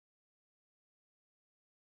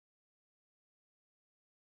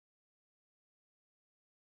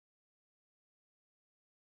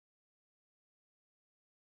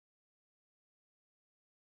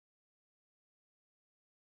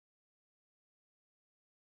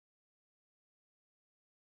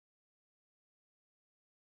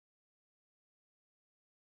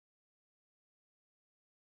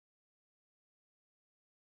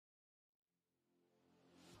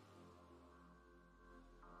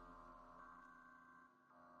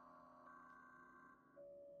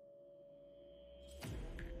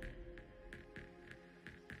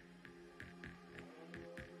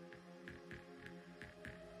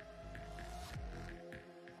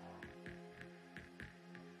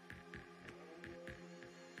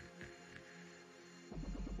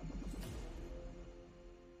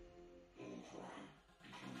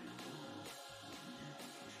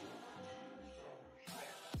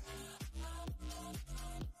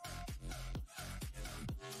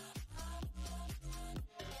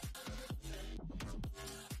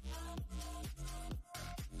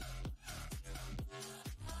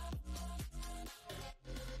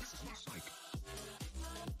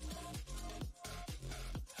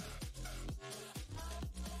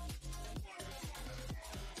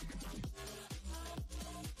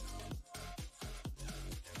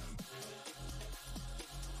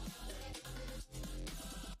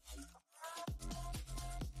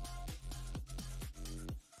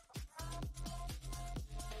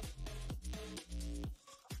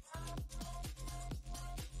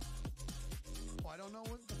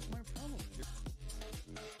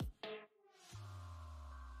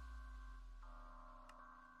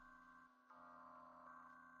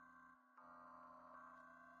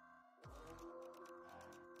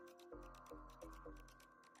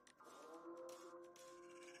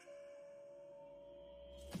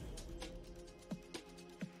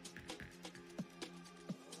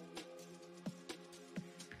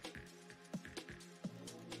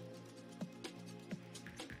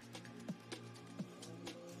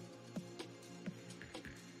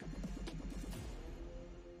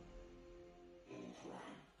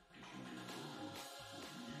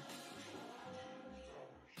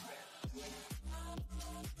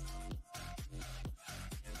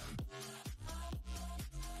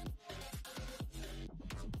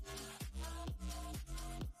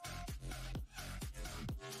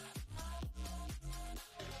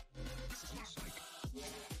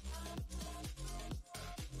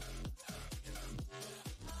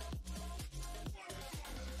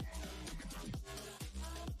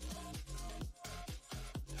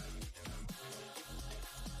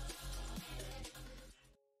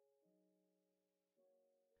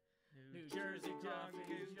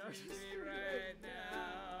Jersey right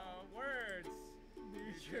now. Words.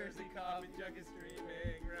 New Jersey coffee jug is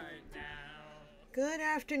streaming right now. Good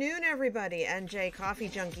afternoon, everybody. NJ Coffee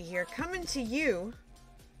Junkie here, coming to you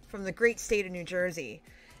from the great state of New Jersey.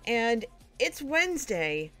 And it's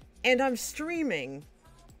Wednesday, and I'm streaming.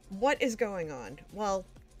 What is going on? Well,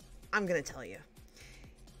 I'm gonna tell you.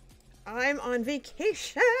 I'm on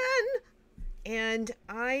vacation, and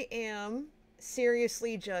I am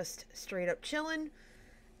seriously just straight up chilling.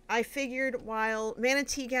 I figured while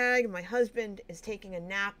Manatee Gag, my husband, is taking a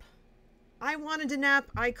nap, I wanted to nap,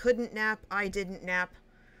 I couldn't nap, I didn't nap.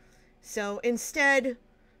 So instead,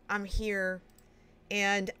 I'm here,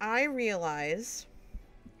 and I realize...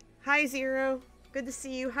 Hi, Zero. Good to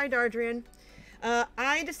see you. Hi, Dardrian.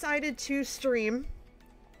 I decided to stream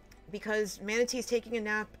because Manatee's taking a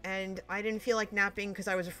nap, and I didn't feel like napping because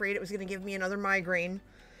I was afraid it was going to give me another migraine,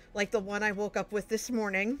 like the one I woke up with this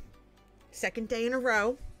morning. Second day in a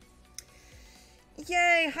row.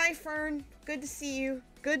 Yay! Hi, Fern. Good to see you.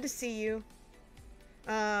 Good to see you.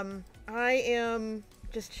 I am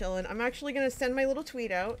just chilling. I'm actually going to send my little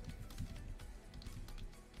tweet out.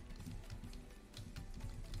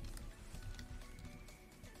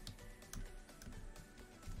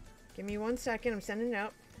 Give me 1 second. I'm sending it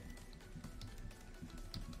out.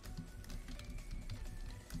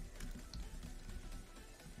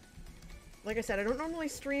 Like I said, I don't normally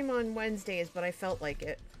stream on Wednesdays, but I felt like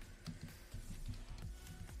it.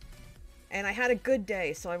 And I had a good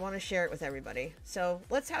day, so I want to share it with everybody. So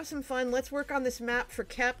let's have some fun. Let's work on this map for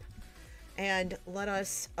Kep, and let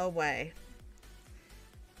us away.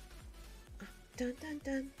 Dun, dun,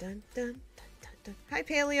 dun, dun, dun, dun, dun. Hi,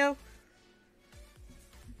 Paleo.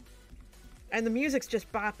 And the music's just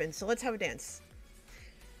bopping, so let's have a dance.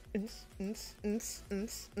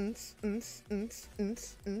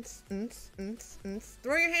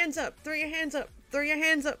 Throw your hands up, throw your hands up, throw your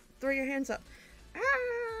hands up, throw your hands up.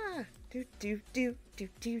 Ah! Do, do, do, do,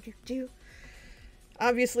 do, do, do.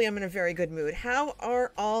 Obviously, I'm in a very good mood. How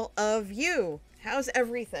are all of you? How's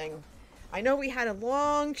everything? I know we had a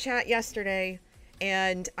long chat yesterday,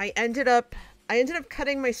 and I ended up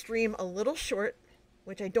cutting my stream a little short,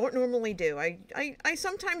 which I don't normally do. I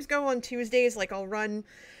sometimes go on Tuesdays, like I'll run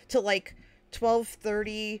to like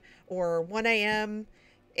 12:30 or 1 a.m.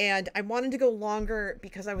 and I wanted to go longer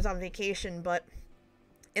because I was on vacation, but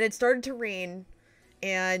it had started to rain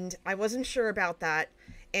and I wasn't sure about that.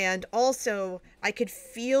 And also I could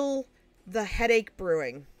feel the headache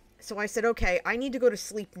brewing. So I said, okay, I need to go to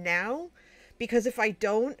sleep now, because if I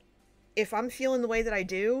don't, if I'm feeling the way that I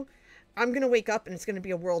do, I'm going to wake up and it's going to be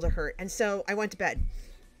a world of hurt. And so I went to bed.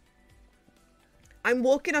 I'm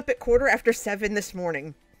woken up at 7:15 this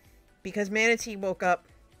morning because Manatee woke up.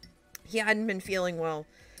 He hadn't been feeling well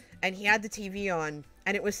and he had the TV on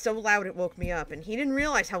and it was so loud it woke me up, and he didn't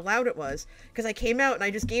realize how loud it was because I came out and I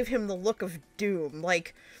just gave him the look of doom,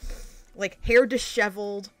 like hair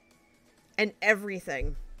disheveled and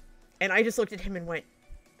everything. And I just looked at him and went,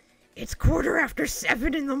 "It's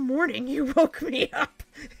 7:15 in the morning. You woke me up."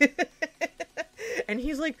 And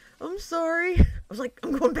he's like, "I'm sorry." I was like,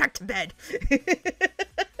 "I'm going back to bed."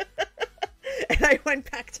 And I went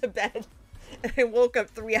back to bed. And I woke up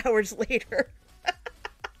 3 hours later.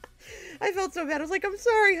 I felt so bad. I was like, "I'm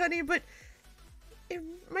sorry, honey, but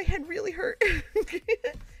my head really hurt."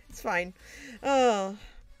 It's fine. Oh,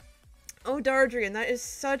 Dardrian, that is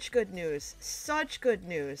such good news. Such good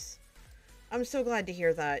news. I'm so glad to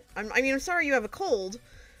hear that. I'm sorry you have a cold,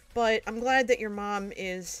 but I'm glad that your mom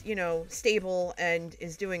is, you know, stable and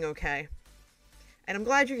is doing okay. And I'm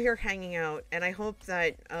glad you're here hanging out, and I hope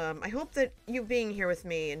that you being here with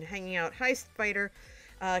me and hanging out, hi Spider,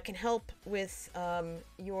 can help with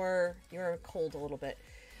your cold a little bit.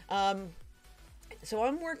 So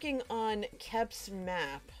I'm working on Kep's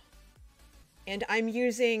map, and I'm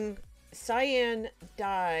using cyan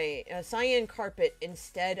dye, cyan carpet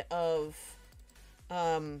instead of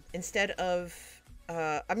I'm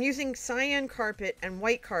using cyan carpet and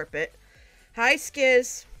white carpet. Hi,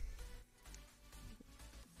 Skiz.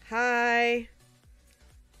 Hi.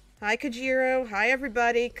 Hi, Kajiro. Hi,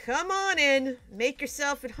 everybody. Come on in. Make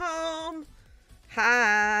yourself at home.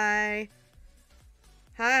 Hi.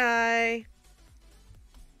 Hi.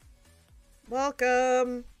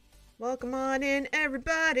 Welcome. Welcome on in,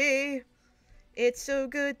 everybody. It's so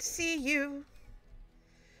good to see you.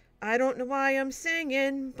 I don't know why I'm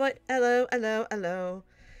singing, but hello, hello, hello.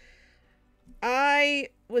 I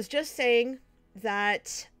was just saying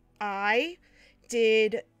that I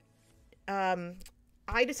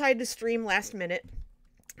decided to stream last minute.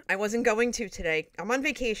 I wasn't going to today. I'm on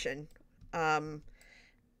vacation. Oh,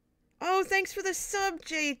 thanks for the sub,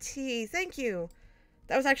 JT. Thank you.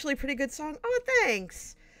 That was actually a pretty good song. Oh,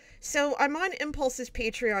 thanks. So I'm on Impulse's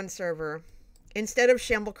Patreon server instead of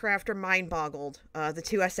Shamblecraft or Mind Boggled, the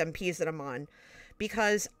two SMPs that I'm on,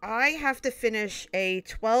 because I have to finish a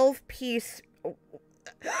 12-piece...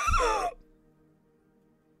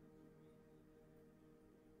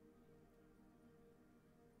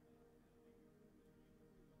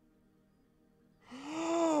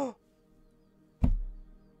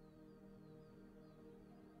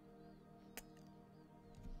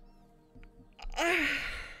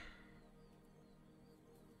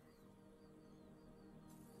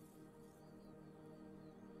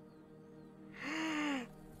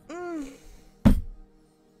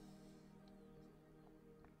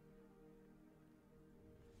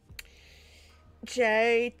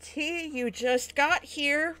 JT, you just got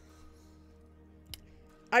here.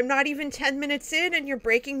 I'm not even 10 minutes in and you're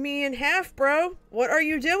breaking me in half, bro. What are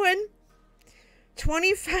you doing?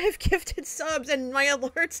 25 gifted subs and my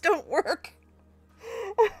alerts don't work.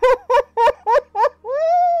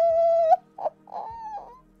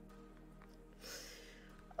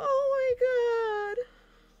 Oh my god.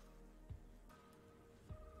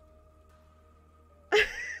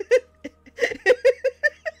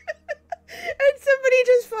 And somebody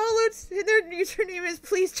just followed, their username is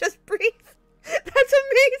please just breathe. That's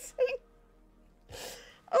amazing.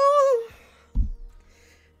 Oh.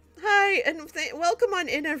 Hi, and welcome on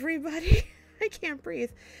in, everybody. I can't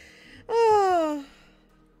breathe. Oh.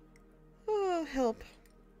 Oh, help.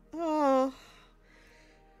 Oh.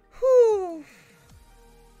 Whew.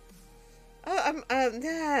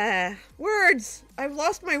 Words. I've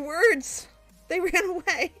lost my words. They ran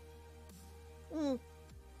away.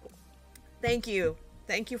 Thank you.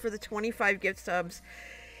 Thank you for the 25 gift subs.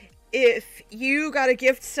 If you got a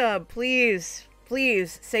gift sub, please,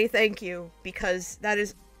 please say thank you, because that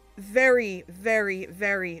is very, very,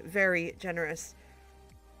 very, very generous.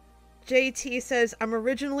 JT says, I'm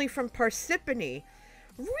originally from Parsippany.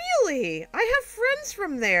 Really? I have friends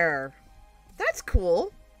from there. That's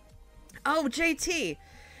cool. Oh, JT.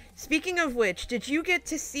 Speaking of which, did you get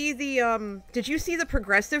to see the, did you see the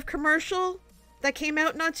Progressive commercial that came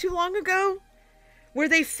out not too long ago? Where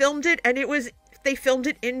they filmed it and they filmed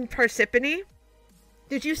it in Parsippany?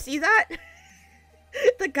 Did you see that?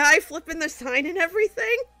 The guy flipping the sign and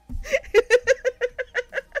everything?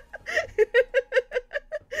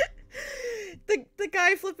 The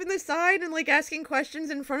guy flipping the sign and like asking questions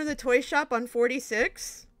in front of the toy shop on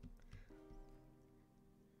 46?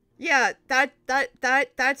 Yeah,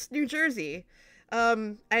 that's New Jersey.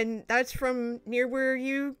 And that's from near where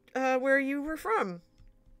you were from.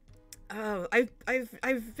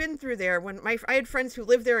 I've been through there when I had friends who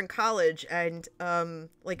lived there in college, and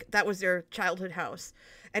like that was their childhood house,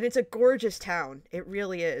 and it's a gorgeous town. It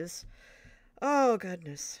really is. Oh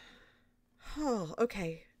goodness. Oh,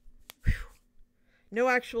 okay. Whew. No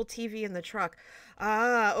actual TV in the truck.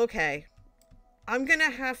 Ah, okay. I'm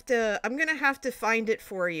gonna have to find it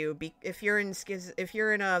for you. If you're in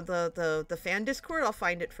the fan Discord, I'll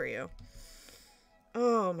find it for you.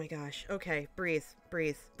 Oh my gosh. Okay, breathe,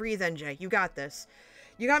 NJ. You got this.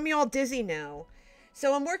 You got me all dizzy now.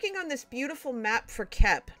 So I'm working on this beautiful map for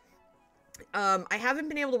Kep. I haven't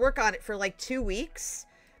been able to work on it for like 2 weeks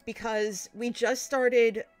because we just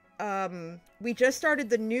started the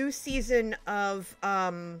new season of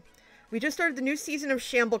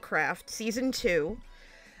Shamblecraft, season 2.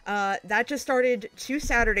 That just started 2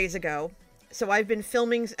 Saturdays ago. So I've been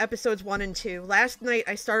filming episodes 1 and 2. Last night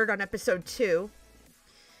I started on episode 2.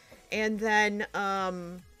 And then,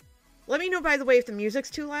 let me know, by the way, if the music's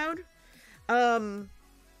too loud. Mind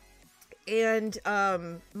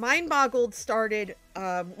Boggled started,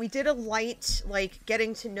 we did a light, like,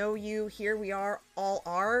 getting to know you, here we are, all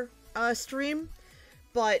our, stream.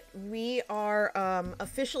 But we are,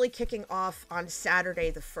 officially kicking off on Saturday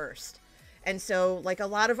the 1st. And so, like, a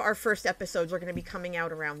lot of our first episodes are going to be coming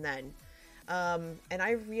out around then. And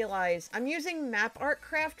I realize I'm using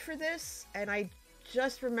Mapmaking for this, and I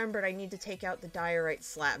just remembered I need to take out the diorite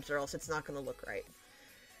slabs or else it's not going to look right.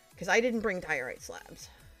 Because I didn't bring diorite slabs.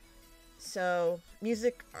 So,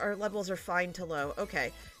 music levels are fine to low.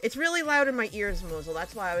 Okay. It's really loud in my ears, Mozel.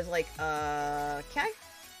 That's why I was like, okay.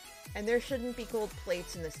 And there shouldn't be gold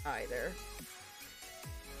plates in this either.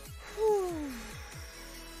 Whew.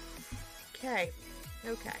 Okay.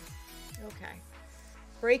 Okay. Okay.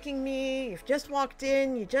 Breaking me. You've just walked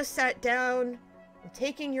in. You just sat down. I'm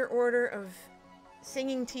taking your order of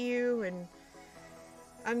singing to you, and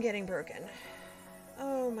I'm getting broken.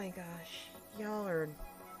 Oh my gosh. Y'all are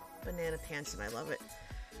banana pants, and I love it.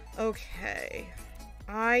 Okay.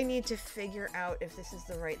 I need to figure out if this is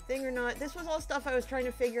the right thing or not. This was all stuff I was trying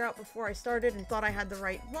to figure out before I started and thought I had the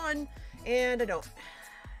right one, and I don't.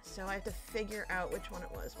 So I have to figure out which one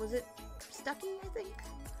it was. Was it Stucky, I think?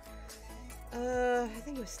 I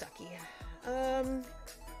think it was Stucky.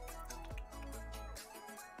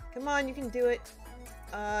 Come on, you can do it.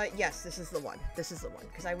 Yes, this is the one. This is the one,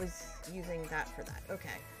 because I was using that for that.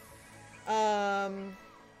 Okay.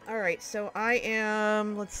 Alright, so I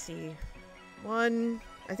am, let's see, I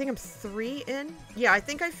think I'm 3 in? Yeah, I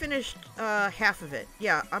think I finished, half of it.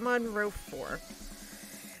 Yeah, I'm on row 4.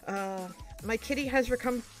 My kitty has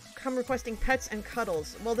come requesting pets and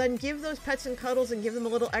cuddles. Well, then give those pets and cuddles and give them a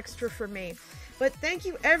little extra for me. But thank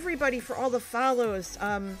you, everybody, for all the follows.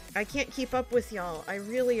 I can't keep up with y'all. I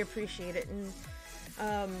really appreciate it, and,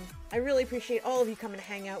 I really appreciate all of you coming to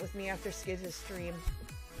hang out with me after Skiz' stream.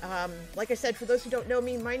 Like I said, for those who don't know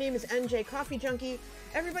me, my name is NJ Coffee Junkie.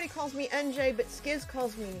 Everybody calls me NJ, but Skiz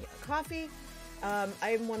calls me Coffee.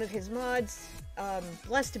 I'm one of his mods,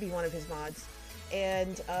 blessed to be one of his mods.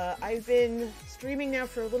 And I've been streaming now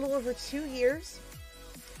for a little over 2 years.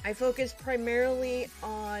 I focus primarily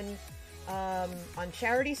on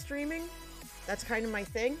charity streaming. That's kind of my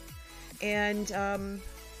thing. And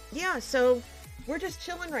yeah, so we're just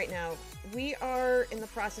chilling right now. We are in the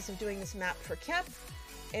process of doing this map for Kep,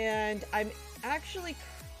 and I'm actually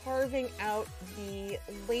carving out the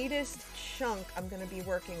latest chunk I'm going to be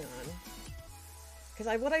working on.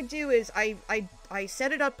 Because what I do is I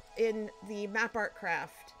set it up in the Mapmaking,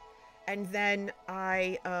 and then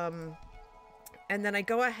I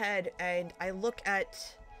go ahead and I look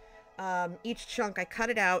at each chunk. I cut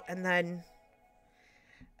it out, and then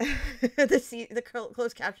the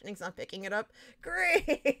closed captioning's not picking it up.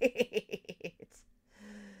 Great.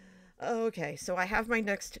 Okay, so I have my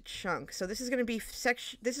next chunk. So this is going to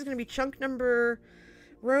be chunk number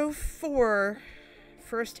row 4,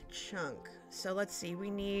 first chunk. So let's see, we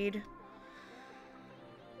need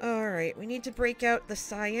to break out the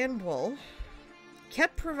cyan wool.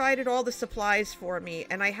 Kep provided all the supplies for me,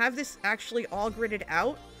 and I have this actually all gridded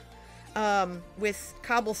out with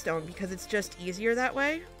cobblestone because it's just easier that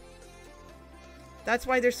way. That's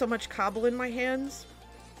why there's so much cobble in my hands.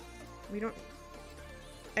 And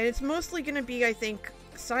it's mostly going to be, I think,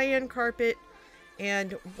 cyan carpet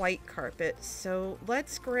and white carpet. So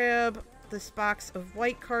let's grab this box of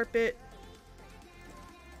white carpet.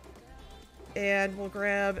 And we'll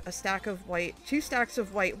grab a stack of 2 stacks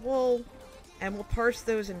of white wool, and we'll parse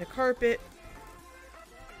those into carpet.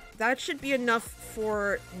 That should be enough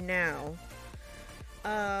for now.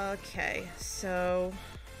 Okay, so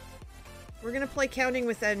we're gonna play counting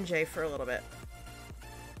with NJ for a little bit.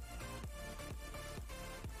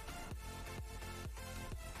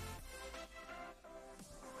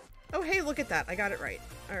 Oh, hey, look at that. I got it right.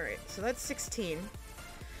 Alright, so that's 16.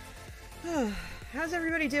 How's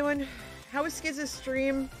everybody doing? How was Skiz's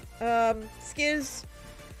stream? Skiz,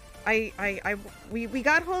 we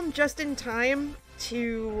got home just in time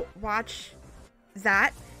to watch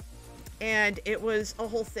that, and it was a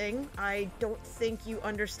whole thing. I don't think you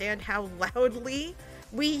understand how loudly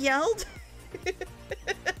we yelled.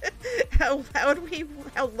 how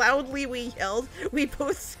loudly we yelled. We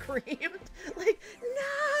both screamed, like,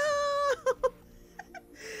 no!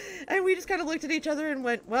 And we just kind of looked at each other and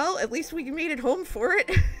went, well, at least we made it home for it.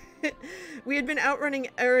 We had been out running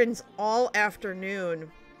errands all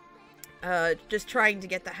afternoon, just trying to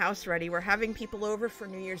get the house ready. We're having people over for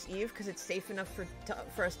New Year's Eve because it's safe enough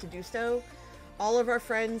for us to do so. All of our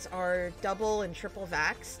friends are double and triple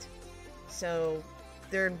vaxxed, so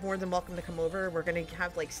they're more than welcome to come over. We're gonna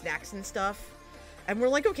have like snacks and stuff, and we're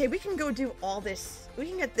like, okay, we can go do all this. We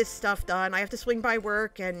can get this stuff done. I have to swing by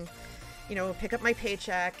work and, you know, pick up my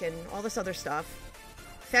paycheck and all this other stuff.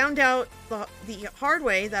 Found out the hard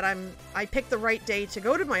way that I picked the right day to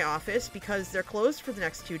go to my office because they're closed for the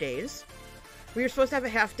next 2 days. We were supposed to have a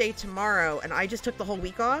half day tomorrow, and I just took the whole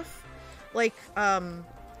week off. Like,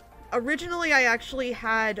 originally I actually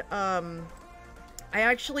had, I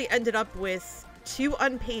actually ended up with 2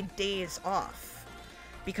 unpaid days off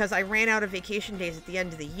because I ran out of vacation days at the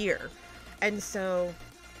end of the year. And so,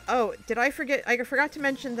 oh, did I forget? I forgot to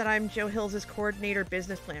mention that I'm Joe Hills' coordinator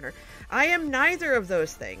business planner. I am neither of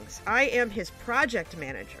those things. I am his project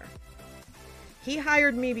manager. He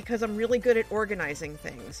hired me because I'm really good at organizing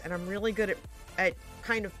things, and I'm really good at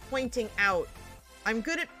kind of pointing out.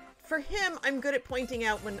 For him, I'm good at pointing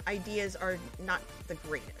out when ideas are not the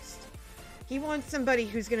greatest. He wants somebody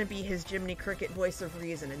who's going to be his Jiminy Cricket voice of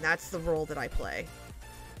reason, and that's the role that I play.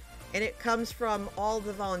 And it comes from all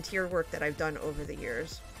the volunteer work that I've done over the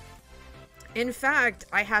years. In fact,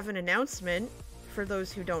 I have an announcement for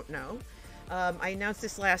those who don't know. I announced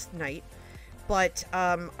this last night, but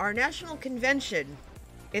our national convention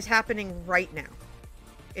is happening right now.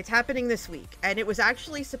 It's happening this week, and it was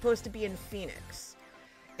actually supposed to be in Phoenix.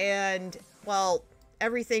 And, well,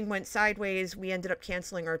 everything went sideways. We ended up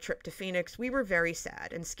canceling our trip to Phoenix. We were very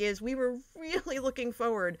sad. And Skiz, we were really looking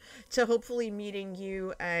forward to hopefully meeting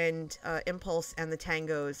you and Impulse and the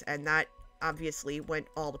Tangos, and that obviously went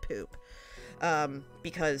all to poop.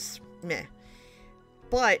 Because, meh.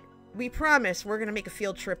 But we promise we're going to make a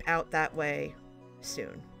field trip out that way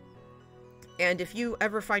soon. And if you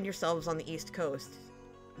ever find yourselves on the East Coast,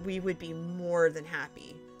 we would be more than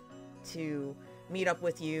happy to meet up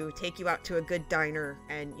with you, take you out to a good diner,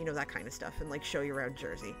 and, you know, that kind of stuff, and, like, show you around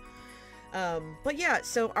Jersey. But yeah,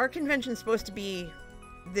 so our convention's supposed to be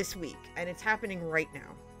this week, and it's happening right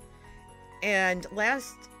now. And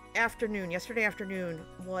yesterday afternoon,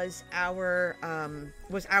 was our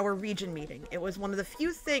region meeting. It was one of the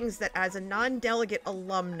few things that, as a non-delegate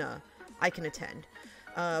alumna, I can attend.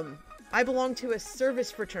 I belong to a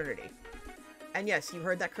service fraternity. And yes, you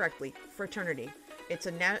heard that correctly. Fraternity. It's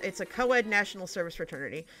a co-ed national service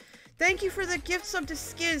fraternity. Thank you for the gift sub to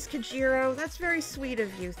Skiz, Kajiro. That's very sweet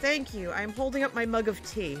of you. Thank you. I'm holding up my mug of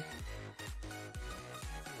tea.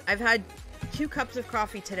 I've had 2 cups of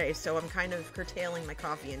coffee today, so I'm kind of curtailing my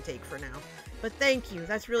coffee intake for now. But thank you.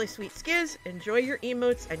 That's really sweet. Skiz, enjoy your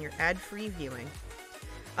emotes and your ad-free viewing.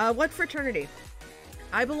 What fraternity?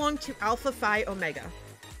 I belong to Alpha Phi Omega.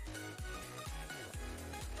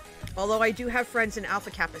 Although I do have friends in Alpha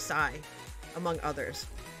Kappa Psi, among others.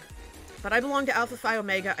 But I belong to Alpha Phi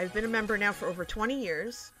Omega. I've been a member now for over 20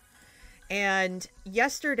 years. And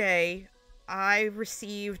yesterday, I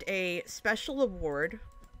received a special award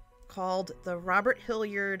called the Robert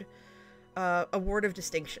Hilliard Award of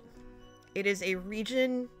Distinction. It is a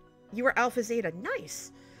region... You are Alpha Zeta.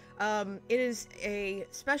 Nice! It is a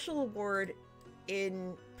special award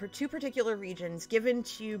for 2 particular regions given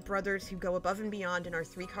to brothers who go above and beyond in our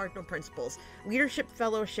 3 cardinal principles: leadership,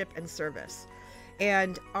 fellowship, and service.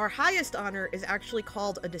 And our highest honor is actually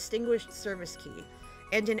called a Distinguished Service Key.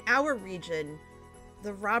 And in our region,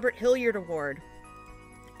 the Robert Hilliard Award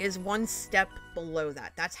is 1 step below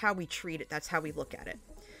that. That's how we treat it. That's how we look at it.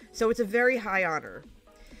 So it's a very high honor.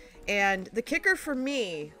 And the kicker for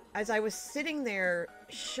me, as I was sitting there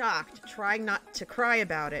shocked, trying not to cry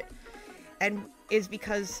about it, is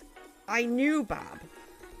because I knew Bob.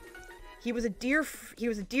 He was a dear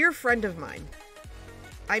friend of mine.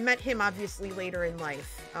 I met him obviously later in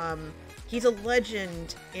life. He's a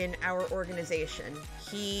legend in our organization.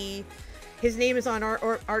 His name is on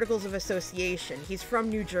our Articles of Association. He's from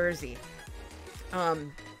New Jersey.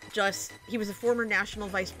 He was a former national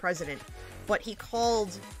vice president, but he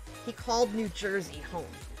called New Jersey home.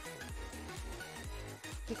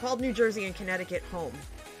 He called New Jersey and Connecticut home.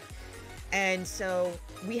 And so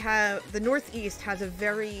the Northeast has a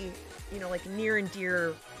very, like, near and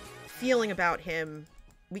dear feeling about him.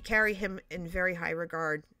 We carry him in very high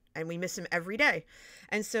regard, and we miss him every day.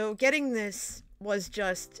 And so getting this was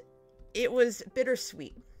it was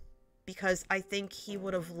bittersweet, because I think he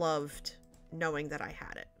would have loved knowing that I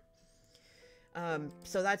had it.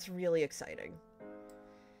 So that's really exciting.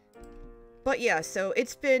 But yeah, so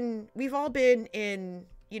we've all been in,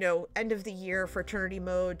 end of the year fraternity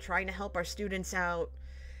mode, trying to help our students out.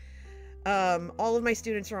 All of my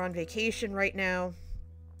students are on vacation right now.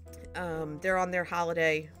 They're on their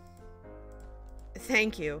holiday.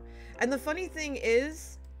 Thank you. And the funny thing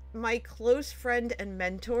is, my close friend and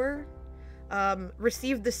mentor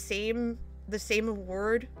received the same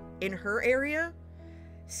award in her area.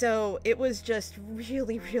 So it was just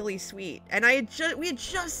really, really sweet. And we had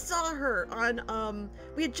just saw her on,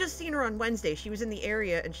 we had just seen her on Wednesday. She was in the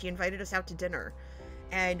area and she invited us out to dinner.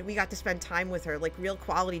 And we got to spend time with her, like real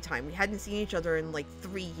quality time. We hadn't seen each other in like 2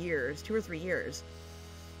 or 3 years.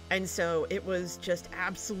 And so it was just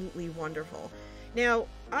absolutely wonderful. Now,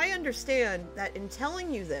 I understand that in telling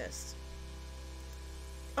you this...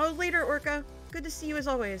 Oh, later, Orca. Good to see you as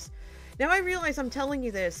always. Now I realize I'm telling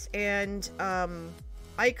you this, and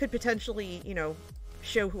I could potentially,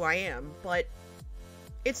 show who I am, but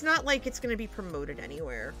it's not like it's going to be promoted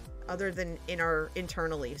anywhere other than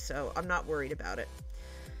internally, so I'm not worried about it.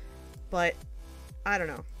 But, I don't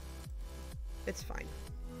know. It's fine.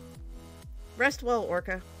 Rest well,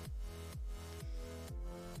 Orca.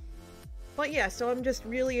 But yeah, so I'm just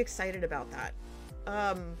really excited about that.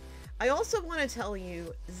 I also want to tell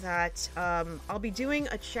you that I'll be doing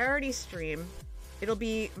a charity stream. It'll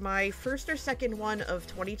be my first or second one of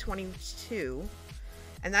 2022,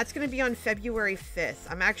 and that's going to be on February 5th.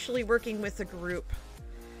 I'm actually working with a group,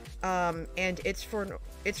 and it's for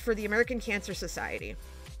the American Cancer Society.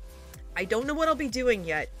 I don't know what I'll be doing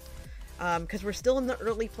yet, because we're still in the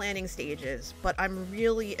early planning stages, but I'm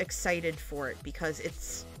really excited for it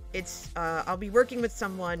because I'll be working with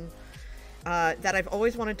someone that I've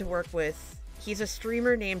always wanted to work with. He's a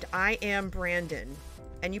streamer named I Am Brandon,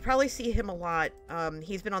 and you probably see him a lot.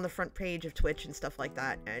 He's been on the front page of Twitch and stuff like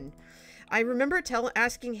that, and I remember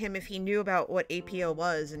asking him if he knew about what APO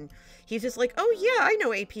was, and he's just like, oh yeah, I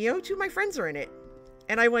know APO, 2 of my friends are in it.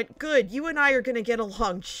 And I went, good, you and I are gonna get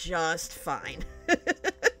along just fine.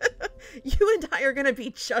 You and I are gonna be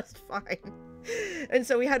just fine. And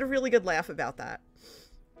so we had a really good laugh about that.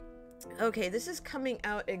 Okay, this is coming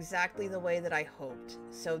out exactly the way that I hoped.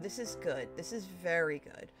 So this is good. This is very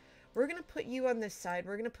good. We're gonna put you on this side.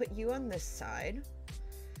 We're gonna put you on this side.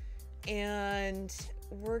 And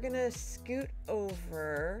we're gonna scoot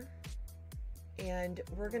over. And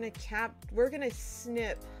we're gonna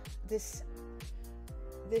snip this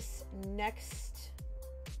next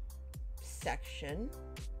section.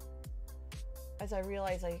 As I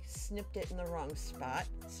realize I snipped it in the wrong spot.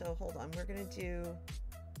 So hold on, we're gonna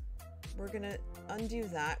undo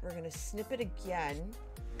that. We're gonna snip it again.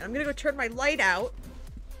 And I'm gonna go turn my light out.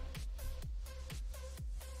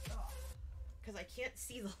 Because I can't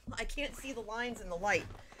see the lines in the light.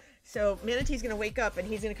 So Manatee's gonna wake up and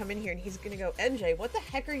he's gonna come in here and he's gonna go, NJ, what the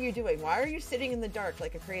heck are you doing? Why are you sitting in the dark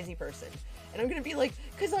like a crazy person? And I'm gonna be like,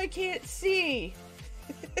 because I can't see.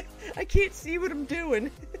 I can't see what I'm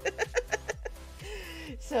doing.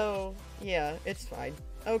 So, yeah, it's fine.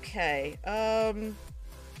 Okay,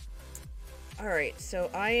 alright, so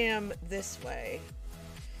I am this way.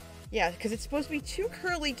 Yeah, because it's supposed to be 2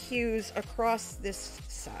 curly cues across this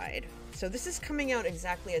side. So this is coming out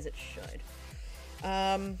exactly as it should.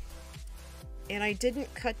 And I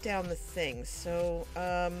didn't cut down the thing, so,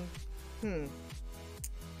 you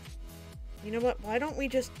know what, why don't we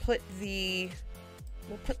just put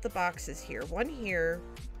we'll put the boxes here. One here,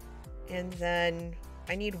 and then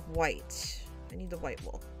I need white. I need the white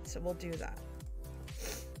wool, so we'll do that.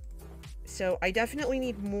 So I definitely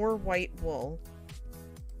need more white wool.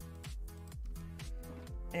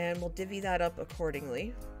 And we'll divvy that up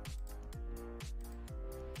accordingly.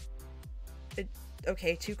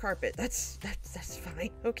 Okay, 2 carpet. That's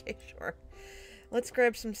fine. Okay, sure. Let's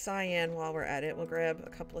grab some cyan while we're at it. We'll grab a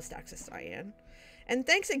couple of stacks of cyan. And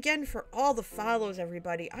thanks again for all the follows,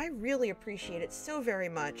 everybody. I really appreciate it so very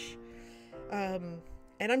much.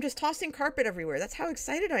 And I'm just tossing carpet everywhere. That's how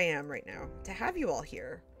excited I am right now to have you all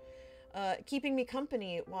here. Keeping me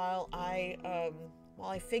company while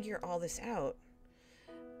I figure all this out.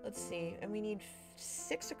 Let's see. And we need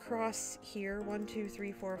 6 across here. 1, 2,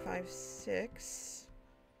 3, 4, 5, 6.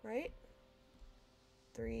 Right?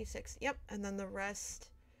 3, 6. Yep. And then the rest.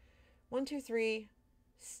 1, 2, 3,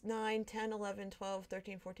 9, 10, 11, 12,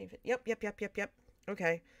 13, 14, 15. Yep.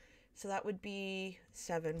 Okay. So that would be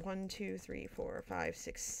 7. 1, 2, 3, 4, 5,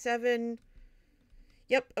 6, 7.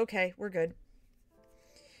 Yep. Okay. We're good.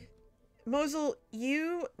 Mosul,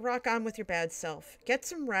 you rock on with your bad self. Get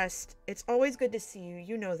some rest. It's always good to see you.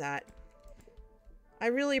 You know that. I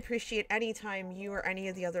really appreciate any time you or any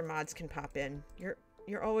of the other mods can pop in.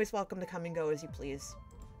 You're always welcome to come and go as you please.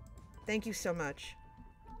 Thank you so much.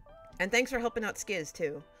 And thanks for helping out Skiz,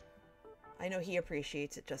 too. I know he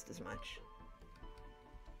appreciates it just as much.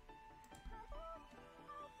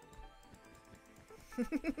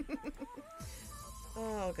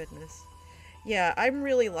 Oh, goodness. Yeah, I'm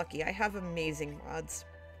really lucky. I have amazing mods.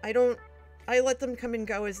 I let them come and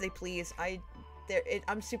go as they please.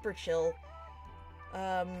 I'm super chill.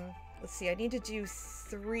 Let's see, I need to do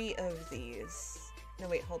 3 of these. No,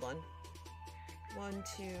 wait, hold on. 1,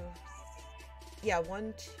 2... Yeah,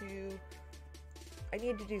 1, 2... I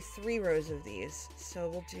need to do 3 rows of these. So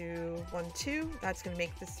we'll do 1, 2. That's going to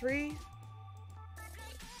make the 3.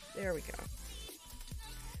 There we go.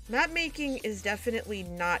 Map making is definitely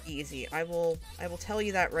not easy. I will tell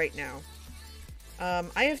you that right now.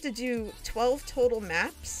 I have to do 12 total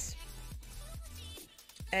maps,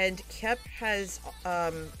 and Kep is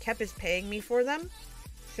paying me for them,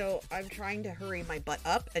 so I'm trying to hurry my butt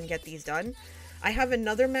up and get these done. I have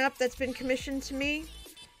another map that's been commissioned to me.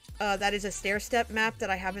 That is a stair-step map that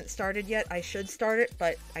I haven't started yet. I should start it,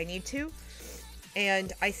 but I need to.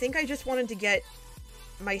 And I think I just wanted to get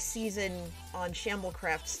my season on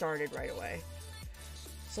Shamblecraft started right away.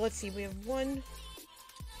 So let's see, we have 1,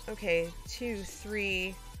 okay, 2,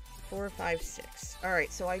 3, 4, 5, 6.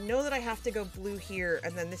 Alright, so I know that I have to go blue here,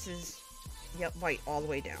 and then this is, yep, white all the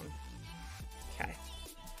way down. Okay.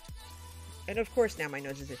 And of course now my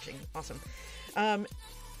nose is itching. Awesome. Okay,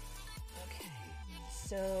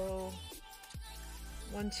 so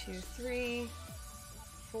 1, 2, 3,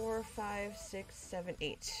 4, 5, 6, 7,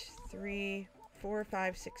 8. 3, 4,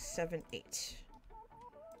 5, 6, 7, 8.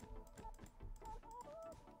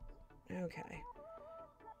 Okay.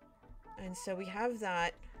 And so we have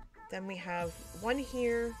that. Then we have one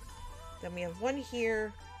here. Then we have one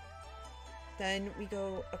here. Then we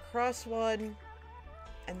go across one.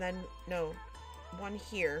 And then, no, one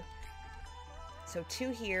here. So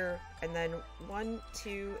 2 here. And then 1,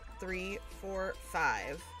 2, 3, 4,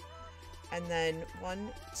 5. And then 1,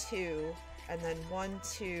 2. And then 1,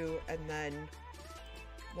 2. And then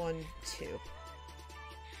 1, 2.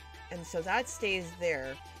 And so that stays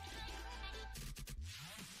there.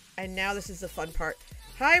 And now this is the fun part.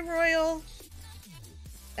 Hi, Royal!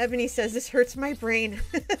 Ebony says, this hurts my brain.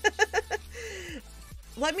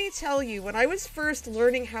 Let me tell you, when I was first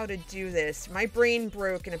learning how to do this, my brain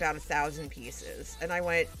broke in about 1,000 pieces. And I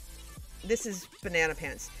went, this is banana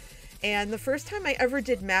pants. And the first time I ever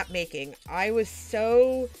did map making, I was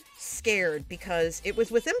so scared because it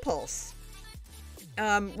was with Impulse.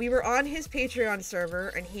 We were on his Patreon server,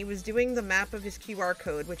 and he was doing the map of his QR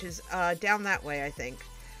code, which is down that way, I think.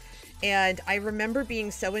 And I remember being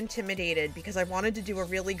so intimidated because I wanted to do a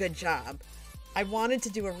really good job. I wanted to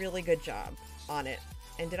do a really good job on it.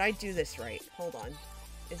 And did I do this right? Hold on.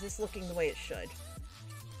 Is this looking the way it should?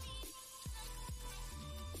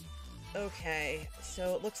 Okay,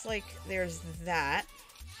 so it looks like there's that.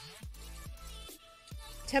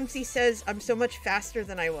 Tempsy says, I'm so much faster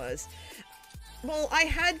than I was. Well, I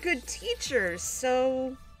had good teachers,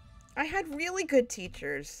 so... I had really good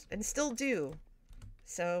teachers, and still do.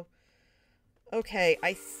 So... Okay,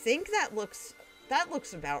 I think that looks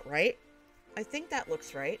about right. I think that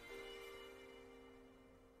looks right.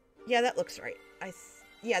 Yeah, that looks right.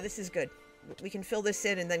 Yeah, this is good. We can fill this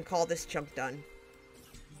in and then call this chunk done.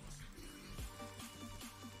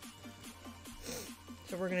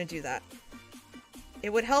 So we're gonna do that.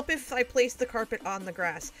 It would help if I placed the carpet on the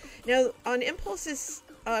grass. Now, on Impulse's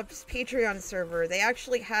Patreon server, they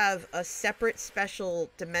actually have a separate special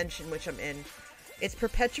dimension, which I'm in. It's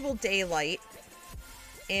perpetual daylight.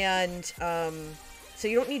 And, so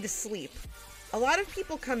you don't need to sleep. A lot of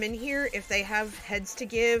people come in here if they have heads to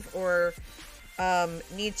give or,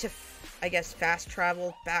 need to, I guess, fast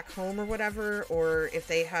travel back home or whatever, or if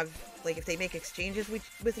they have, like, if they make exchanges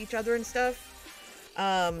with each other and stuff.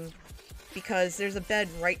 Because there's a bed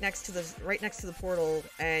right next to the portal,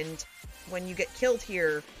 and when you get killed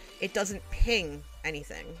here, it doesn't ping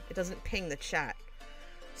anything. It doesn't ping the chat.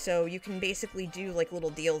 So you can basically do, like,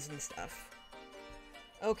 little deals and stuff.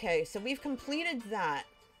 Okay, so we've completed that.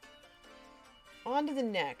 On to the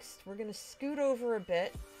next. We're gonna scoot over a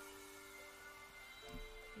bit.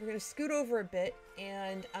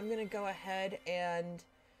 And I'm gonna go ahead and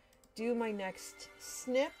do my next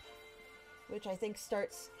snip, which I think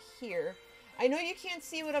starts here. I know you can't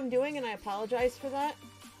see what I'm doing, and I apologize for that,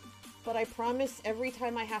 but I promise every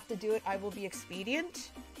time I have to do it, I will be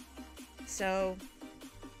expedient. So,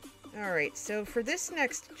 alright, so for this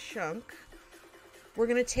next chunk, we're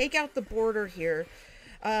going to take out the border here.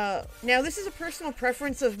 Now, this is a personal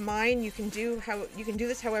preference of mine. You can do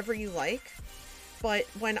this however you like, but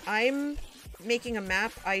when I'm making a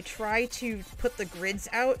map, I try to put the grids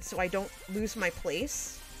out so I don't lose my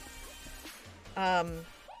place.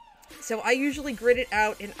 So I usually grid it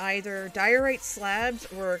out in either diorite slabs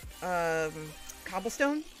or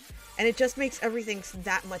cobblestone, and it just makes everything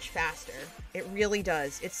that much faster. It really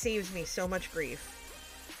does. It saves me so much grief.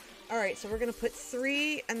 Alright, so we're going to put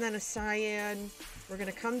 3 and then a cyan. We're going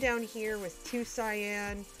to come down here with 2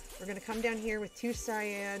 cyan. We're going to come down here with 2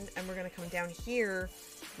 cyan. And we're going to come down here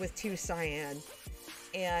with 2 cyan.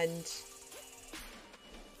 And...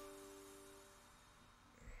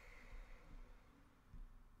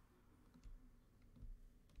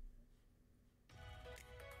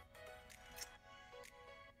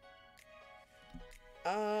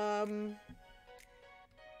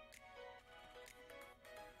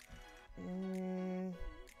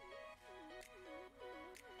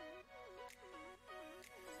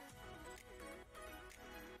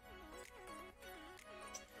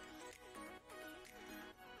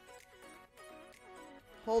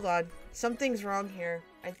 Hold on. Something's wrong here.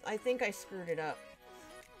 I think I screwed it up.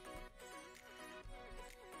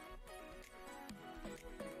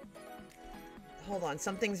 Hold on.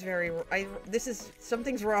 Something's very...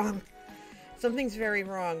 something's wrong. Something's very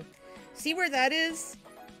wrong. See where that is?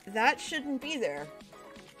 That shouldn't be there.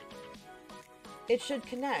 It should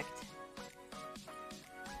connect.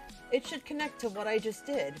 It should connect to what I just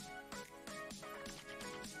did.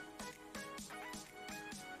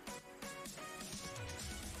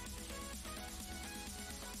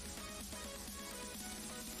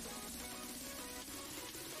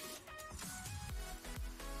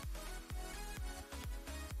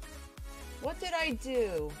 I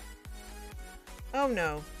do? Oh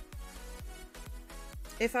no.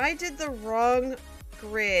 If I did the wrong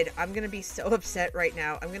grid, I'm gonna be so upset right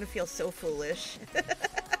now. I'm gonna feel so foolish.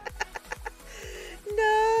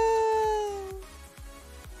 No!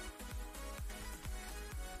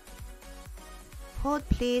 Hold,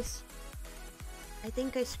 please. I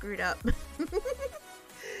think I screwed up.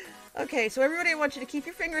 Okay, so everybody, I want you to keep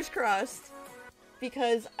your fingers crossed.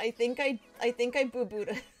 Because I think I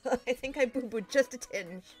boo-booed. I think I boo-booed just a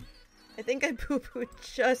tinge. I think I boo-booed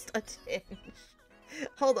just a tinge.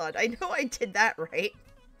 Hold on, I know I did that right.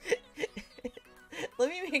 Let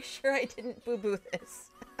me make sure I didn't boo-boo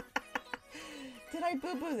this. Did I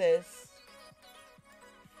boo-boo this?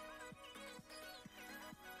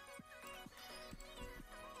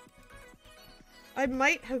 I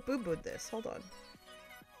might have boo-booed this. Hold on.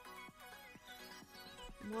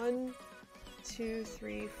 1, 2,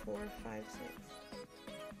 3, 4, 5, 6.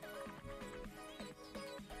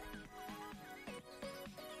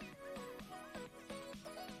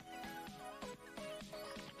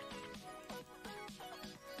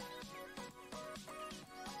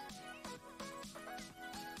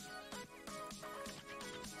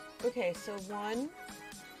 Okay, so 1,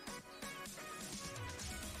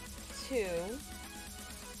 2,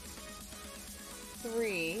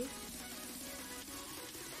 3,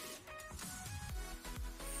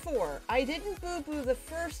 4. I didn't boo-boo the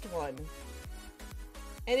first one.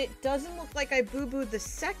 And it doesn't look like I boo-booed the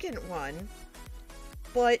second one.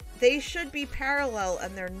 But they should be parallel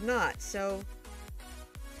and they're not, so...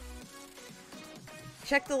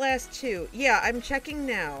 Check the last two. Yeah, I'm checking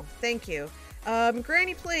now. Thank you.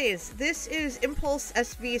 Granny Plays, this is Impulse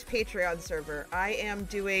SV's Patreon server. I am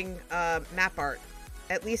doing, map art.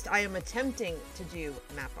 At least I am attempting to do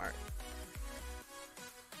map art.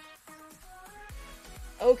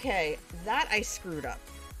 Okay, that I screwed up.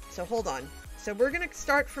 So hold on. So we're gonna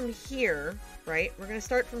start from here, right? We're gonna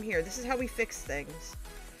start from here. This is how we fix things.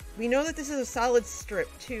 We know that this is a solid strip.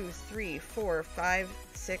 2, 3, 4, 5,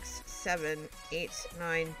 6, 7, 8,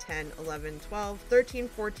 9, 10, 11, 12, 13,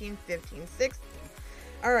 14, 15, 16.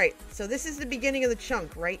 Alright, so this is the beginning of the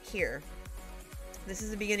chunk right here. This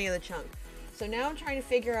is the beginning of the chunk. So now I'm trying to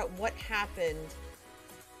figure out what happened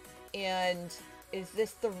and is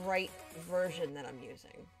this the right version that I'm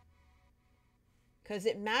using? Because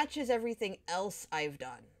it matches everything else I've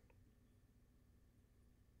done.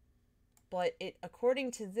 But it,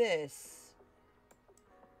 according to this,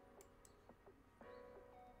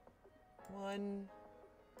 1...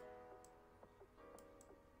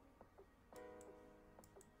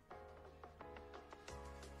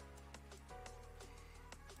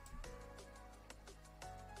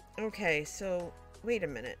 Okay, so, wait a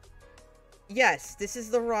minute. Yes, this is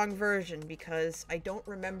the wrong version because I don't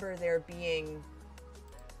remember there being...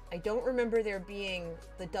 I don't remember there being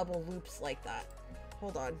the double loops like that.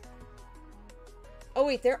 Hold on. Oh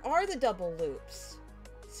wait, there are the double loops.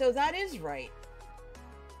 So that is right.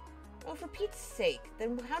 Oh, for Pete's sake.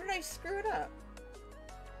 Then how did I screw it up?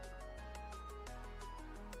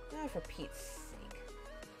 Oh, for Pete's sake.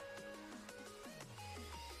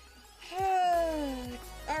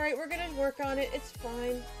 Alright, we're gonna work on it. It's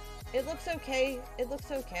fine. It looks okay. It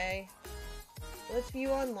looks okay. Let's view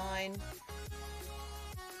online.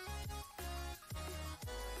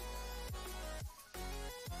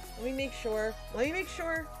 Let me make sure. Let me make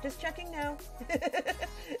sure. Just checking now.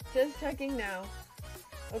 Just checking now.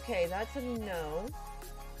 Okay, that's a no.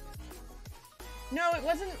 No, it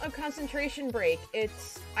wasn't a concentration break.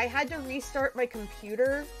 It's... I had to restart my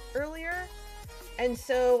computer earlier. And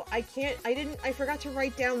so I forgot to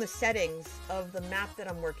write down the settings of the map that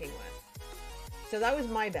I'm working with. So that was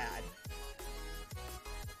my bad.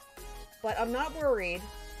 But I'm not worried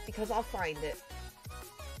because I'll find it.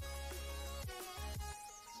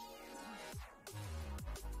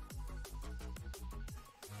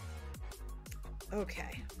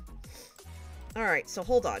 Okay. Alright, so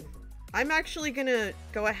hold on. I'm actually gonna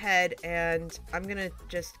go ahead and I'm gonna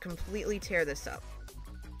just completely tear this up.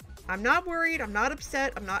 I'm not worried, I'm not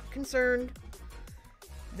upset, I'm not concerned.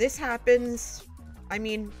 This happens. I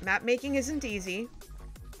mean, map making isn't easy.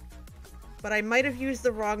 But I might have used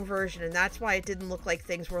the wrong version, and that's why it didn't look like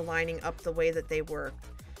things were lining up the way that they were.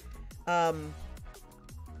 But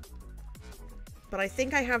I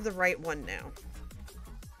think I have the right one now.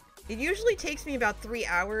 It usually takes me about 3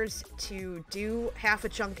 hours to do half a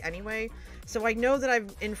chunk anyway, so I know that I'm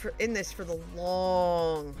in this for the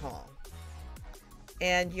long haul.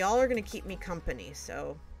 And y'all are gonna keep me company,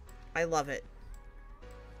 so I love it.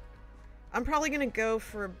 I'm probably gonna go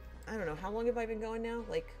for, I don't know, how long have I been going now?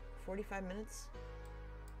 Like 45 minutes?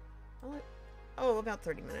 Oh, about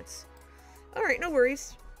 30 minutes. Alright, no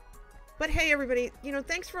worries. But hey, everybody, you know,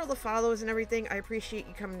 thanks for all the follows and everything. I appreciate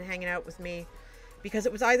you coming and hanging out with me. Because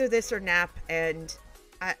it was either this or nap, and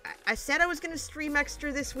I said I was going to stream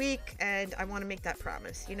extra this week, and I want to make that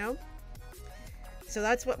promise, you know? So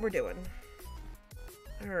that's what we're doing.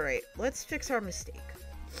 Alright, let's fix our mistake.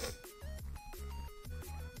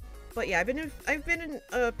 But yeah, I've been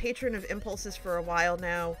a patron of Impulses for a while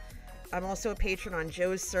now. I'm also a patron on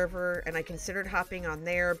Joe's server, and I considered hopping on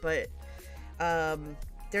there, but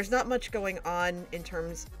there's not much going on in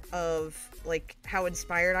terms of like how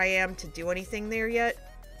inspired I am to do anything there yet.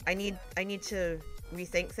 I need to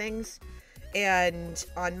rethink things. And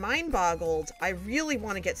on Mind Boggled, I really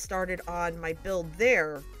want to get started on my build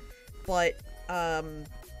there, but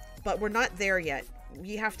we're not there yet.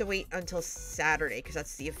 We have to wait until Saturday because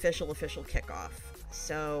that's the official kickoff.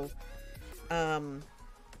 So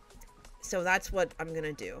so that's what I'm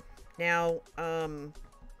gonna do. Now,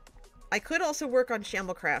 I could also work on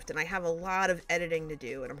Shamblecraft, and I have a lot of editing to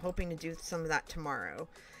do, and I'm hoping to do some of that tomorrow.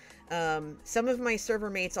 Some of my server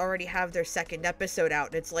mates already have their second episode out,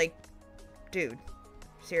 and it's like, dude,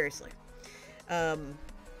 seriously. Good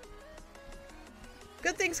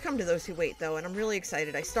things come to those who wait, though, and I'm really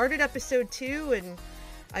excited. I started episode 2, and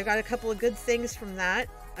I got a couple of good things from that.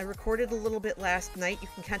 I recorded a little bit last night. You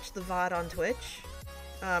can catch the VOD on Twitch,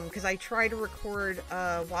 because I try to record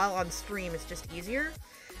while on stream. It's just easier.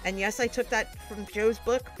 And yes, I took that from Joe's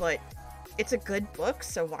book, but it's a good book,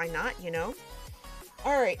 so why not, you know?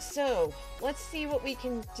 Alright, so let's see what we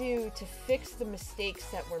can do to fix the mistakes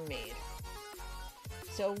that were made.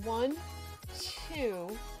 So 1,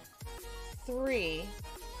 2, 3,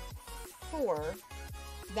 4.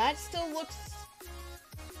 That still looks...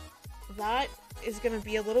 That is going to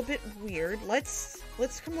be a little bit weird. Let's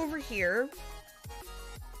come over here.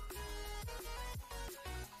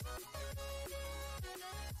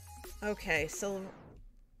 Okay, so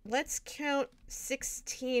let's count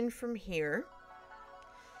 16 from here.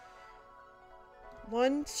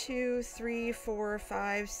 1, 2, 3, 4,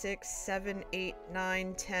 5, 6, 7, 8,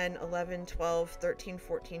 9, 10, 11, 12, 13,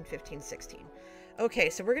 14, 15, 16. Okay,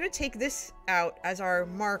 so we're going to take this out as our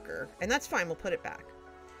marker, and that's fine, we'll put it back.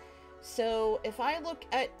 So if I look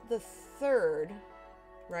at the third,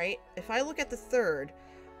 right? If I look at the third,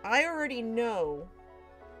 I already know...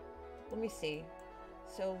 Let me see.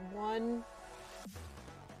 So 1,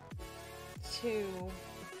 2,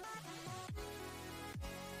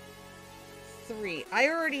 3. I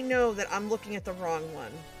already know that I'm looking at the wrong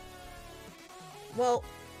one. Well,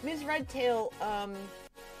 Ms. Redtail,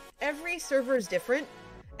 every server is different,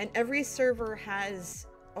 and every server has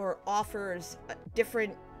or offers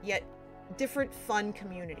different yet different fun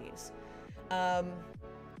communities.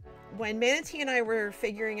 When Manatee and I were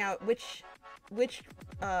figuring out which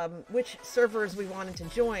servers we wanted to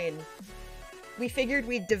join, we figured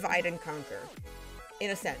we'd divide and conquer,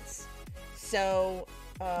 in a sense. So,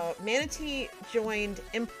 Manatee joined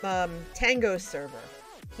Tango's server.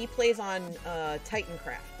 He plays on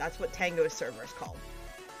Titancraft. That's what Tango's server is called.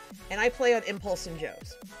 And I play on Impulse and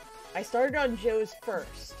Joe's. I started on Joe's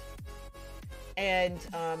first, and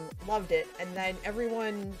loved it. And then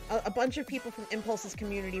everyone, a bunch of people from Impulse's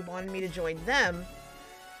community wanted me to join them.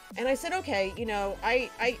 And I said, okay, you know, I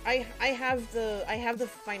have the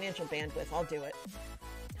financial bandwidth. I'll do it.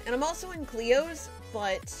 And I'm also in Cleo's,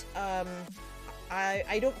 but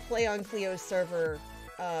I don't play on Cleo's server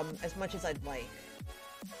as much as I'd like.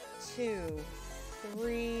 2,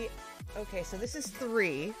 3. Okay, so this is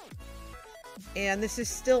 3, and this is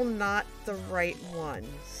still not the right one.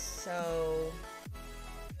 So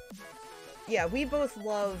yeah, we both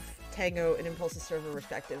love Tango and Impulse's server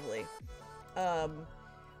respectively.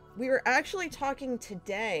 We were actually talking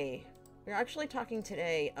today.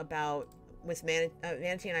 About with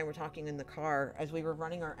Manatee and I were talking in the car as we were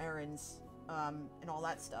running our errands and all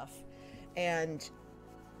that stuff, and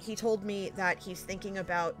he told me that he's thinking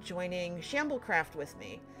about joining Shamblecraft with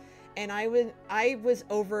me, and I was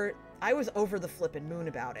over the flippin' moon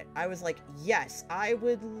about it. I was like, yes, I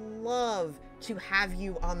would love to have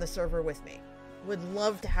you on the server with me. Would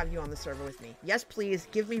love to have you on the server with me. Yes, please,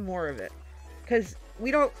 give me more of it. Because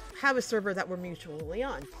we don't have a server that we're mutually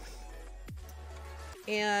on.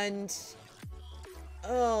 And...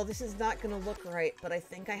 oh, this is not gonna look right, but I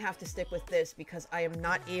think I have to stick with this because I'm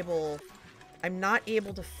not able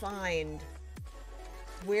to find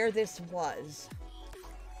where this was.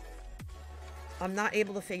 I'm not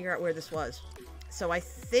able to figure out where this was. So I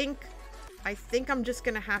think I'm just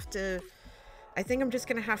gonna have to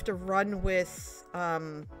run with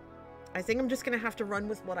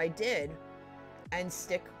what I did and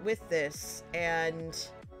stick with this, and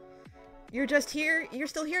You're just here? You're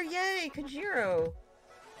still here? Yay, Kajiro.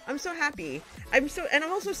 I'm so happy. And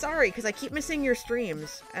I'm also sorry, because I keep missing your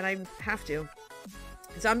streams, and I have to.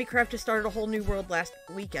 Zombiecraft just started a whole new world last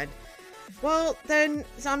weekend. Well, then,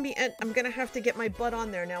 I'm gonna have to get my butt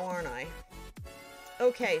on there now, aren't I?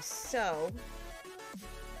 Okay, so...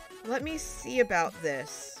 let me see about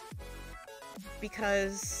this.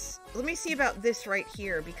 Because... let me see about this right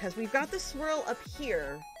here, because we've got the swirl up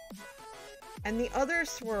here. And the other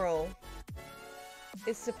swirl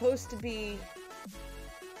is supposed to be...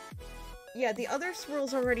 yeah, the other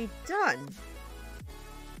swirl's already done.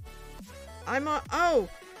 Oh!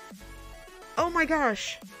 Oh my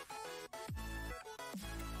gosh!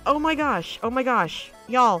 Oh my gosh! Oh my gosh!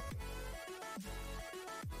 Y'all!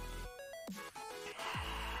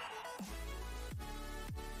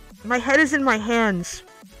 My head is in my hands.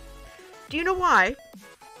 Do you know why?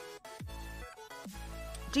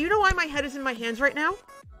 Do you know why my head is in my hands right now?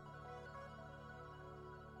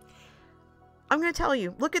 I'm gonna tell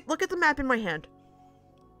you. Look at the map in my hand.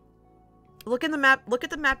 Look at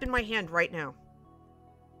the map in my hand right now.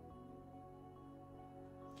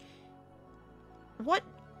 What?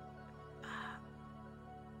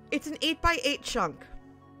 It's an 8x8 chunk.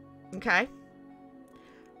 Okay?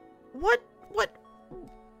 What?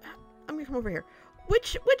 I'm gonna come over here.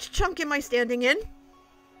 Which chunk am I standing in?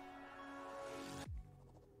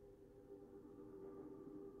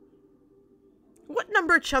 What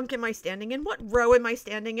number chunk am I standing in? What row am I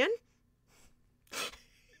standing in?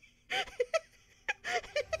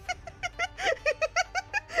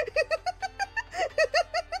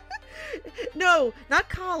 No, not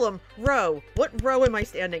column, row. What row am I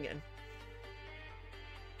standing in?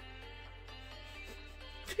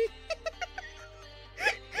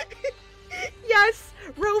 Yes,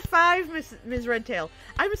 row 5, Ms. Redtail.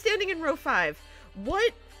 I'm standing in row 5.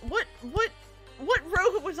 What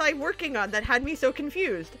row was I working on that had me so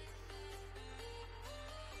confused?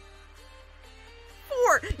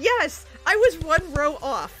 4. Yes, I was 1 row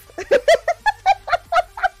off.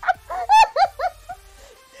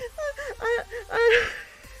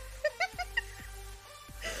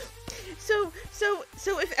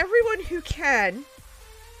 So if everyone who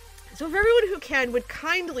can would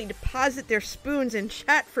kindly deposit their spoons in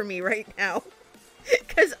chat for me right now,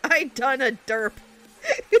 because I done a derp.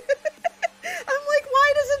 I'm like,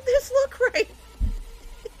 why doesn't this look right?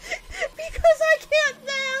 Because I can't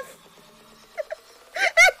math.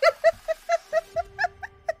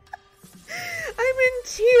 I'm in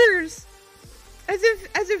tears, as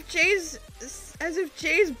if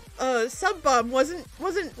Jay's sub bomb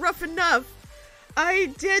wasn't rough enough. I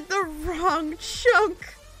did the wrong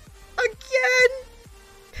chunk again.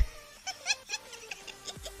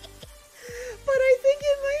 But I think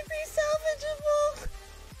it might be salvageable.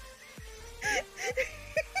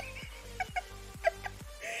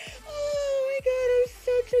 Oh my god, I'm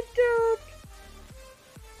such a derp.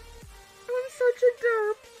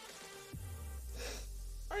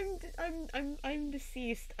 I'm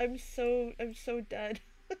deceased. I'm so dead.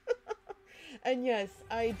 And yes,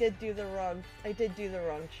 I did do the wrong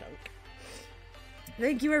chunk.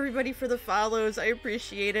 Thank you everybody for the follows. I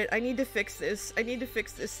appreciate it. I need to fix this.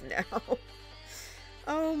 Now.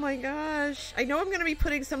 Oh my gosh. I know I'm gonna be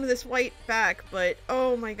putting some of this white back, but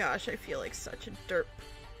oh my gosh, I feel like such a derp.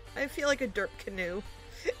 I feel like a derp canoe.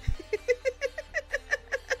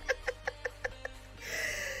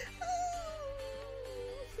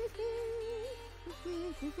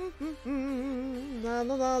 La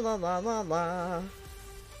la la la la la la.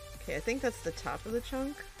 Okay, I think that's the top of the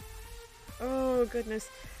chunk. Oh goodness.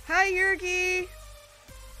 Hi Yurgi!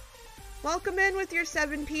 Welcome in with your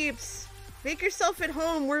 7 peeps. Make yourself at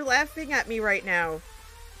home. We're laughing at me right now.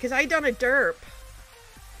 Cause I done a derp.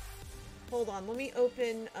 Hold on, let me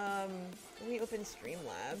open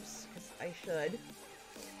Streamlabs. Cause I should.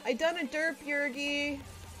 I done a derp, Yurgi.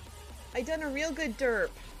 I done a real good derp.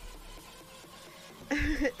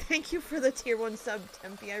 Thank you for the tier 1 sub,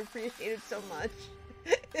 Tempe. I appreciate it so much.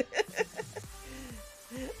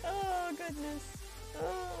 Oh, goodness.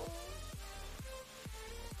 Oh.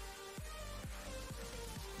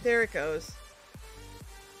 There it goes.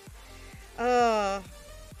 Hi,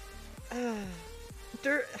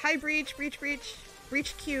 Breach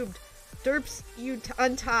cubed. Derps, you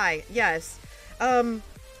untie. Yes.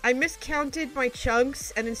 I miscounted my chunks,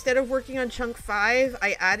 and instead of working on chunk 5,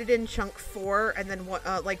 I added in chunk 4, and then,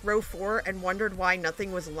 like, row 4, and wondered why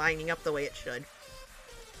nothing was lining up the way it should.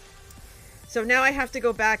 So now I have to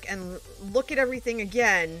go back and look at everything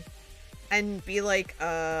again, and be like,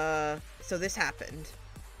 so this happened.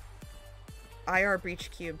 IR Breach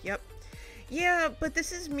cubed, yep. Yeah, but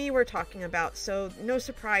this is me we're talking about, so no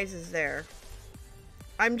surprises there.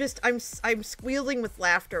 I'm squealing with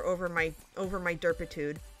laughter over my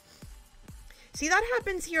derpitude. See, that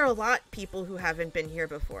happens here a lot, people who haven't been here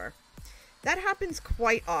before. That happens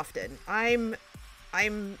quite often. I'm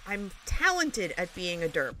talented at being a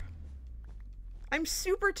derp. I'm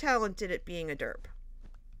super talented at being a derp.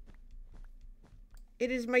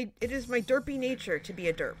 It is my derpy nature to be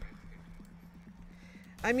a derp.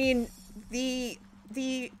 I mean, the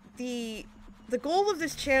goal of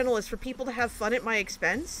this channel is for people to have fun at my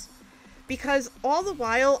expense, because all the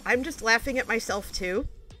while I'm just laughing at myself too,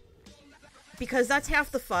 because that's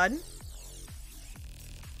half the fun.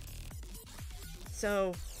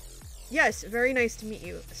 So, yes, very nice to meet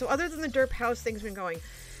you. So other than the derp, how's things been going?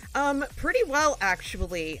 Pretty well,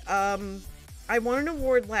 actually. I won an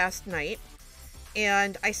award last night,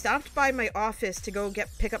 and I stopped by my office to go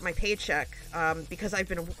pick up my paycheck, because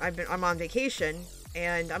I'm on vacation,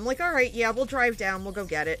 and I'm like, all right, yeah, we'll drive down, we'll go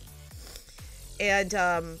get it. And,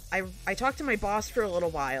 I talked to my boss for a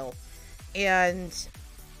little while, and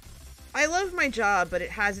I love my job, but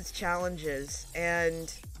it has its challenges,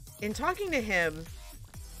 and in talking to him,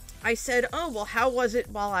 I said, oh, well, how was it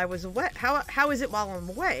while I was away? How is it while I'm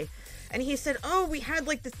away? And he said, oh, we had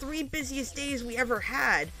like the 3 busiest days we ever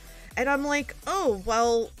had. And I'm like, oh,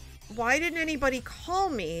 well, why didn't anybody call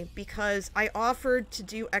me? Because I offered to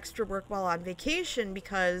do extra work while on vacation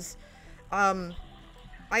because, I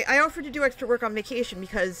offered to do extra work on vacation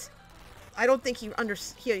because I don't think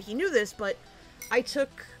he knew this, but I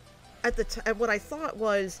took at what I thought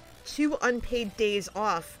was 2 unpaid days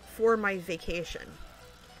off for my vacation.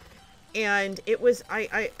 And it was,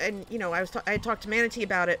 I had talked to Manatee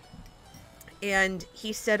about it, and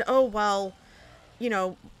he said, oh, well, you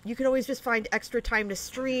know, you could always just find extra time to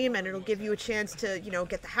stream, and it'll give you a chance to, you know,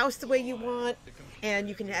 get the house the way you want, and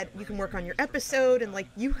you can work on your episode, and like,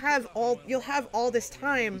 you'll have all this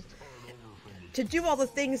time to do all the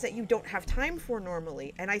things that you don't have time for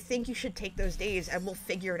normally, and I think you should take those days, and we'll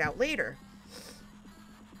figure it out later.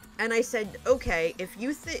 And I said, okay, if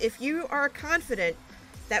you are confident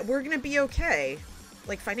that we're gonna be okay,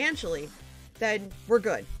 like financially, then we're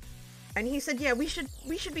good. And he said, yeah, we should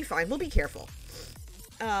be fine. We'll be careful.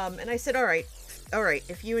 And I said, all right,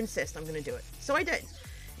 if you insist, I'm gonna do it. So I did.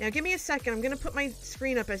 Now give me a second. I'm gonna put my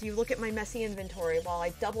screen up as you look at my messy inventory while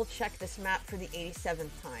I double check this map for the 87th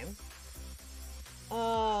time.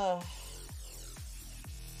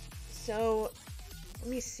 So let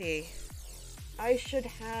me see. I should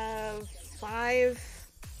have 5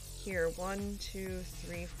 here. 1, 2,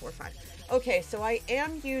 3, 4, 5. Okay, so I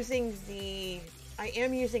am using the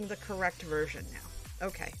correct version now.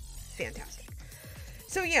 Okay, fantastic.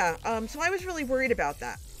 So yeah, so I was really worried about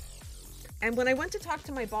that. And when I went to talk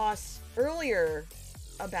to my boss earlier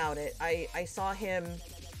about it, I saw him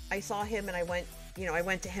and I went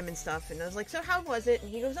to him and stuff, and I was like, so how was it?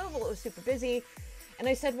 And he goes, oh, well, it was super busy. And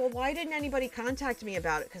I said, well, why didn't anybody contact me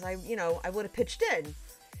about it? Because I would have pitched in.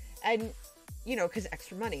 And, because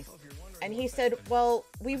extra money. And he said, well,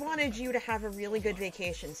 we wanted you to have a really good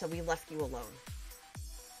vacation, so we left you alone.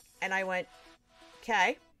 And I went,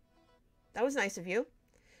 okay, that was nice of you.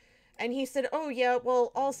 And he said, oh, yeah,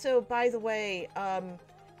 well, also, by the way,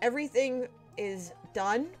 everything is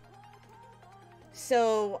done.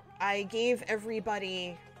 So I gave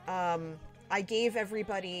everybody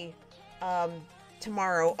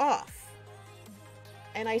tomorrow off.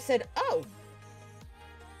 And I said, oh,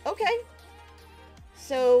 okay.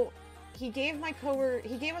 So he gave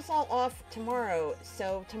us all off tomorrow.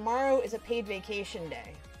 So tomorrow is a paid vacation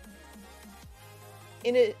day.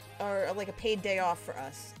 Or like a paid day off for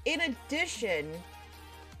us. In addition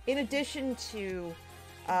to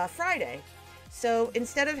Friday. So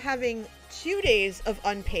instead of having 2 days of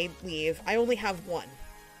unpaid leave, I only have 1.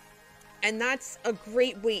 And that's a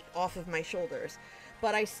great weight off of my shoulders.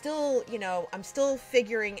 But I still, I'm still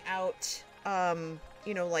figuring out,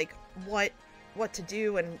 like what to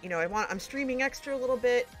do. And, I'm streaming extra a little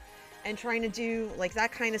bit and trying to do like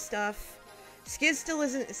that kind of stuff. Skiz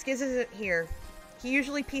isn't here. He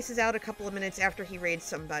usually pieces out a couple of minutes after he raids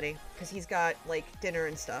somebody because he's got like dinner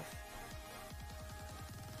and stuff.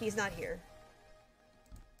 He's not here.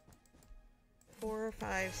 4,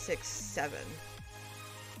 5, 6, 7.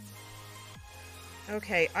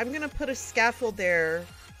 Okay, I'm gonna put a scaffold there.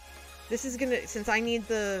 This is gonna, since I need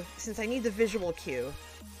the visual cue.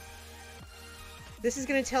 This is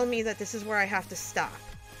gonna tell me that this is where I have to stop.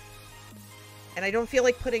 And I don't feel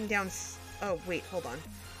like putting down, oh wait, hold on.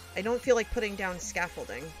 I don't feel like putting down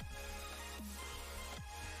scaffolding.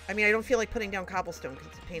 I mean, I don't feel like putting down cobblestone because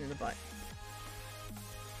it's a pain in the butt.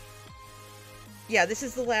 Yeah, this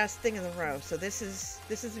is the last thing in the row. So this is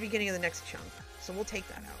the beginning of the next chunk. So we'll take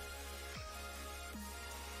that out.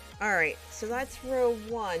 All right, so that's row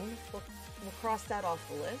 1. We'll cross that off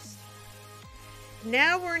the list.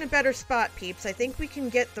 Now we're in a better spot, peeps. I think we can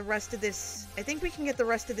get the rest of this. I think we can get the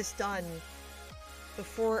rest of this done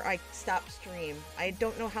before I stop stream. I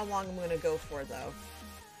don't know how long I'm going to go for, though.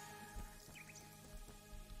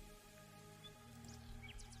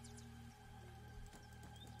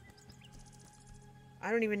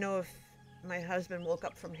 I don't even know if my husband woke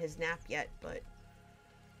up from his nap yet, but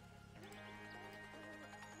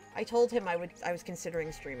I told him I was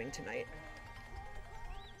considering streaming tonight.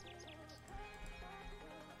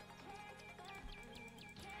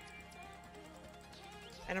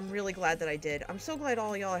 And I'm really glad that I did. I'm so glad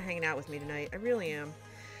all y'all are hanging out with me tonight. I really am.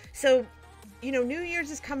 So, you know, New Year's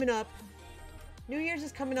is coming up. New Year's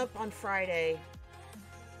is coming up on Friday.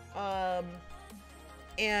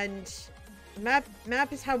 And map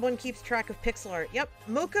is how one keeps track of pixel art. Yep,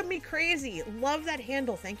 Mocha Me Crazy. Love that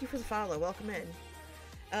handle. Thank you for the follow. Welcome in.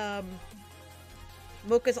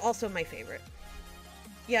 Mocha's also my favorite.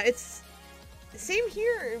 Yeah, it's same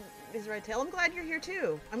here, Ms. Redtail. I'm glad you're here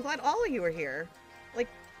too. I'm glad all of you are here. Like,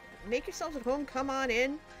 make yourselves at home. Come on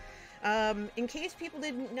in. In case people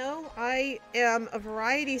didn't know, I am a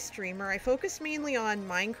variety streamer. I focus mainly on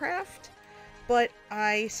Minecraft, but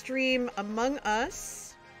I stream Among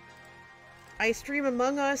Us. I stream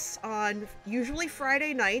Among Us on usually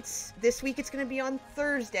Friday nights. This week it's going to be on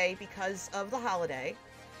Thursday because of the holiday.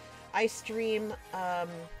 I stream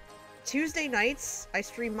Tuesday nights. I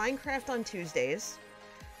stream Minecraft on Tuesdays.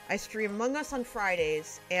 I stream Among Us on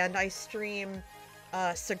Fridays, and I stream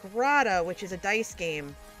Sagrada, which is a dice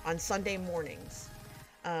game, on Sunday mornings.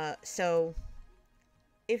 So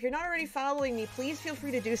if you're not already following me, please feel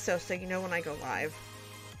free to do so you know when I go live,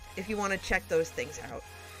 if you want to check those things out.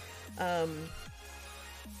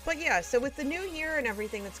 But yeah, so with the new year and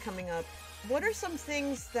everything that's coming up, what are some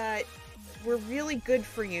things that were really good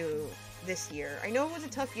for you this year? I know it was a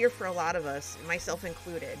tough year for a lot of us, myself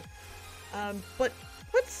included. But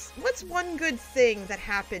what's one good thing that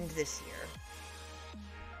happened this year?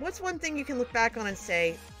 What's one thing you can look back on and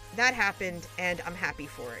say, that happened and I'm happy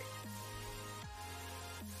for it?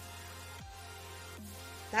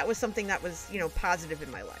 That was something that was, you know, positive in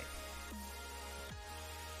my life.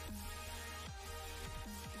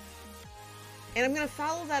 And I'm going to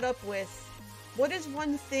follow that up with, what is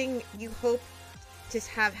one thing you hope to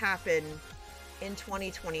have happen in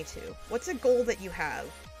 2022? What's a goal that you have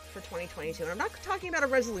for 2022? And I'm not talking about a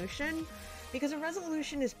resolution, because a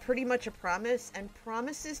resolution is pretty much a promise, and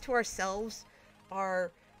promises to ourselves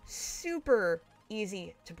are super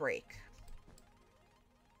easy to break.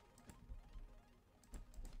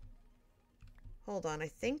 Hold on, I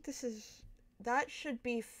think that should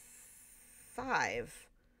be 5.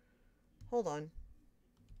 Hold on.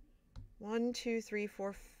 1, 2, 3,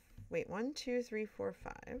 4, wait, 1, 2, 3, 4,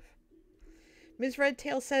 5. Ms.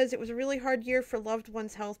 Redtail says, it was a really hard year for loved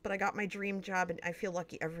one's health, but I got my dream job and I feel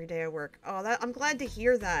lucky every day I work. Oh, I'm glad to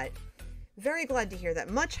hear that. Very glad to hear that.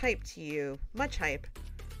 Much hype to you. Much hype.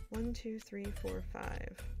 1, 2, 3, 4,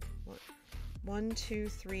 5. 1, 2,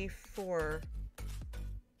 3, 4.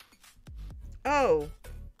 Oh.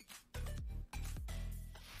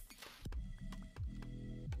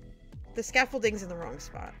 The scaffolding's in the wrong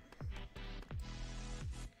spot.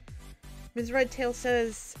 Ms. Redtail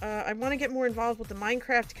says, I want to get more involved with the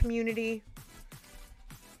Minecraft community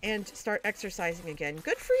and start exercising again.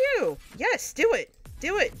 Good for you! Yes, do it!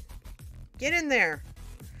 Do it! Get in there!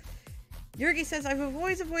 Yurgi says, I've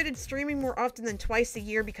always avoided streaming more often than twice a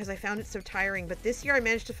year because I found it so tiring, but this year I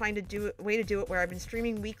managed to find a way to do it where I've been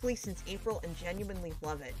streaming weekly since April and genuinely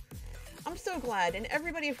love it. I'm so glad. And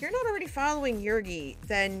everybody, if you're not already following Yurgi,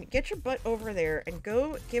 then get your butt over there and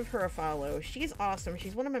go give her a follow. She's awesome.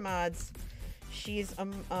 She's one of my mods. She's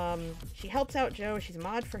she helps out Joe. She's a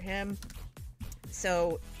mod for him.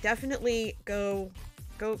 So definitely go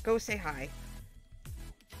say hi.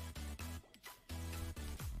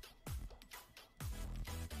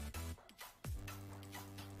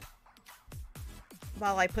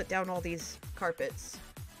 While I put down all these carpets.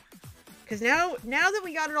 Because now that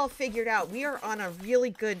we got it all figured out, we are on a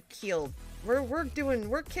really good keel.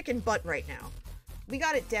 We're kicking butt right now. We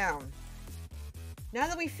got it down. Now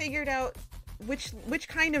that we figured out which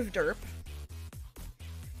kind of derp.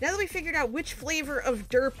 Now that we figured out which flavor of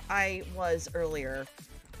derp I was earlier,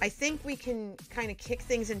 I think we can kind of kick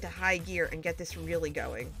things into high gear and get this really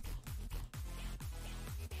going.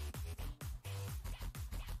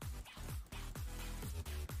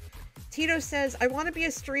 Tito says, I want to be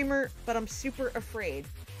a streamer, but I'm super afraid.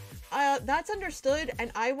 That's understood,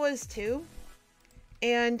 and I was too.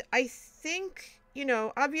 And I think, you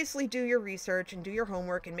know, obviously do your research and do your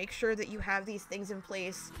homework and make sure that you have these things in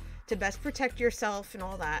place to best protect yourself and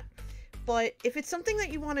all that. But if it's something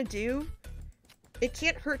that you want to do, it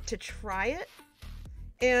can't hurt to try it.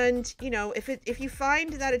 And, you know, if you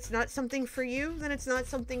find that it's not something for you, then it's not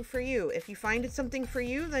something for you. If you find it's something for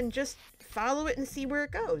you, then just follow it and see where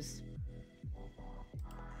it goes.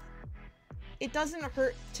 It doesn't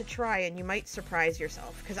hurt to try, and you might surprise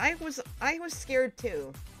yourself. Because I was scared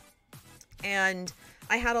too. And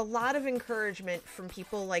I had a lot of encouragement from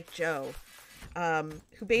people like Joe,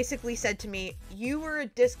 who basically said to me, "You were a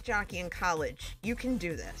disc jockey in college. You can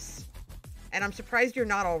do this. And I'm surprised you're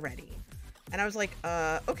not already." And I was like,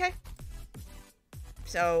 okay.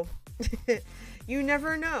 So, you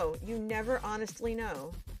never know. You never honestly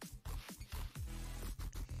know.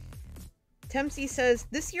 Tempsy says,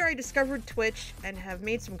 "This year I discovered Twitch and have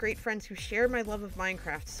made some great friends who share my love of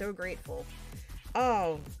Minecraft. So grateful."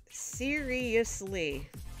 Oh, seriously.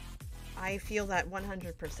 I feel that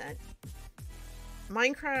 100%.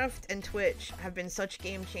 Minecraft and Twitch have been such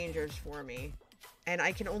game changers for me. And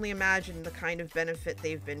I can only imagine the kind of benefit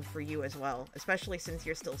they've been for you as well, especially since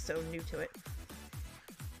you're still so new to it.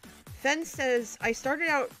 Fen says, "I started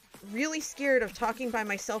out really scared of talking by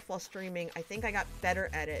myself while streaming. I think I got better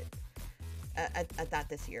at it, at that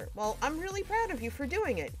this year." Well, I'm really proud of you for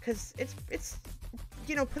doing it, because it's,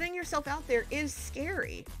 you know, putting yourself out there is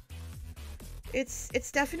scary.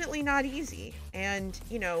 It's definitely not easy. And,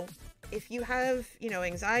 you know, if you have, you know,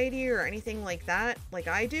 anxiety or anything like that, like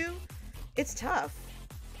I do, it's tough.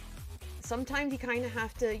 Sometimes you kind of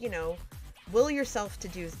have to, you know, will yourself to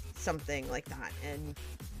do something like that, and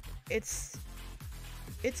it's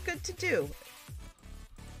good to do.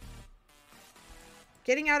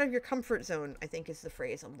 Getting out of your comfort zone, I think, is the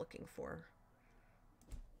phrase I'm looking for.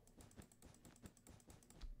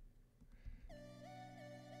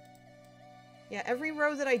 Yeah, every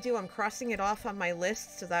row that I do, I'm crossing it off on my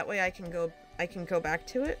list, so that way I can go back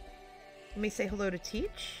to it. Let me say hello to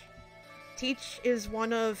Teach. Teach is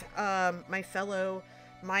one of my fellow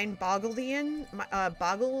Mind-Boggleians.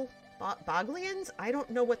 I don't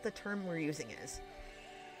know what the term we're using is.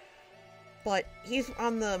 But he's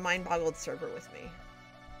on the Mind-Boggled server with me.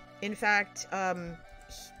 In fact, was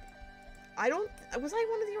I one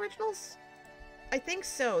of the originals? I think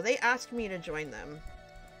so. They asked me to join them.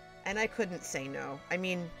 And I couldn't say no. I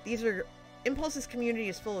mean, Impulse's community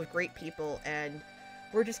is full of great people, and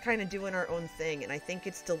we're just kind of doing our own thing, and I think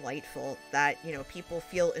it's delightful that, you know, people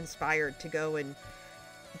feel inspired to go and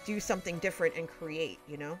do something different and create,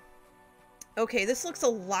 you know? Okay, this looks a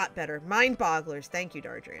lot better. Mind-bogglers. Thank you,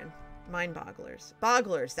 Dardrian. Mind-bogglers.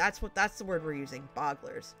 Bogglers. That's the word we're using.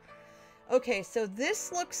 Bogglers. Okay, so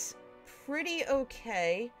this looks pretty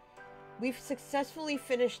okay. We've successfully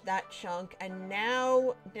finished that chunk, and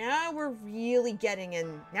now we're really getting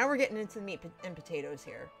in. Now we're getting into the meat and potatoes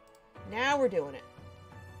here. Now we're doing it.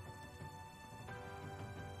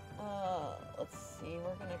 Let's see.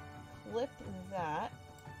 We're gonna clip that.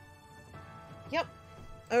 Yep.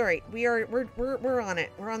 All right. We're on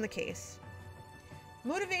it. We're on the case.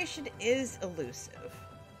 Motivation is elusive.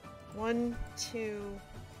 1, 2,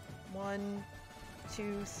 1,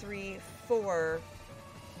 2, 3, 4.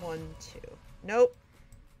 1, 2. Nope.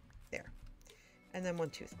 There. And then 1,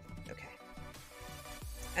 2, 3. Okay.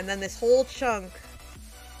 And then this whole chunk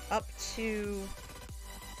up to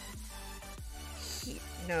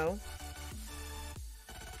no.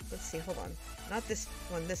 Let's see, hold on. Not this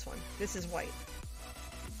one, this one. This is white.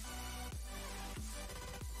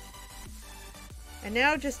 And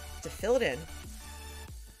now just to fill it in.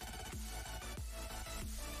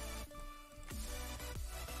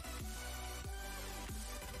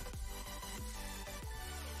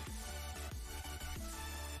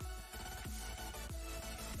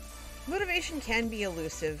 Motivation can be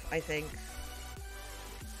elusive, I think.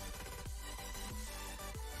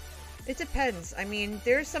 It depends. I mean,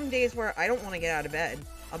 there's some days where I don't want to get out of bed.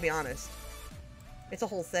 I'll be honest. It's a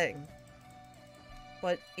whole thing.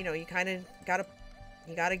 But, you know, you kind of gotta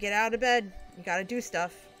get out of bed. You gotta do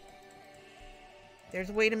stuff. There's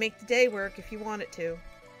a way to make the day work if you want it to.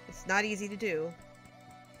 It's not easy to do.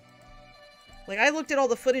 Like, I looked at all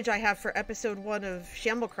the footage I have for episode 1 of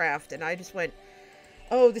Shamblecraft, and I just went,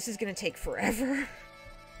 oh, this is gonna take forever.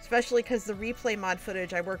 Especially because the replay mod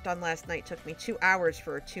footage I worked on last night took me 2 hours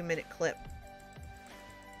for a 2-minute clip.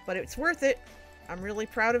 But it's worth it. I'm really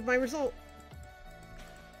proud of my result.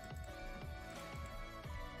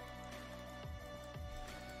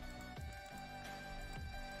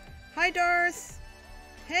 Hi, Darth.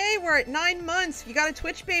 Hey, we're at 9 months. You got a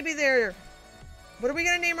Twitch baby there. What are we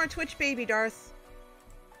gonna name our Twitch baby, Darth?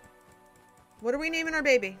 What are we naming our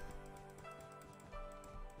baby?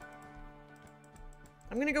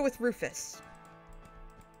 I'm gonna go with Rufus.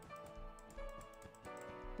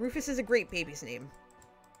 Rufus is a great baby's name.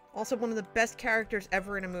 Also one of the best characters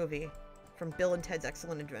ever in a movie from Bill and Ted's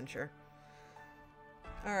Excellent Adventure.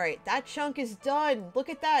 Alright, that chunk is done. Look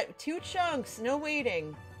at that. 2 chunks. No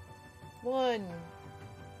waiting. 1,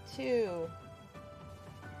 2.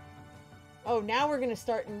 Oh, now we're gonna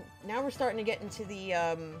start. Now we're starting to get into the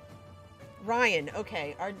Ryan.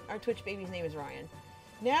 Okay, our Twitch baby's name is Ryan.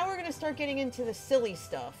 Now we're gonna start getting into the silly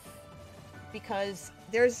stuff because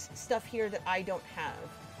there's stuff here that I don't have.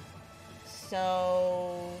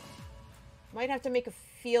 So might have to make a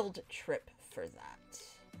field trip for that.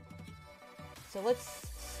 So let's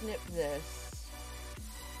snip this,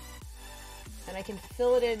 and I can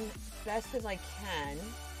fill it in best as I can.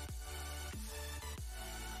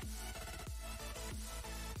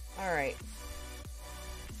 Alright.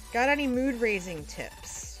 Got any mood-raising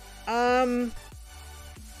tips? When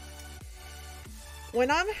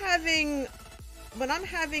I'm having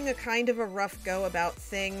a kind of a rough go about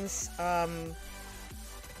things,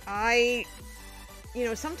 you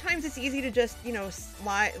know, sometimes it's easy to just, you know,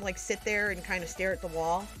 sit there and kind of stare at the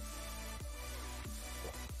wall.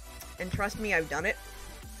 And trust me, I've done it.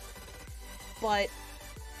 But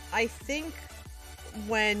I think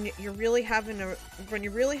when you're really having a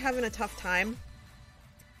tough time,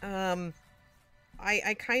 I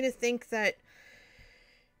kind of think that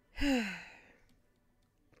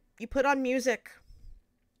you put on music.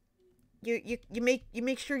 You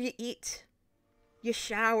make sure you eat. You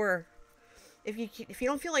shower. If you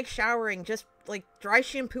don't feel like showering, just like dry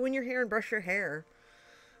shampoo in your hair and brush your hair.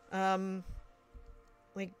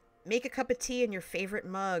 Like make a cup of tea in your favorite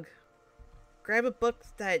mug. Grab a book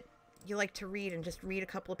that you like to read and just read a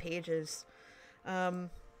couple of pages.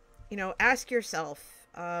 You know, ask yourself,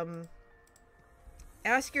 you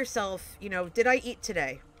know, did I eat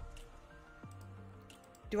today?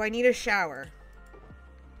 Do I need a shower?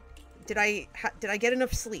 Did I get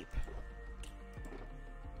enough sleep?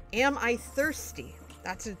 Am I thirsty?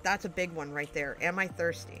 That's a big one right there. Am I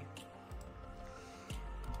thirsty?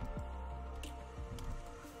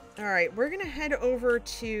 Alright, we're gonna head over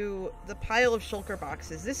to the pile of shulker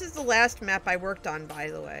boxes. This is the last map I worked on,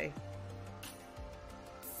 by the way.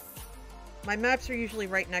 My maps are usually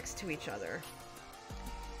right next to each other.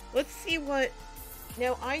 Let's see what...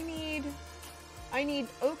 Now, I need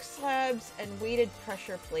oak slabs and weighted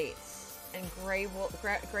pressure plates and gray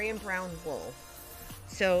and brown wool.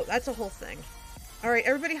 So, that's a whole thing. Alright,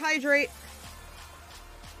 everybody hydrate.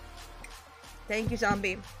 Thank you,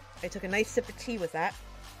 zombie. I took a nice sip of tea with that.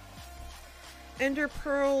 Ender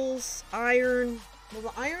pearls, iron. Well,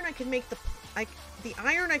 the iron I could make the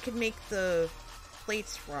iron I could make the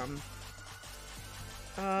plates from.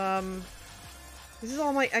 This is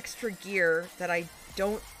all my extra gear that I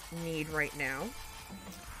don't need right now.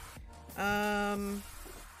 And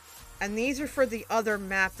these are for the other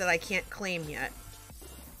map that I can't claim yet.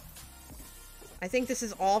 I think this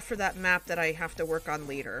is all for that map that I have to work on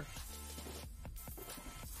later.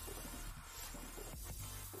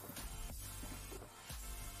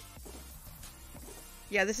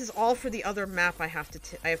 Yeah, this is all for the other map I have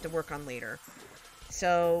to work on later.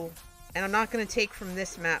 So, and I'm not going to take from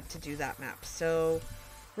this map to do that map. So,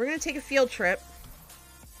 we're going to take a field trip.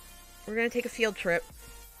 We're going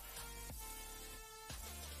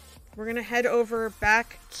to head over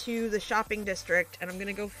back to the shopping district, and I'm going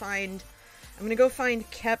to go find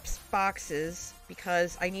Kep's boxes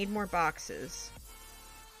because I need more boxes.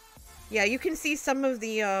 Yeah, you can see some of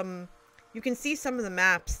the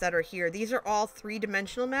maps that are here. These are all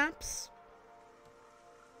 3-dimensional maps.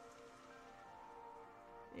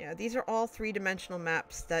 Yeah, these are all 3-dimensional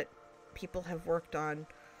maps that people have worked on.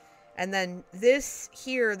 And then this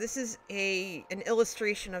here, this is an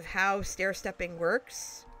illustration of how stair-stepping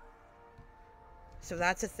works. So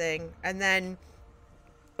that's a thing. And then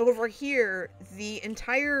over here, the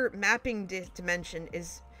entire mapping dimension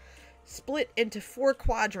is split into 4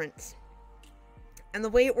 quadrants. And the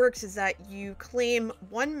way it works is that you claim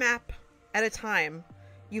one map at a time,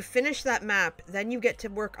 you finish that map, then you get to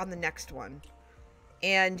work on the next one.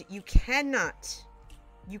 And you cannot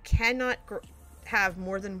have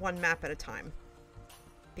more than one map at a time.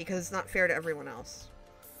 Because it's not fair to everyone else.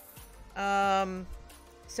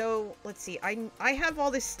 So, let's see. I have all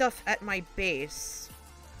this stuff at my base.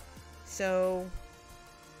 So,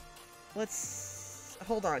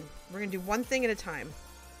 hold on. We're gonna do one thing at a time.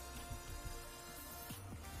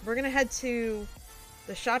 We're gonna head to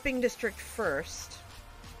the shopping district first.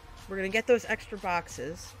 We're gonna get those extra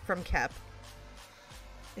boxes from Kep.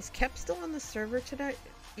 Is Kep still on the server today?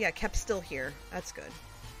 Yeah, Kep's still here. That's good.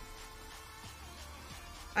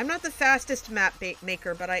 I'm not the fastest map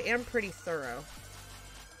maker, but I am pretty thorough.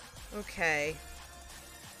 Okay.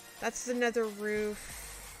 That's the nether roof.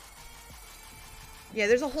 Yeah,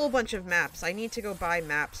 there's a whole bunch of maps. I need to go buy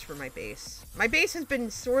maps for my base. My base has been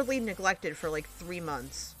sorely neglected for like 3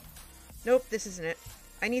 months. Nope, this isn't it.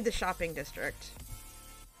 I need the shopping district.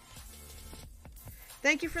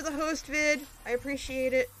 Thank you for the host vid. I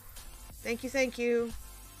appreciate it. Thank you, thank you.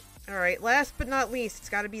 Alright, last but not least, it's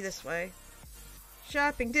gotta be this way.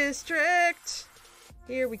 Shopping district!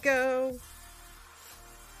 Here we go.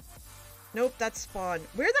 Nope, that's spawn.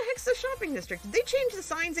 Where the heck's the shopping district? Did they change the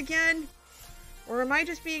signs again? Or am I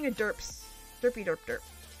just being a derpy derp?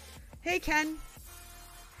 Hey, Ken.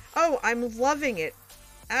 Oh, I'm loving it.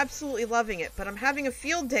 Absolutely loving it, but I'm having a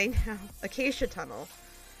field day now. Acacia Tunnel.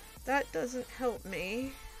 That doesn't help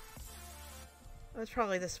me. Oh, it's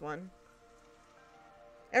probably this one.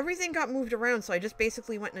 Everything got moved around, so I just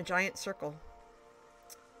basically went in a giant circle.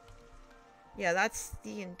 Yeah, that's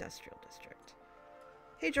the industrial district.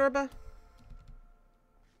 Hey, Jorba.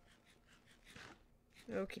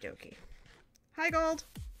 Okie dokie. Hi, Gold.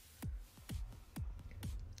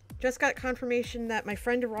 Just got confirmation that my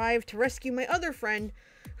friend arrived to rescue my other friend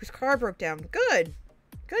whose car broke down. Good.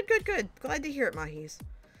 Good, good, good. Glad to hear it, Mahis.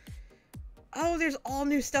 Oh, there's all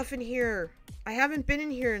new stuff in here. I haven't been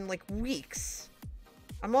in here in like weeks.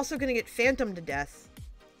 I'm also gonna get phantomed to death.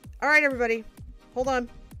 Alright, everybody. Hold on.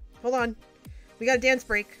 Hold on. We got a dance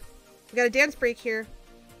break. We got a dance break here.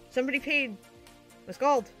 Somebody paid. What's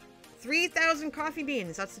gold? 3,000 coffee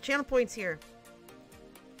beans. That's the channel points here.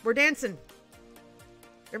 We're dancing.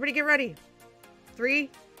 Everybody get ready. 3,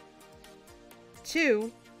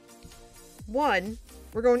 2, 1.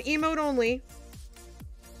 We're going emote only.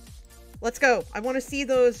 Let's go. I want to see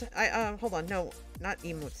those. Hold on. No, not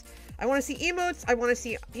emotes. I want to see emotes. I want to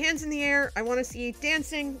see hands in the air. I want to see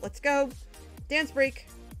dancing. Let's go. Dance break.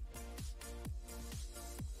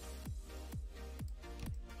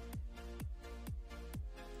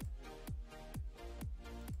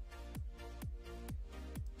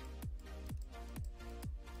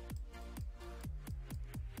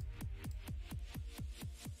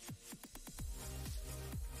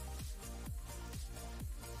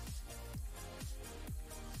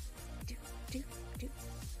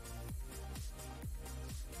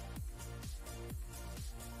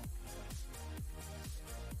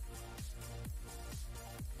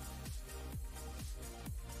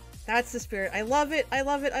 That's the spirit. I love it. I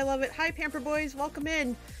love it. I love it. Hi, Pamper Boys. Welcome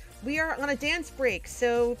in. We are on a dance break,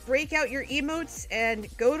 so break out your emotes and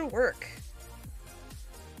go to work.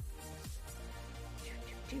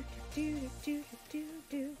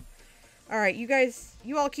 Alright, you guys,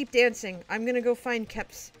 you all keep dancing. I'm gonna go find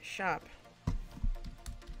Kep's shop.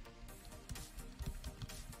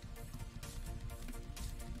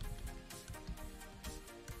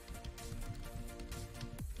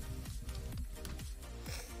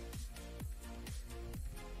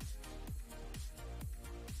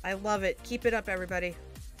 I love it. Keep it up, everybody.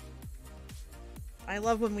 I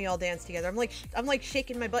love when we all dance together. I'm like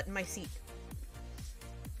shaking my butt in my seat.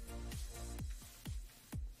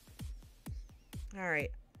 Alright.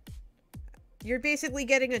 You're basically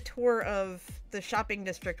getting a tour of the shopping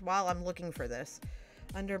district while I'm looking for this.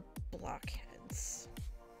 Under blockheads.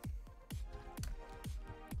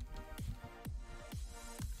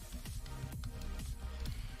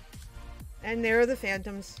 And there are the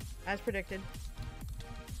phantoms, as predicted.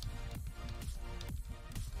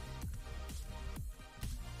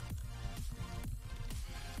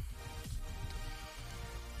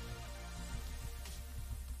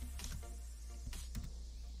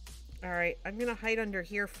 Alright, I'm gonna hide under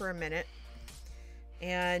here for a minute.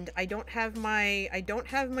 And I don't have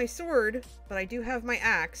my sword, but I do have my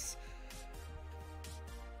axe.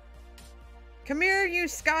 Come here, you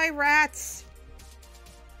sky rats!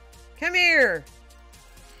 Come here!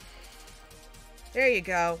 There you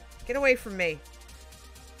go. Get away from me.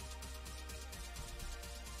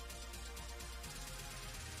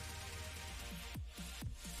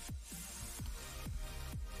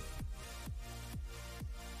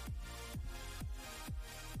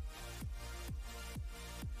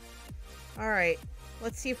 Alright,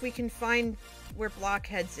 let's see if we can find where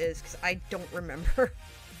Blockheads is, because I don't remember.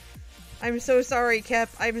 I'm so sorry, Kep.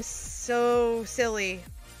 I'm so silly.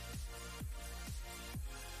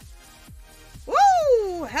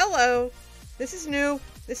 Woo! Hello! This is new.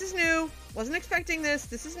 This is new. Wasn't expecting this.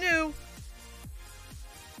 This is new.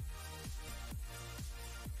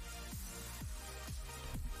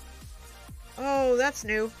 Oh, that's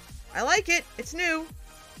new. I like it. It's new.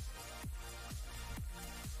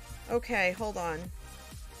 Okay, hold on.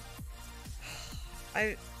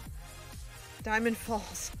 Diamond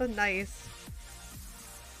Falls. Nice.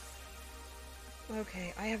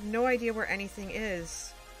 Okay, I have no idea where anything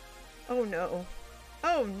is. Oh no.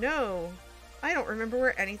 Oh no! I don't remember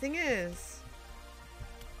where anything is.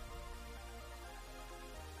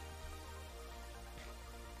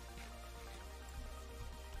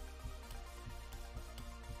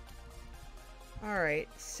 Alright,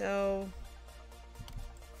 so...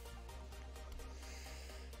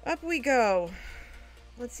 up we go.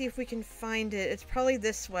 Let's see if we can find it. It's probably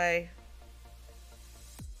this way.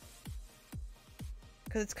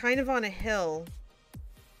 Because it's kind of on a hill.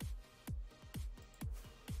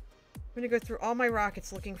 I'm gonna go through all my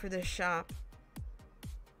rockets looking for this shop.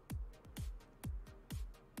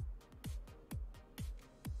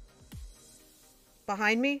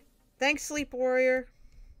 Behind me? Thanks, Sleep Warrior.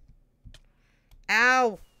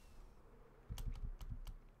 Ow!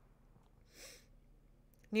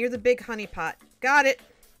 Near the big honey pot. Got it!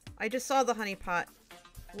 I just saw the honey pot.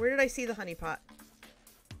 Where did I see the honey pot?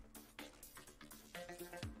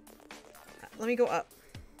 Let me go up.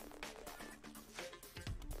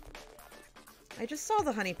 I just saw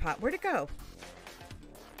the honey pot. Where'd it go?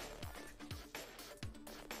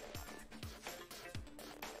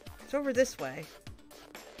 It's over this way.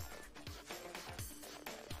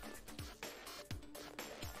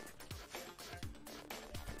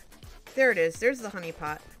 There it is. There's the honey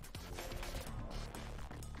pot.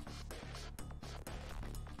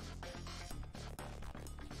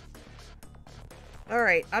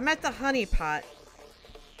 Alright, I'm at the honey pot.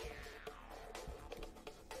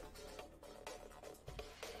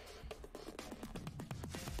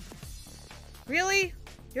 Really?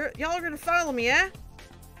 Y'all are gonna follow me, eh?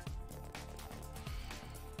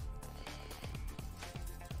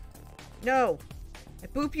 No. I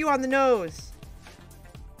boop you on the nose.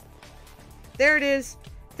 There it is.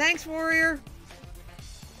 Thanks, warrior.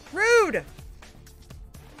 Rude!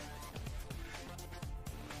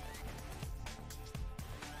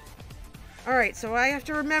 Alright, so I have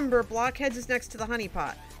to remember Blockheads is next to the honey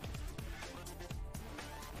pot.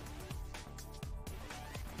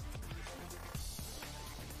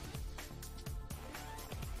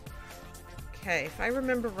 Okay, if I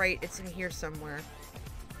remember right, it's in here somewhere.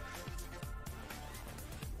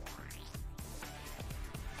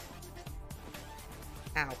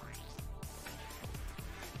 Ow.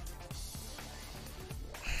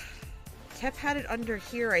 Kep had it under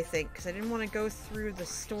here, I think, because I didn't want to go through the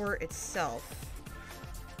store itself.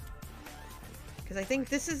 Because I think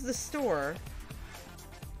this is the store.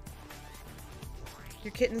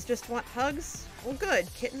 Your kittens just want hugs? Well, good.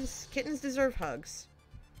 Kittens deserve hugs.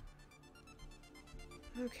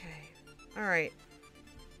 Okay. Alright.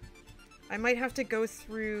 I might have to go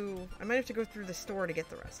through the store to get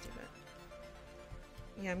the rest of it.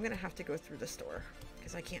 Yeah, I'm gonna have to go through the store,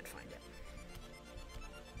 because I can't find it.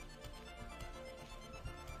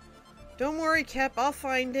 Don't worry, Kep, I'll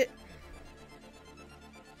find it.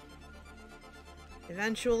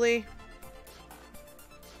 Eventually.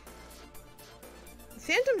 The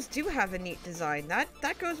Phantoms do have a neat design. That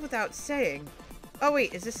goes without saying. Oh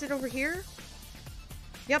wait, is this it over here?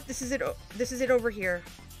 Yep, this is it. This is it over here.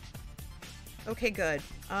 Okay, good.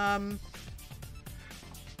 How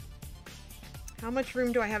much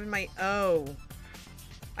room do I have in my... Oh.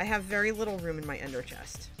 I have very little room in my ender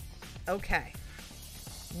chest. Okay.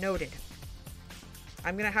 Noted.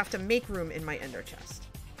 I'm gonna have to make room in my ender chest.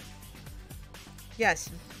 Yes,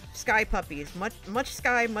 sky puppies. Much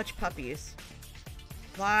sky, much puppies.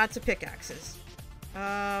 Lots of pickaxes.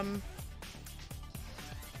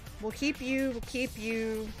 We'll keep you. We'll keep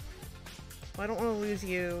you. I don't want to lose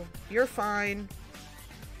you. You're fine.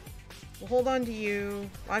 We'll hold on to you.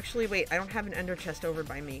 Well, actually, wait. I don't have an ender chest over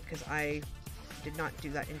by me because I did not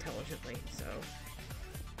do that intelligently. So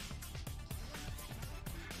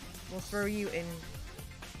we'll throw you in.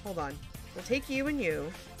 Hold on. We'll take you and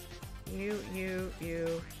you. You.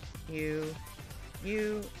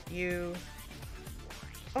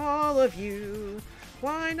 All of you.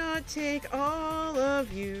 Why not take all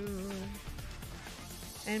of you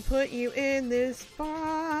and put you in this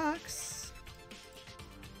box?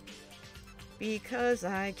 Because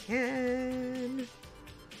I can.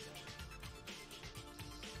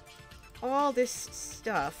 All this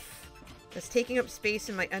stuff that's taking up space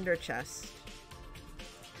in my ender chest.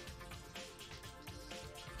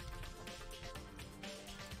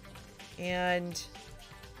 And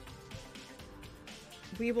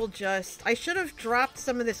we will just... I should have dropped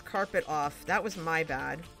some of this carpet off. That was my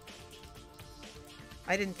bad.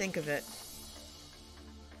 I didn't think of it.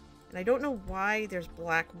 And I don't know why there's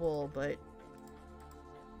black wool, but...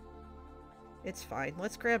 it's fine.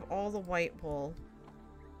 Let's grab all the white wool.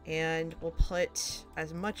 And we'll put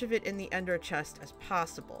as much of it in the ender chest as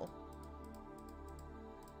possible.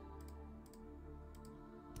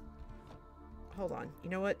 Hold on. You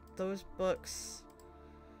know what? Those books,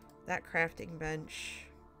 that crafting bench,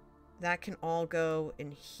 that can all go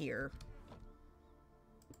in here.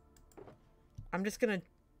 I'm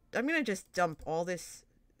gonna just dump all this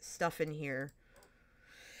stuff in here.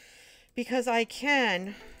 Because I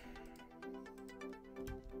can.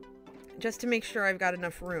 Just to make sure I've got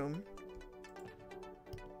enough room.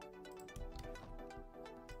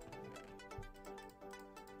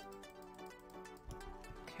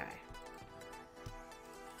 Okay.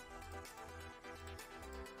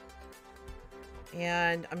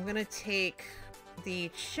 And I'm gonna take the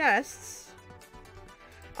chests.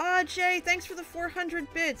 Ah, Jay, thanks for the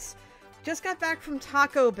 400 bits. Just got back from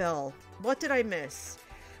Taco Bell. What did I miss?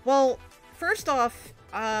 Well, first off,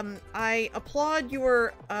 I applaud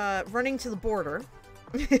your running to the border,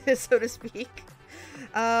 so to speak.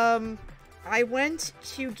 I went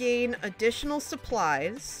to gain additional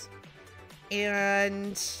supplies,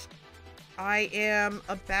 and I am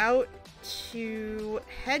about to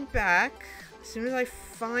head back as soon as I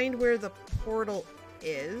find where the portal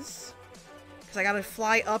is. Because I gotta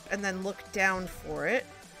fly up and then look down for it.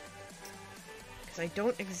 Because I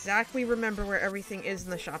don't exactly remember where everything is in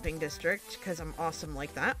the shopping district, because I'm awesome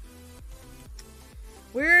like that.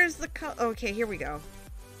 Where's the okay, here we go.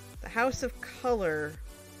 The House of Color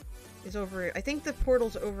is over. I think the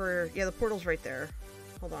portal's over. Yeah, the portal's right there.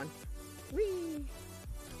 Hold on. Whee!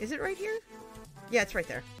 Is it right here? Yeah, it's right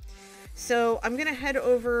there. So I'm gonna head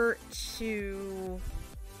over to.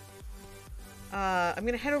 I'm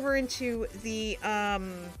gonna head over into the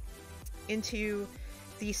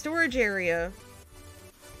storage area.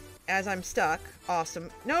 As I'm stuck. Awesome.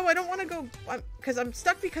 No, I don't want to go, because I'm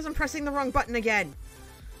stuck because I'm pressing the wrong button again.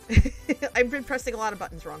 I've been pressing a lot of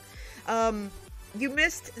buttons wrong. You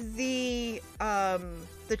missed the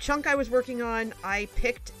chunk I was working on. I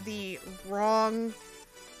picked the wrong,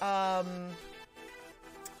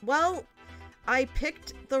 well, I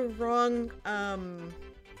picked the wrong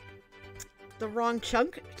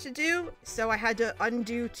chunk to do, so I had to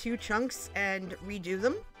undo 2 chunks and redo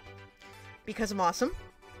them, because I'm awesome.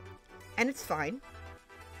 And it's fine.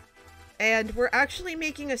 And we're actually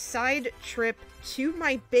making a side trip to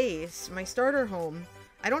my base, my starter home.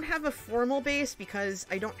 I don't have a formal base because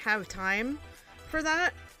I don't have time for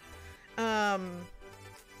that. I'm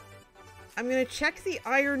gonna check the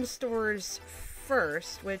iron stores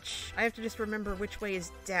first, which I have to just remember which way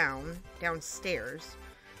is downstairs.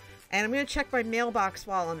 And I'm gonna check my mailbox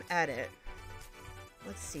while I'm at it.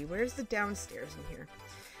 Let's see, where's the downstairs in here?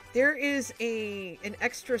 There is an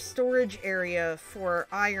extra storage area for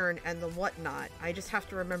iron and the whatnot. I just have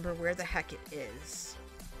to remember where the heck it is.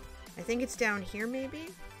 I think it's down here, maybe?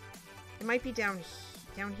 It might be down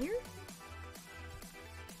here?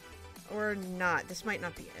 Or not. This might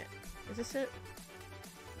not be it. Is this it?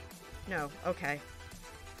 No. Okay.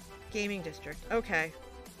 Gaming district. Okay.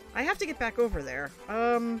 I have to get back over there.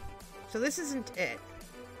 So this isn't it.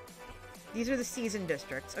 These are the season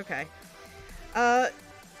districts. Okay.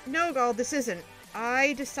 No, Gald, this isn't.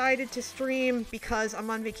 I decided to stream because I'm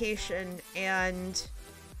on vacation, and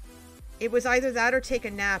it was either that or take a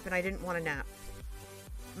nap, and I didn't want a nap.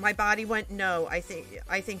 My body went, no, I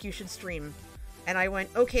think you should stream. And I went,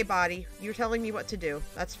 okay, body, you're telling me what to do.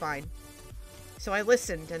 That's fine. So I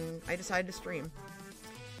listened, and I decided to stream.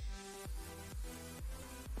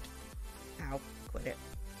 Ow, quit it.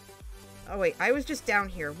 Oh, wait, I was just down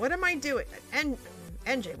here. What am I doing?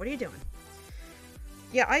 NJ, what are you doing?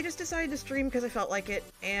 Yeah, I just decided to stream because I felt like it,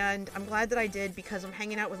 and I'm glad that I did because I'm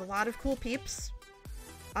hanging out with a lot of cool peeps.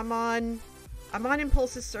 I'm on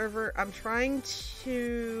Impulse's server. I'm trying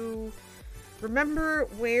to remember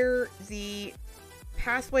where the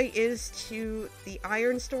pathway is to the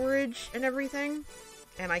iron storage and everything,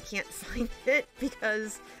 and I can't find it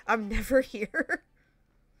because I'm never here.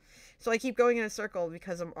 So I keep going in a circle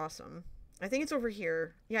because I'm awesome. I think it's over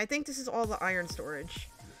here. Yeah, I think this is all the iron storage.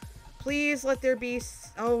 Please let there be...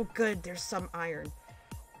 Oh, good. There's some iron.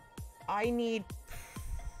 I need...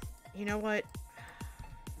 You know what?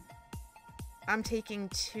 I'm taking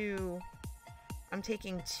two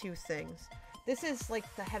things. This is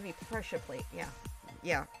like the heavy pressure plate. Yeah.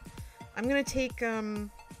 Yeah. I'm gonna take, you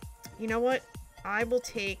know what? I will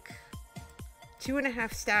take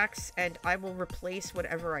 2.5 stacks and I will replace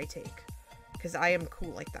whatever I take. Because I am cool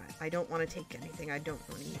like that. I don't want to take anything I don't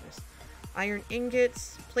want to use. Iron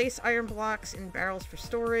ingots, place iron blocks in barrels for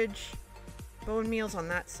storage, bone meals on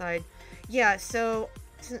that side. Yeah, so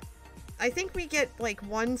I think we get like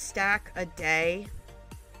 1 stack a day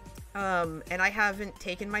And I haven't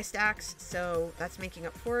taken my stacks, so that's making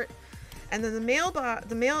up for it. And then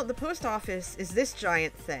the post office is this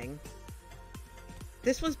giant thing.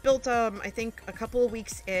 This was built, I think a couple of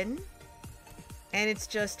weeks in, and it's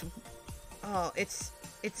just, oh, it's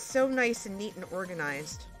so nice and neat and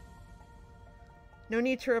organized. No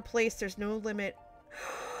need to replace, there's no limit.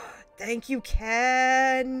 Thank you,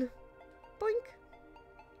 Ken! Boink.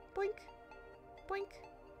 Boink. Boink.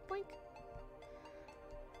 Boink.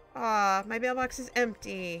 Ah, my mailbox is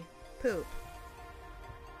empty. Poop.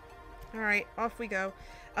 Alright, off we go.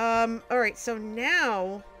 Alright, so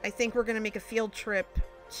now I think we're gonna make a field trip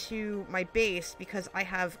to my base because I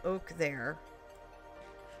have oak there.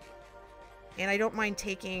 And I don't mind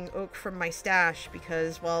taking oak from my stash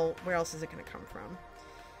because, well, where else is it gonna come from?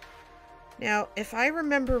 Now, if I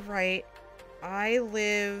remember right, I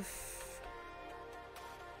live...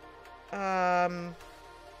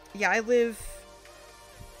 yeah, I live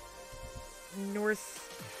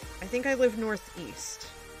north... I think I live northeast.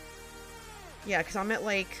 Yeah, because I'm at,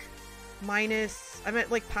 like, I'm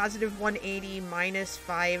at, like, positive 180 minus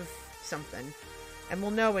 5 something. And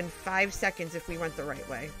we'll know in 5 seconds if we went the right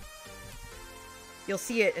way. You'll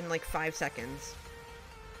see it in, like, 5 seconds.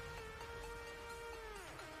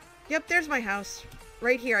 Yep, there's my house.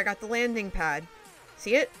 Right here, I got the landing pad.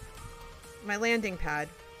 See it? My landing pad.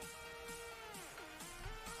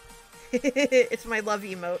 It's my love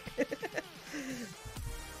emote.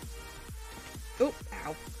 Oh,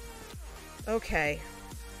 ow. Okay.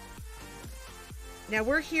 Now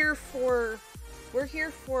we're here for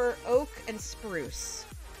oak and spruce.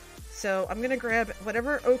 So I'm gonna grab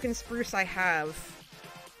whatever oak and spruce I have.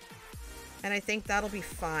 And I think that'll be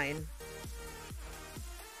fine.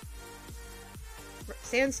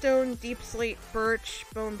 Sandstone, deep slate, birch,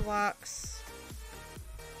 bone blocks.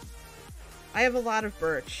 I have a lot of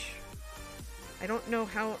birch. I don't know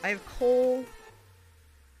how... I have coal,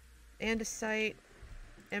 andesite,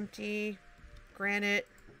 empty, granite,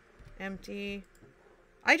 empty.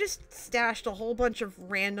 I just stashed a whole bunch of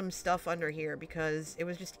random stuff under here because it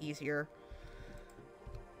was just easier.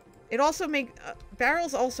 It also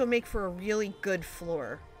barrels also make for a really good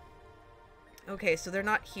floor. Okay, so they're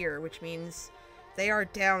not here, which means they are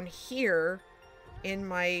down here in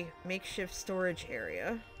my makeshift storage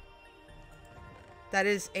area. That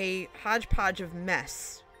is a hodgepodge of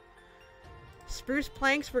mess. Spruce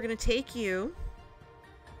planks, we're gonna take you.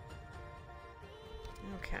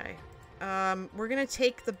 Okay. We're gonna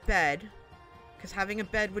take the bed, because having a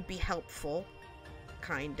bed would be helpful.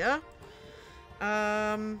 Kinda.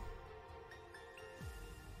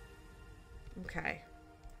 Okay.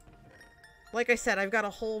 Like I said, I've got a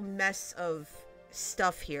whole mess of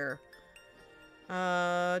stuff here.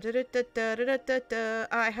 I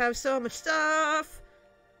have so much stuff.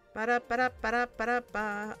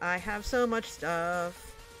 Ba-da-ba-da-ba-da-ba-da-ba. I have so much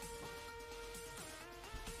stuff.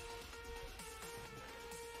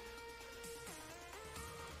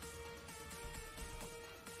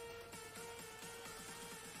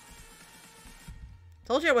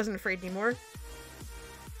 Told you I wasn't afraid anymore.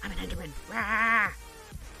 I'm an Enderman. Rah!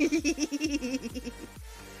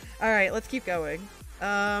 Alright, let's keep going.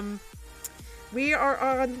 We are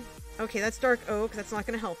on... Okay, that's dark oak. That's not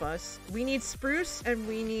going to help us. We need spruce and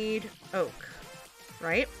we need oak.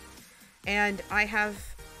 Right? And I have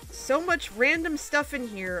so much random stuff in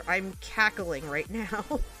here, I'm cackling right now.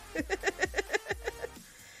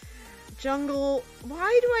 Jungle.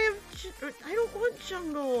 Why do I have... I don't want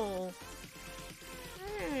jungle.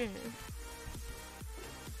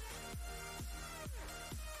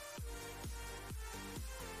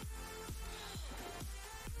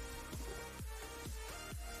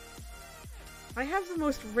 I have the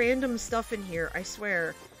most random stuff in here, I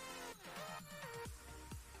swear.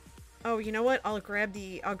 Oh, you know what? I'll grab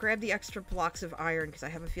the extra blocks of iron because I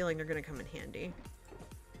have a feeling they're gonna come in handy.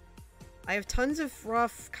 I have tons of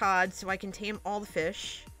rough cod so I can tame all the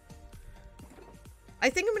fish. I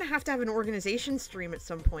think I'm gonna have to have an organization stream at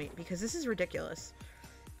some point because this is ridiculous.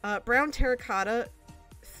 Brown terracotta,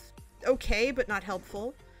 okay, but not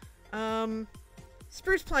helpful.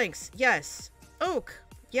 Spruce planks, yes. Oak,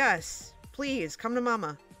 yes. Please, come to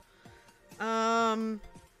mama. I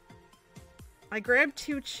grabbed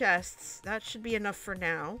 2 chests. That should be enough for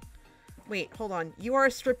now. Wait, hold on. You are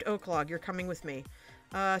a stripped oak log. You're coming with me.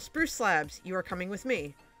 Spruce slabs. You are coming with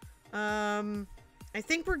me. I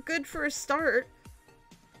think we're good for a start.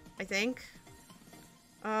 I think.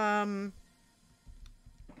 Why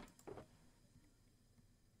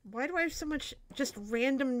do I have so much just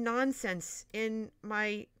random nonsense in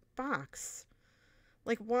my box?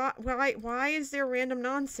 Like, why is there random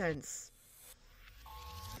nonsense?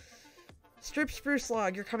 Strip spruce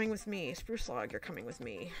log, you're coming with me. Spruce log, you're coming with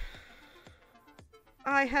me.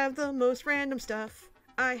 I have the most random stuff.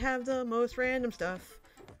 I have the most random stuff.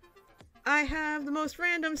 I have the most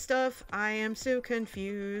random stuff. I am so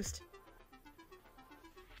confused.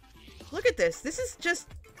 Look at this. This is just...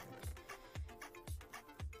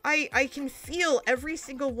 I can feel every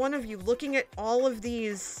single one of you looking at all of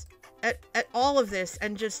these... At all of this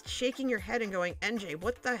and just shaking your head and going, NJ,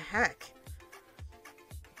 what the heck?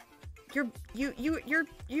 You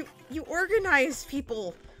organize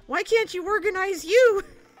people. Why can't you organize you?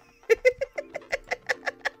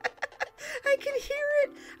 I can hear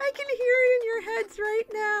it. I can hear it in your heads right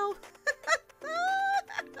now.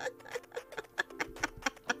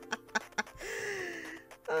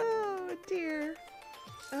 Oh dear.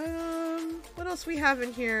 What else we have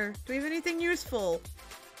in here? Do we have anything useful?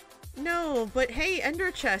 No, but hey,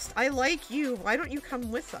 Ender Chest, I like you. Why don't you come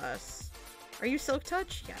with us? Are you Silk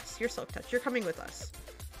Touch? Yes, you're Silk Touch. You're coming with us.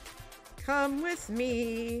 Come with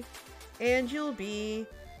me, and you'll be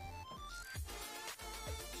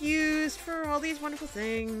used for all these wonderful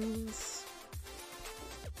things.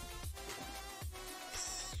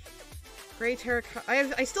 Gray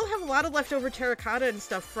terracotta. I still have a lot of leftover terracotta and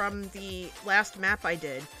stuff from the last map I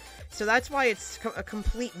did. So that's why it's a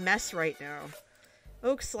complete mess right now.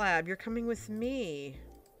 Oak slab, you're coming with me.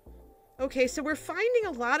 Okay, so we're finding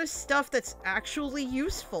a lot of stuff that's actually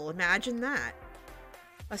useful. Imagine that.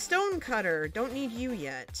 A stone cutter, don't need you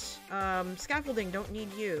yet. Scaffolding, don't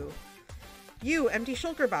need you. You, empty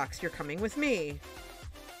shulker box, you're coming with me.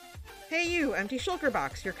 Hey you, empty shulker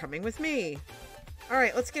box, you're coming with me.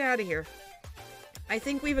 Alright, let's get out of here. I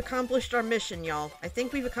think we've accomplished our mission, y'all. I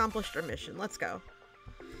think we've accomplished our mission. Let's go.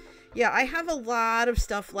 Yeah, I have a lot of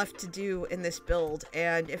stuff left to do in this build,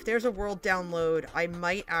 and if there's a world download, I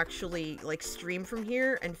might actually, like, stream from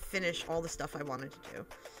here and finish all the stuff I wanted to do.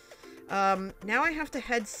 Now I have to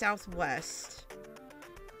head southwest,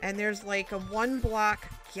 and there's, like, a 1-block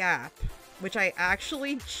gap, which I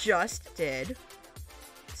actually just did.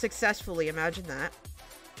 Successfully, imagine that.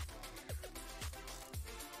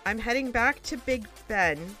 I'm heading back to Big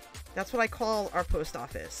Ben. That's what I call our post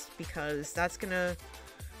office, because that's gonna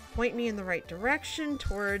point me in the right direction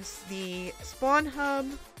towards the spawn hub,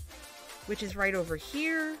 which is right over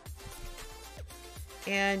here.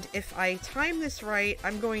 And if I time this right,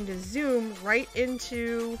 I'm going to zoom right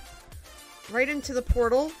into the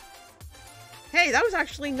portal. Hey, that was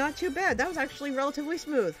actually not too bad. That was actually relatively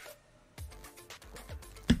smooth.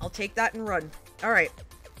 I'll take that and run. All right,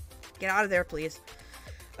 get out of there, please.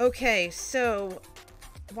 Okay, so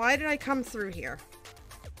why did I come through here?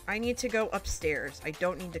 I need to go upstairs. I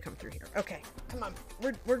don't need to come through here. Okay, come on.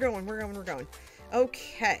 We're going.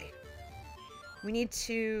 Okay. We need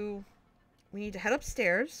to head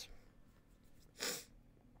upstairs.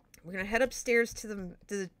 We're gonna head upstairs to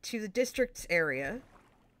the district's area.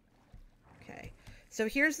 Okay. So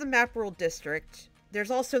here's the Map World district.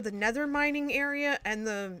 There's also the Nether mining area and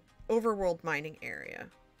the Overworld mining area.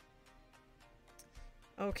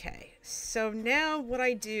 Okay. So now what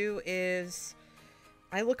I do is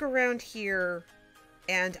I look around here,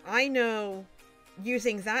 and I know,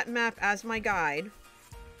 using that map as my guide,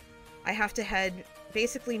 I have to head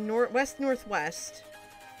basically west-northwest.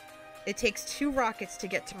 It takes 2 rockets to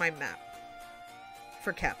get to my map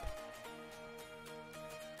for Kep.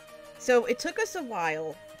 So it took us a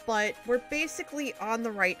while, but we're basically on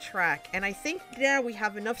the right track, and I think now we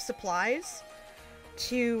have enough supplies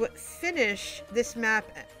to finish this map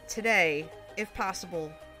today, if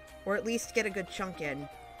possible. Or at least get a good chunk in,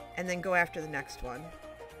 and then go after the next one.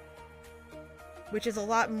 Which is a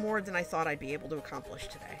lot more than I thought I'd be able to accomplish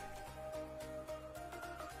today.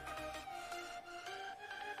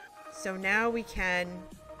 So now we can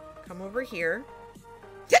come over here.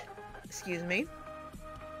 Excuse me.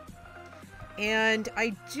 And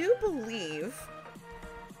I do believe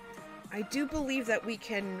that we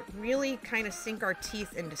can really kind of sink our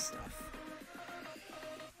teeth into stuff.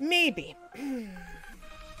 Maybe.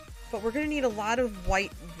 But we're going to need a lot of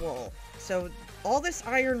white wool. So all this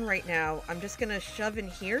iron right now, I'm just going to shove in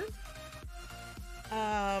here.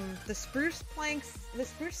 The spruce planks, the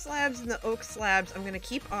spruce slabs and the oak slabs, I'm going to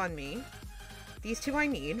keep on me. These 2 I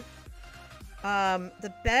need.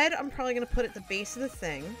 The bed, I'm probably going to put at the base of the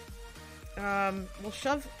thing. We'll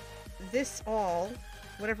shove this all,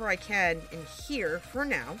 whatever I can, in here for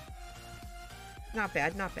now. Not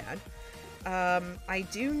bad, not bad. I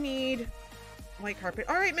do need white carpet.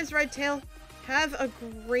 Alright, Ms. Redtail. Have a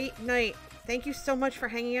great night. Thank you so much for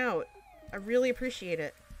hanging out. I really appreciate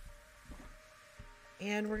it.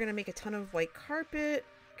 And we're going to make a ton of white carpet,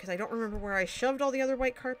 because I don't remember where I shoved all the other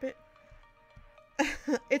white carpet.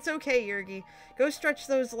 It's okay, Yergi. Go stretch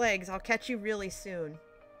those legs. I'll catch you really soon.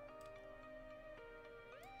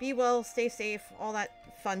 Be well, stay safe, all that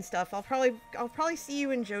fun stuff. I'll probably see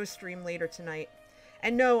you in Joe's stream later tonight.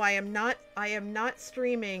 And no, I am not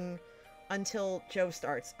streaming until Joe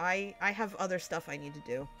starts. I have other stuff I need to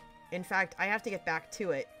do. In fact, I have to get back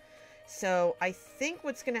to it. So I think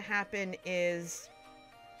what's going to happen is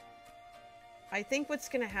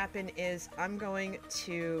I'm going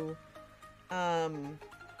to I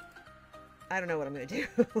don't know what I'm going to do.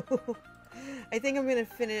 I think I'm going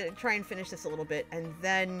to try and finish this a little bit, and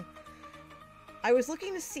then I was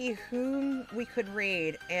looking to see whom we could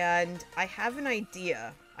raid, and I have an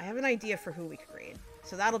idea. I have an idea for who we could raid,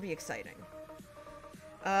 so that'll be exciting.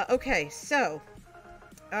 Okay, so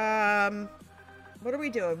what are we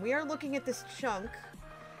doing? We are looking at this chunk,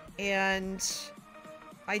 and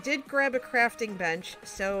I did grab a crafting bench,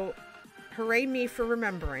 so hooray me for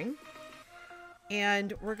remembering.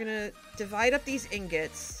 And we're gonna divide up these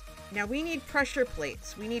ingots. Now we need pressure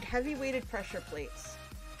plates. We need heavy-weighted pressure plates.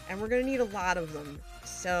 And we're gonna need a lot of them.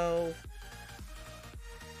 So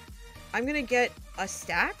I'm gonna get a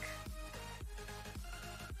stack.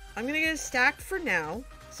 I'm gonna get a stack for now.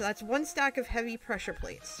 So that's one stack of heavy pressure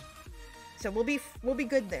plates. So we'll be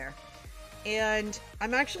good there. And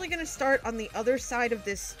I'm actually gonna start on the other side of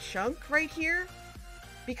this chunk right here,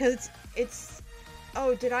 because it's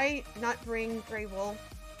oh, did I not bring gray wool?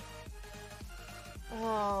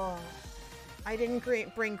 Oh, I didn't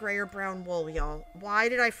bring gray or brown wool, y'all. Why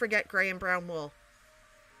did I forget gray and brown wool?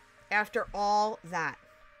 After all that.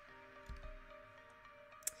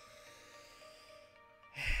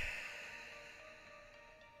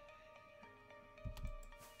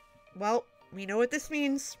 Well, we know what this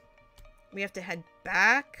means. We have to head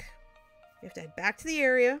back. We have to head back to the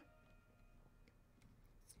area.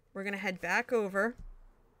 We're going to head back over.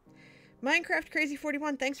 Minecraft Crazy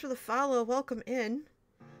 41, thanks for the follow. Welcome in.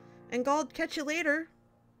 And Gald, catch you later.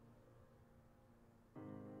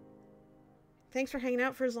 Thanks for hanging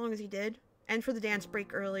out for as long as you did. And for the dance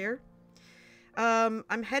break earlier.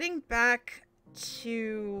 I'm heading back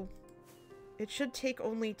to... It should take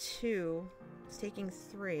only 2. It's taking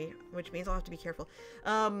 3, which means I'll have to be careful.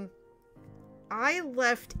 I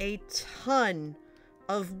left a ton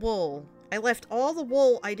of wool. I left all the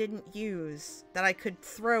wool I didn't use that I could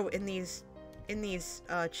throw in these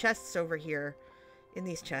chests over here. In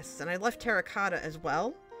these chests. And I left terracotta as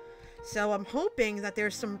well. So I'm hoping that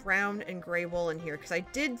there's some brown and gray wool in here, because I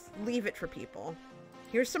did leave it for people.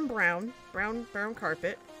 Here's some brown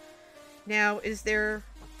carpet. Now, is there...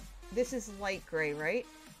 This is light gray, right?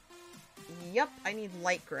 Yep, I need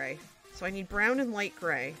light gray. So I need brown and light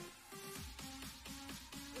gray.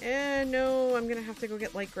 And no, I'm gonna have to go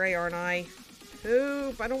get light gray, aren't I?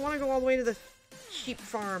 Poop, I don't want to go all the way to the sheep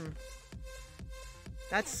farm.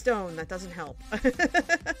 That's stone, that doesn't help.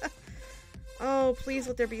 Oh, please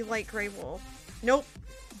let there be light gray wool. Nope.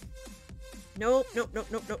 Nope, nope, nope,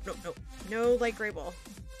 nope, nope, nope, nope. No light gray wool.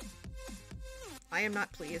 I am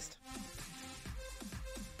not pleased.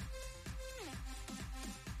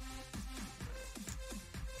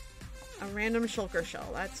 A random shulker shell,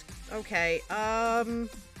 that's okay.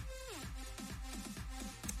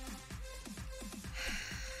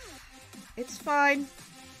 It's fine.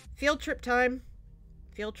 Field trip time.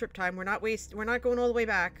 Field trip time. We're not going all the way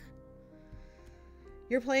back.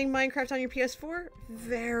 You're playing Minecraft on your PS4?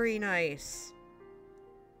 Very nice.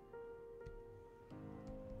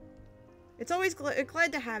 It's always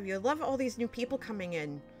glad to have you. I love all these new people coming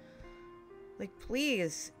in. Like,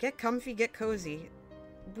 please, get comfy, get cozy.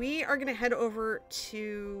 We are going to head over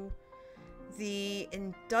to the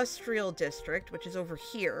industrial district, which is over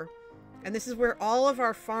here. And this is where all of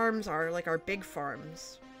our farms are, like our big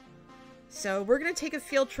farms. So we're going to take a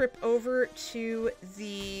field trip over to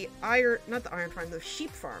the not the iron farm, the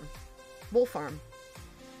sheep farm. Wool farm.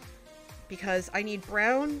 Because I need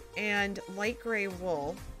brown and light gray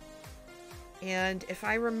wool. And if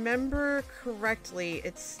I remember correctly,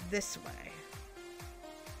 it's this way.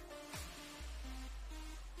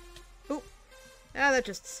 Oop. Ah, that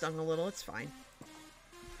just stung a little. It's fine.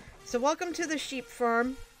 So welcome to the sheep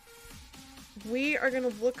farm. We are going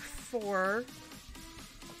to look for...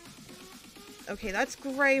 Okay, that's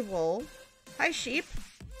gray wool. Hi, sheep.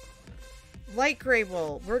 Light gray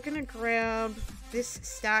wool. We're going to grab this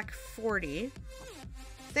stack 40.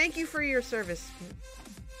 Thank you for your service.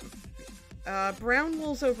 Brown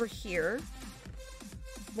wool's over here.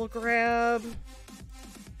 We'll grab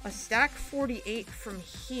a stack 48 from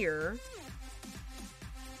here.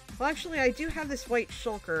 Well, actually, I do have this white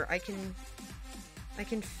shulker. I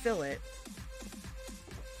can fill it.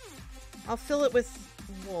 I'll fill it with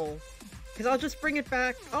wool. Because I'll just bring it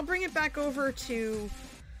back. I'll bring it back over to...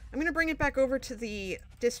 I'm going to bring it back over to the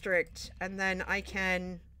district, and then I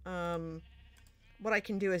can... what I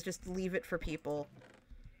can do is just leave it for people.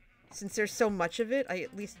 Since there's so much of it, I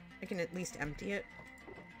can at least empty it.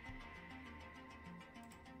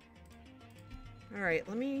 Alright,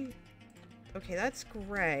 let me... Okay, that's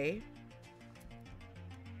gray.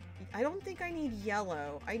 I don't think I need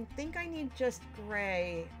yellow. I think I need just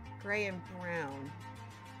gray. Gray and brown.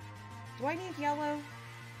 Do I need yellow?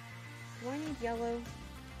 Do I need yellow?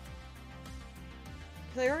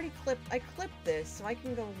 Because I clipped this, so I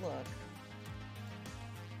can go look.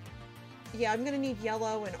 Yeah, I'm gonna need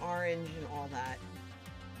yellow and orange and all that.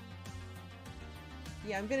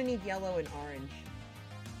 Yeah, I'm gonna need yellow and orange.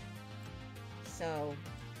 So...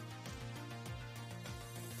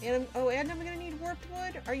 And I'm gonna need warped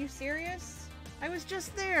wood? Are you serious? I was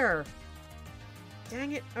just there!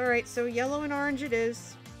 Dang it. Alright, so yellow and orange it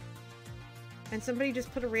is. And somebody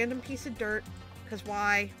just put a random piece of dirt. Because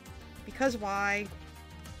why? Because why?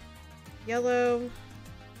 Yellow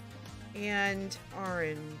and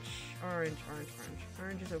orange. Orange.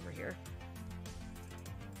 Orange is over here.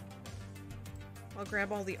 I'll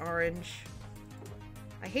grab all the orange.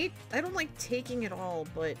 I don't like taking it all,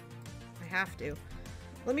 but I have to.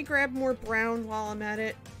 Let me grab more brown while I'm at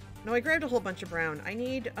it. No, I grabbed a whole bunch of brown. I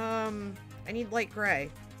need light gray.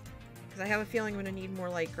 Because I have a feeling I'm going to need more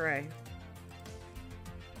light gray.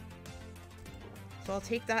 So I'll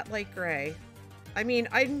take that light gray. I mean,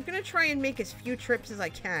 I'm going to try and make as few trips as I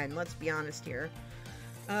can, let's be honest here.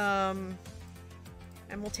 And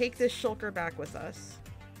we'll take this shulker back with us.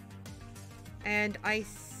 And I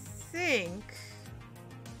think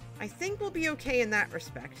we'll be okay in that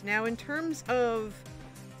respect. Now, in terms of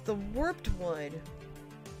the warped wood,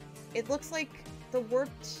 it looks like the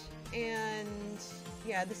warped and...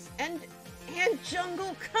 Yeah, this... And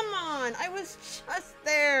jungle, come on! I was just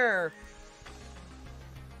there!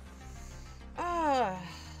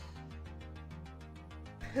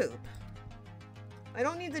 Poop. I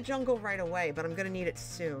don't need the jungle right away, but I'm gonna need it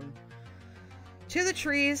soon. To the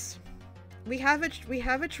trees. We have a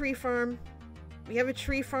tree farm. We have a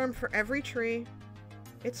tree farm for every tree.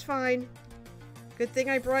 It's fine. Good thing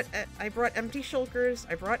I brought empty shulkers.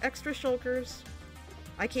 I brought extra shulkers.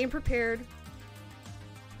 I came prepared.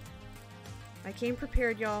 I came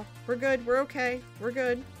prepared, y'all. We're good. We're okay. We're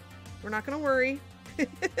good. We're not gonna worry.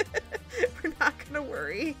 We're not gonna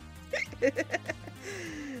worry.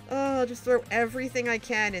 Oh, I'll just throw everything I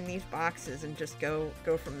can in these boxes and just go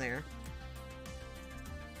from there.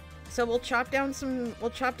 So we'll chop down some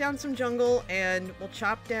jungle, and we'll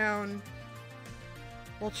chop down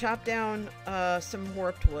some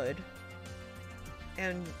warped wood,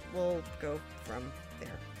 and we'll go from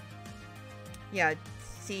there. Yeah,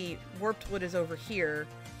 see, warped wood is over here.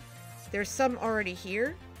 There's some already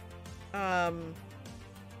here.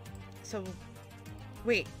 So,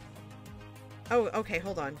 wait. Oh, okay,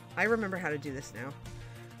 hold on. I remember how to do this now.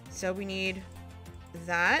 So we need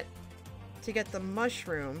that to get the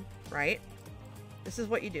mushroom, right? This is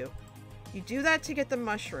what you do. You do that to get the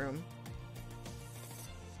mushroom.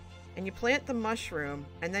 And you plant the mushroom,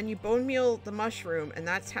 and then you bone meal the mushroom, and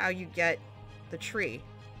that's how you get the tree.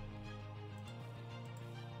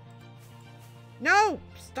 No!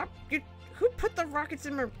 Stop! Who put the rockets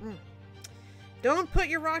in my... Don't put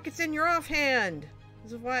your rockets in your offhand!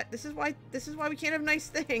 This is why we can't have nice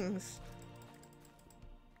things.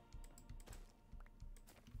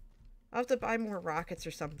 I'll have to buy more rockets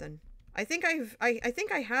or something. I think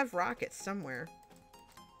I have rockets somewhere.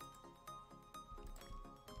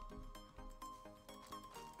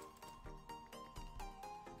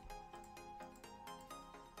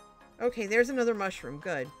 Okay, there's another mushroom.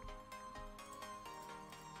 Good.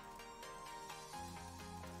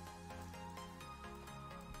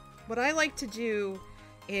 What I like to do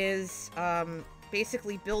is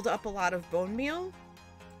basically build up a lot of bone meal.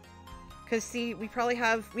 Because see, we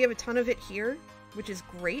have a ton of it here, which is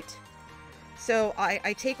great. So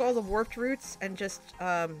I take all the warped roots and just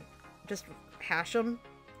hash them.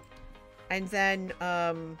 And then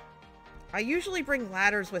I usually bring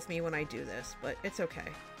ladders with me when I do this, but it's okay.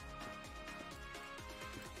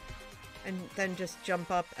 And then just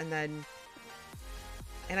jump up and then...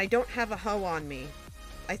 And I don't have a hoe on me.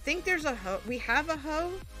 I think there's a hoe. We have a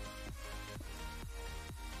hoe?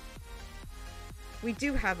 We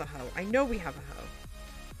do have a hoe. I know we have a hoe.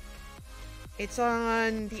 It's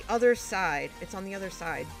on the other side. It's on the other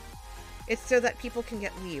side. It's so that people can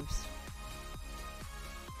get leaves.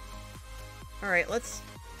 Alright, let's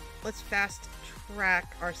fast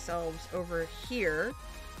track ourselves over here.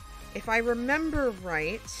 If I remember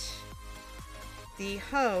right, the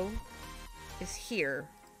hoe is here.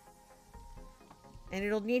 And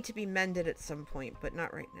it'll need to be mended at some point, but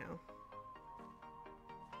not right now.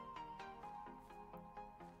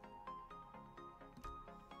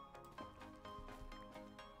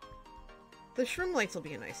 The shroom lights will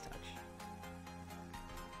be a nice touch.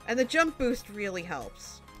 And the jump boost really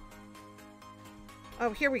helps.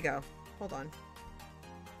 Oh, here we go. Hold on.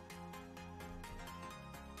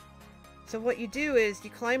 So what you do is you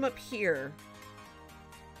climb up here.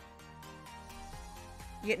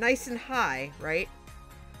 You get nice and high, right?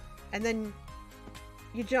 And then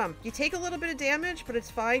you jump. You take a little bit of damage, but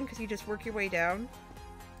it's fine because you just work your way down.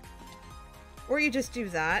 Or you just do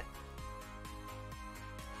that.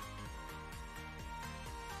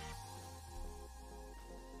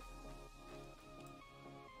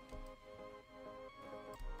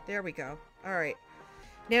 There we go. Alright.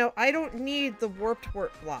 Now, I don't need the warped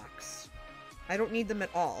warp blocks. I don't need them at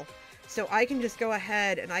all. So I can just go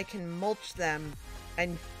ahead and I can mulch them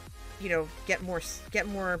and, you know, get more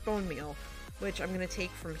bone meal. Which I'm going to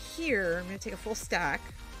take from here. I'm going to take a full stack.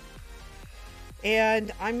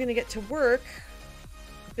 And I'm going to get to work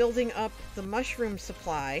building up the mushroom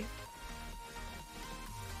supply.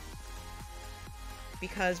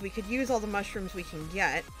 Because we could use all the mushrooms we can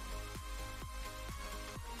get.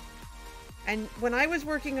 And when I was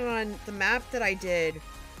working on the map that I did,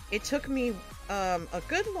 it took me a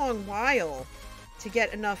good long while to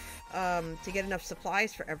get enough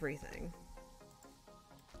supplies for everything.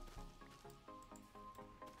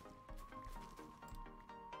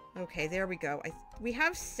 Okay, there we go. We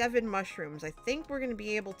have 7 mushrooms. I think we're going to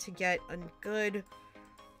be able to get a good...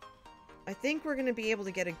 I think we're going to be able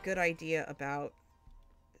to get a good idea about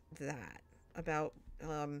that. About...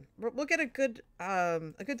 we'll get a good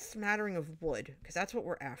smattering of wood, because that's what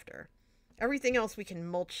we're after. Everything else we can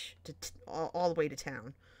mulch to all the way to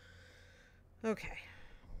town. Okay.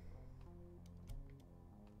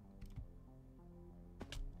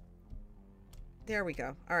 There we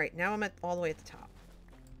go. Alright, now I'm all the way at the top.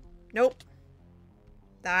 Nope.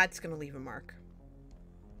 That's gonna leave a mark.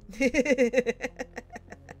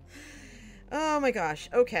 Oh my gosh.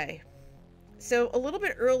 Okay. So a little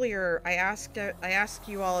bit earlier, I asked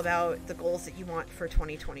you all about the goals that you want for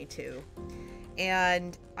 2022.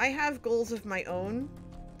 And I have goals of my own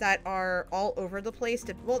that are all over the place.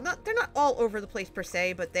 Well, they're not all over the place per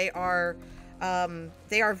se, but they are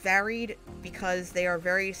varied because they are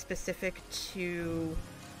very specific to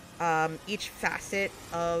each facet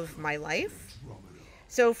of my life.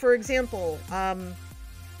 So, for example,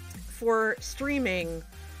 for streaming,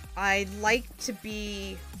 I'd like to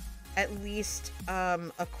be at least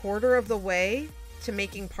a quarter of the way to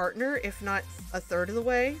making partner, if not a third of the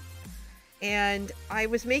way. And I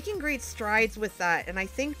was making great strides with that, and I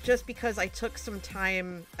think just because I took some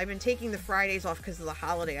time, I've been taking the Fridays off because of the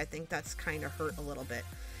holiday, I think that's kind of hurt a little bit.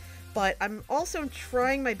 But I'm also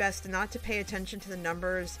trying my best not to pay attention to the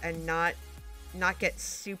numbers and not get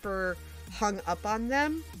super hung up on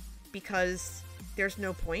them, because there's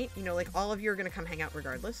no point. You know, like, all of you are going to come hang out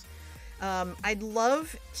regardless. I'd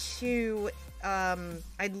love to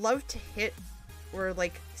hit or,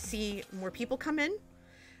 like, see more people come in.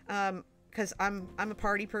 Because I'm a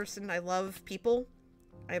party person. I love people.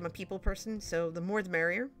 I am a people person, so the more the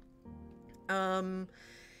merrier.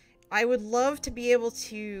 I would love to be able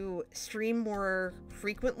to stream more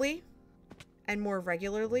frequently and more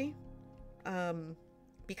regularly.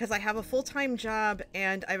 Because I have a full-time job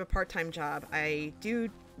and I have a part-time job. I do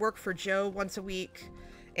work for Joe once a week,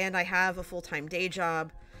 and I have a full-time day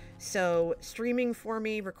job. So streaming for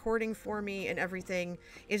me, recording for me, and everything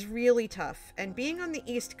is really tough. And being on the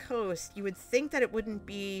East Coast, you would think that it wouldn't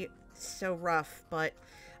be so rough, but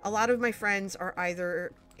a lot of my friends are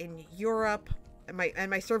either in Europe, and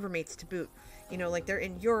my server mates to boot. You know, like, they're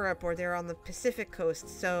in Europe or they're on the Pacific Coast.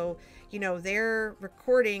 So, you know, they're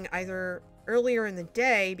recording either earlier in the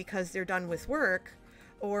day because they're done with work,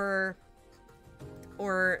 or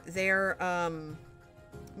they're,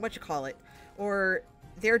 or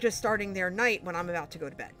they're just starting their night when I'm about to go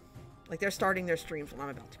to bed. Like, they're starting their streams when I'm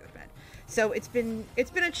about to go to bed. So it's been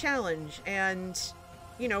a challenge, and,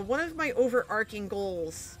 you know, one of my overarching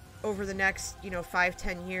goals over the next, you know,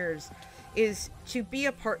 5-10 years is to be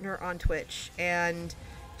a partner on Twitch, and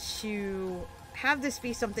to have this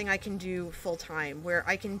be something I can do full time, where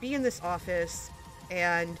I can be in this office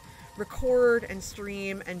and record and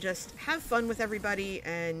stream and just have fun with everybody,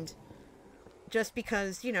 and just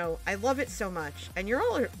because, you know, I love it so much, and you're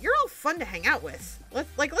all fun to hang out with.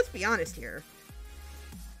 Let's be honest here.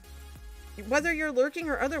 Whether you're lurking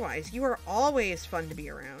or otherwise, you are always fun to be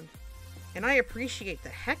around, and I appreciate the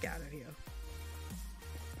heck out of you.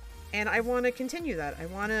 And I want to continue that.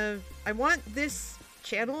 I want this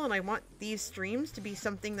channel and I want these streams to be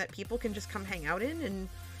something that people can just come hang out in and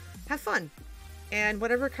have fun. And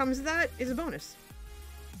whatever comes of that is a bonus.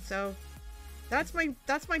 So that's my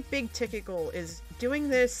big ticket goal, is doing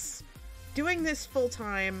this full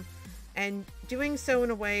time and doing so in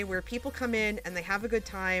a way where people come in and they have a good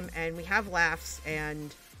time and we have laughs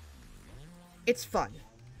and it's fun.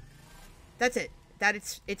 That's it.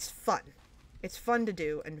 It's fun. It's fun to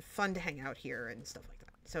do and fun to hang out here and stuff like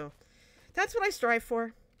that. So that's what I strive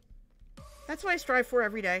for. That's what I strive for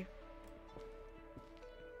every day.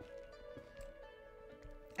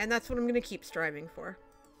 And that's what I'm going to keep striving for.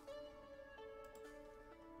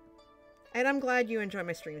 And I'm glad you enjoy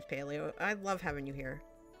my streams, Paleo. I love having you here.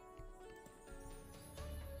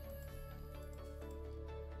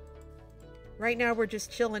 Right now we're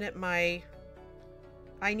just chilling at my...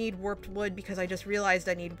 I need warped wood because I just realized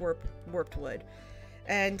I need warped wood.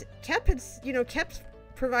 And Kep has, you know, Kep's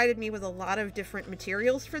provided me with a lot of different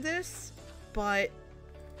materials for this, but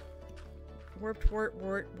warped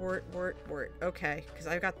wort. Okay, because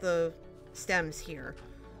I've got the stems here.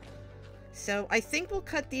 So I think we'll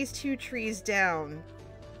cut these 2 trees down.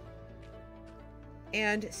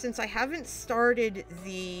 And since I haven't started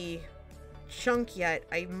the chunk yet,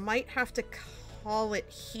 I might have to call it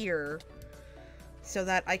here so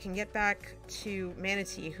that I can get back to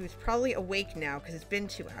Manatee, who's probably awake now because it's been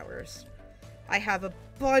 2 hours. I have a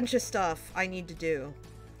bunch of stuff I need to do.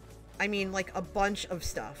 I mean, like, a bunch of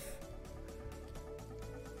stuff.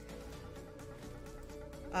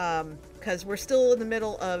 Because we're still in the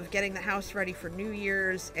middle of getting the house ready for New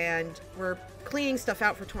Year's, and we're cleaning stuff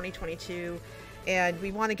out for 2022, and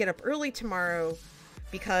we want to get up early tomorrow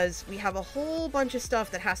because we have a whole bunch of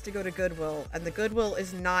stuff that has to go to Goodwill, and the Goodwill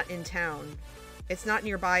is not in town. It's not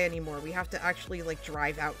nearby anymore. We have to actually, like,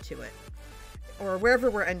 drive out to it. Or wherever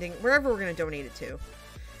we're going to donate it to.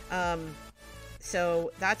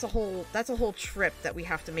 So that's a whole trip that we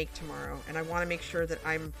have to make tomorrow, and I want to make sure that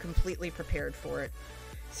I'm completely prepared for it.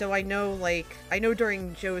 So I know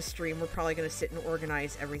during Joe's stream we're probably going to sit and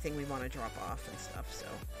organize everything we want to drop off and stuff. So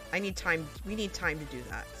we need time to do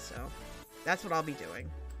that. So that's what I'll be doing.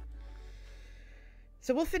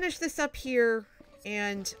 So we'll finish this up here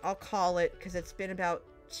and I'll call it because it's been about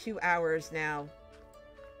 2 hours now.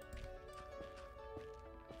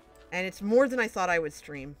 And it's more than I thought I would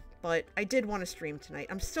stream, but I did want to stream tonight.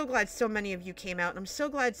 I'm so glad so many of you came out, and I'm so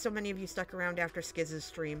glad so many of you stuck around after Skiz's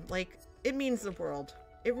stream. Like, it means the world.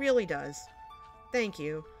 It really does. Thank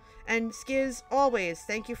you. And Skiz, always,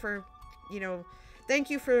 thank you for, thank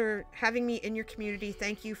you for having me in your community.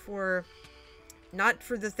 Thank you for, not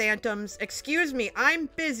for the Phantoms. Excuse me, I'm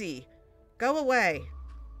busy. Go away.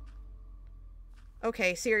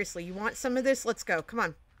 Okay, seriously, you want some of this? Let's go. Come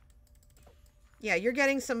on. Yeah, you're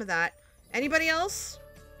getting some of that. Anybody else?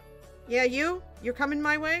 Yeah, you? You're coming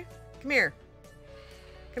my way? Come here.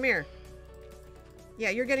 Come here. Yeah,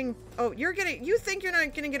 you're getting... Oh, you're getting... You think you're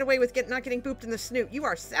not gonna get away with not getting booped in the snoot. You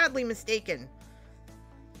are sadly mistaken.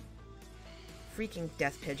 Freaking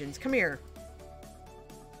death pigeons. Come here.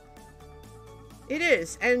 It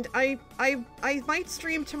is. And I might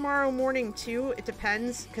stream tomorrow morning, too. It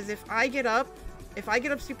depends. Because if I get up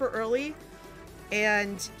super early...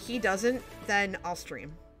 and he doesn't, then I'll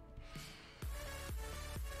stream.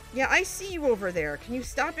 Yeah, I see you over there. Can you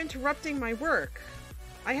stop interrupting my work?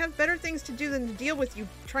 I have better things to do than to deal with you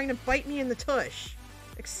trying to bite me in the tush.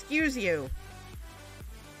 Excuse you.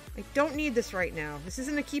 I don't need this right now. This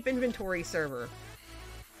isn't a keep inventory server.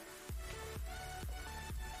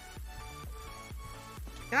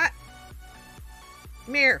 Ah!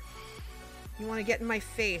 Come here. You want to get in my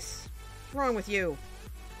face. What's wrong with you?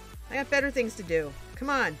 I got better things to do. Come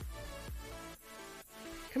on.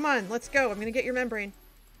 Come on, let's go. I'm gonna get your membrane.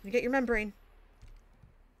 I'm gonna get your membrane.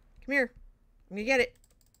 Come here. I'm gonna get it.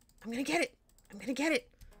 I'm gonna get it. I'm gonna get it.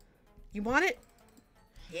 You want it?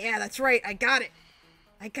 Yeah, that's right. I got it.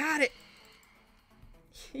 I got it.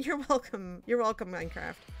 You're welcome. You're welcome,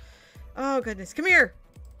 Minecraft. Oh, goodness. Come here.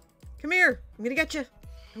 Come here. I'm gonna get you.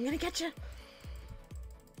 I'm gonna get you.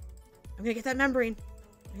 I'm gonna get that membrane.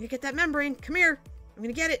 I'm gonna get that membrane. Come here. I'm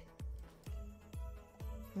gonna get it.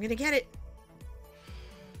 I'm gonna get it.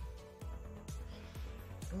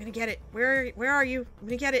 I'm gonna get it. Where are you? I'm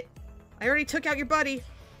gonna get it. I already took out your buddy.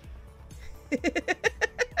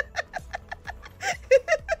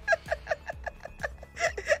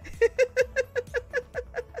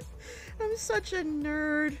 I'm such a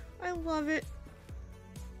nerd. I love it.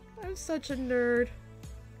 I'm such a nerd.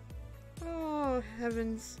 Oh,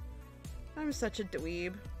 heavens. I'm such a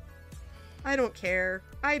dweeb. I don't care.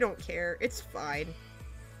 I don't care. It's fine.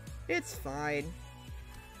 It's fine.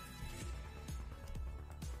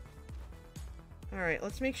 Alright,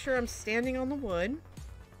 let's make sure I'm standing on the wood.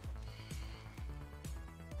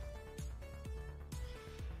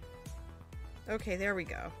 Okay, there we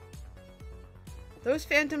go. Those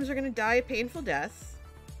phantoms are going to die a painful death.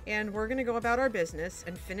 And we're going to go about our business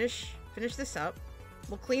and finish this up.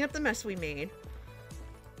 We'll clean up the mess we made.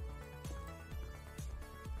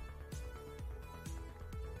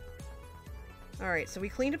 Alright, so we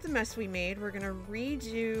cleaned up the mess we made. We're going to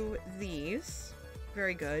redo these.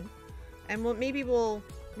 Very good. And maybe we'll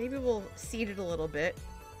seed it a little bit.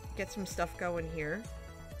 Get some stuff going here.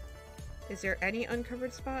 Is there any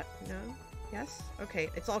uncovered spot? No? Yes? Okay,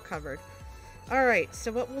 it's all covered. Alright,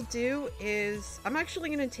 so what we'll do is... I'm actually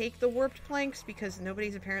going to take the warped planks because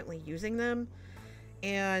nobody's apparently using them.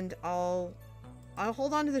 And I'll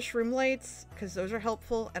hold on to the shroom lights because those are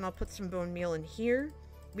helpful. And I'll put some bone meal in here.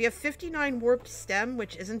 We have 59 warped stem,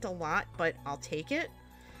 which isn't a lot, but I'll take it.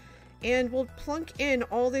 And we'll plunk in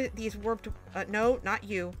all these warped... no, not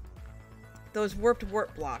you. Those warped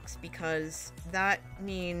warp blocks, because that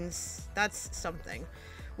means that's something.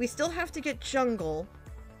 We still have to get jungle,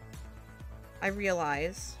 I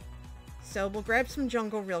realize. So we'll grab some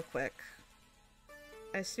jungle real quick.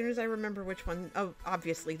 As soon as I remember which one... Oh,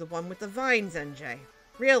 obviously, the one with the vines, NJ.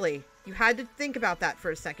 Really? You had to think about that for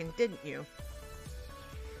a second, didn't you?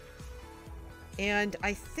 And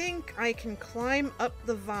I think I can climb up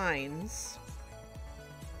the vines.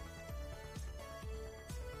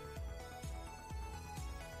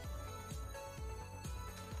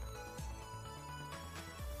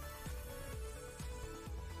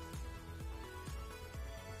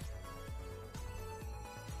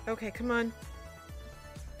 Okay, come on.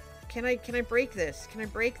 Can I break this? Can I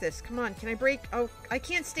break this? Come on, can I break? Oh, I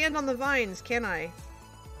can't stand on the vines, can I?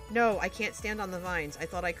 No, I can't stand on the vines. I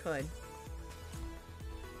thought I could.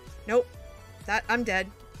 Nope. I'm dead.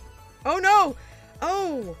 Oh no!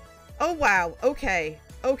 Oh! Oh wow. Okay.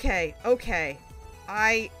 Okay. Okay.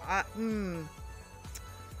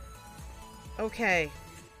 Okay.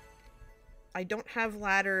 I don't have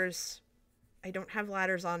ladders. I don't have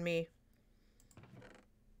ladders on me.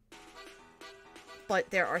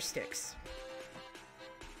 But there are sticks.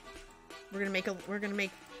 We're gonna make ladders.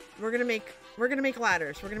 We're gonna make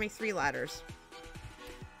 3 ladders.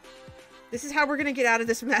 This is how we're gonna get out of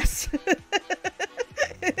this mess.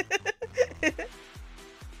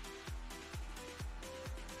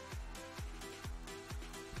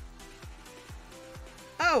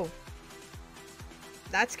 Oh.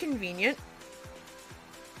 That's convenient.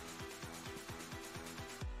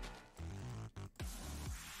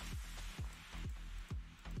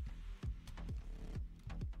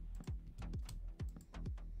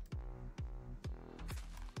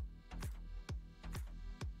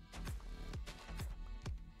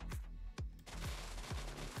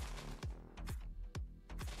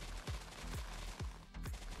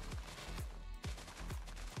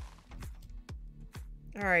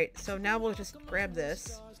 Alright, so now we'll just grab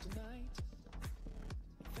this.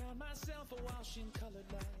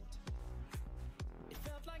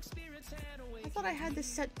 I thought I had this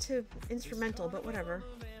set to instrumental, but whatever.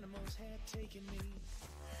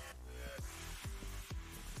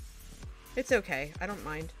 It's okay, I don't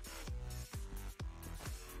mind.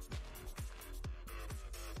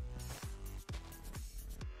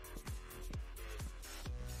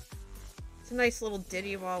 It's a nice little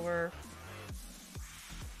ditty while we're...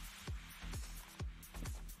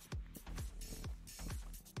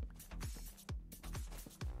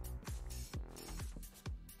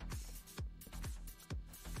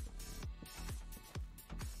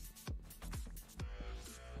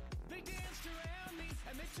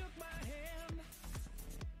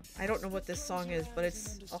 I don't know what this song is, but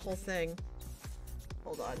it's a whole thing.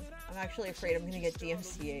 Hold on. I'm actually afraid I'm gonna get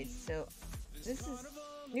DMCA'd, so... This is...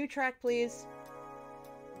 New track, please.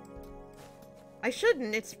 I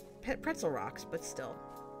shouldn't, it's Pretzel Rocks, but still.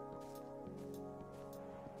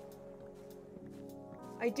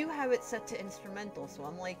 I do have it set to instrumental, so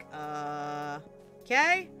I'm like,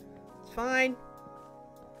 okay? It's fine.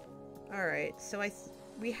 Alright, so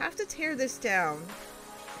we have to tear this down.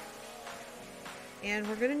 And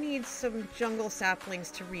we're gonna need some jungle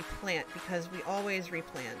saplings to replant, because we always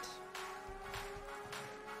replant.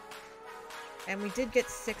 And we did get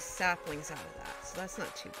 6 saplings out of that, so that's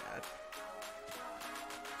not too bad.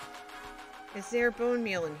 Is there bone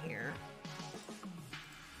meal in here?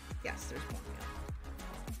 Yes, there's bone meal.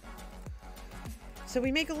 So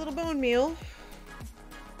we make a little bone meal.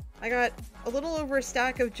 I got a little over a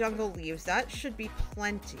stack of jungle leaves. That should be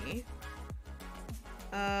plenty.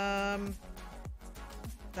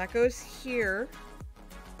 That goes here.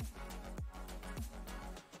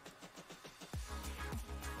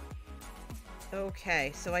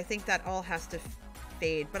 Okay, so I think that all has to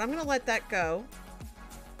fade, but I'm gonna let that go.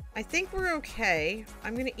 I think we're okay.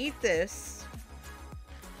 I'm gonna eat this.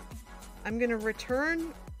 I'm gonna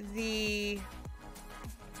return the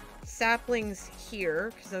saplings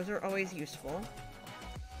here, because those are always useful.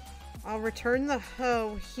 I'll return the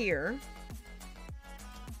hoe here.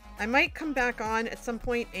 I might come back on at some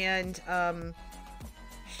point and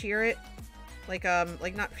shear it. Like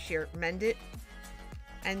not shear, mend it.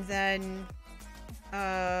 And then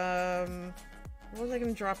what was I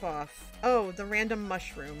gonna drop off? Oh, the random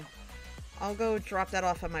mushroom. I'll go drop that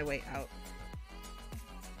off on my way out.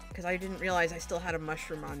 Because I didn't realize I still had a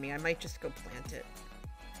mushroom on me. I might just go plant it.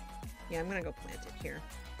 Yeah, I'm gonna go plant it here.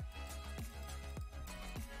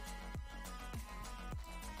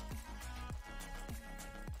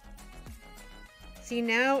 See,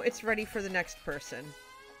 now it's ready for the next person.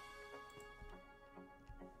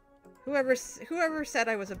 Whoever said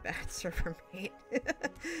I was a bad server mate.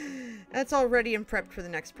 That's all ready and prepped for the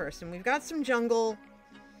next person. We've got some jungle.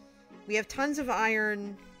 We have tons of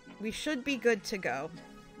iron. We should be good to go.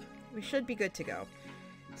 We should be good to go.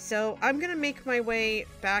 So I'm gonna make my way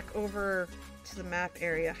back over to the map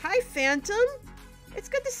area. Hi, Phantom! It's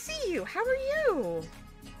good to see you. How are you?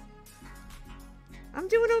 I'm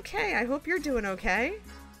doing okay. I hope you're doing okay.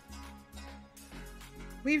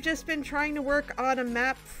 We've just been trying to work on a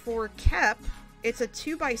map for Kep. It's a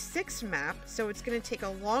 2x6 map, so it's going to take a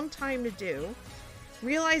long time to do.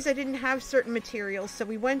 Realized I didn't have certain materials, so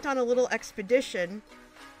we went on a little expedition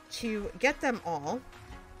to get them all.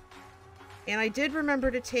 And I did remember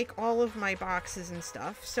to take all of my boxes and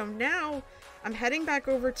stuff. So now I'm heading back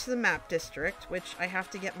over to the map district, which I have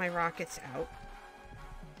to get my rockets out.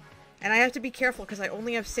 And I have to be careful because I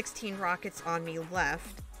only have 16 rockets on me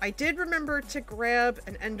left. I did remember to grab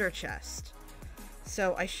an ender chest.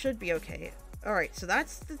 So I should be okay. Alright, so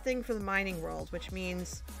that's the thing for the mining world, which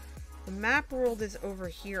means the map world is over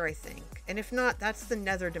here, I think. And if not, that's the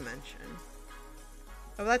nether dimension.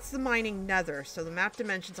 Oh, that's the mining nether, so the map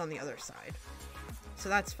dimension's on the other side. So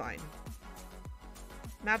that's fine.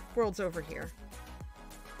 Map world's over here.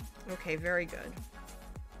 Okay, very good.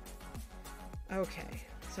 Okay.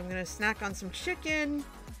 So I'm going to snack on some chicken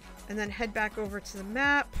and then head back over to the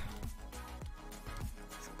map.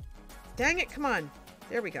 Dang it, come on.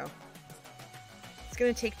 There we go. It's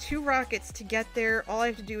going to take 2 rockets to get there. All I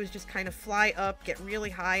have to do is just kind of fly up, get really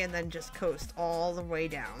high, and then just coast all the way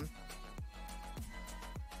down.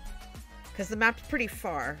 Because the map's pretty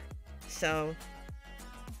far. So...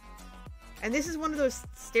 And this is one of those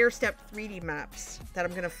stair-step 3D maps that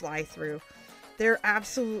I'm going to fly through. They're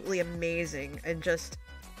absolutely amazing and just...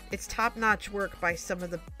 It's top-notch work by some of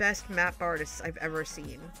the best map artists I've ever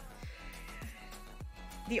seen.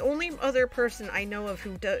 The only other person I know of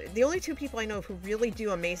who does... The only 2 people I know of who really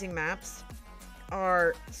do amazing maps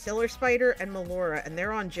are Siller Spider and Melora, and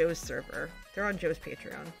they're on Joe's server. They're on Joe's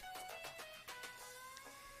Patreon.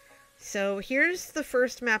 So here's the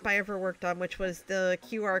first map I ever worked on, which was the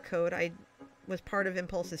QR code. I was part of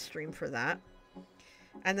Impulse's stream for that.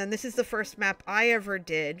 And then this is the first map I ever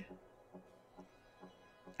did.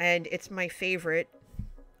 And it's my favorite.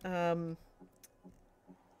 And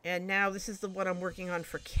now this is the one I'm working on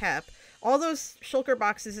for Kep. All those shulker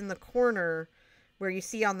boxes in the corner where you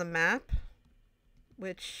see on the map,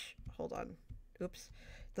 which, hold on, oops.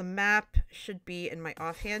 The map should be in my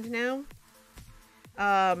offhand now.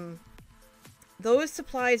 Those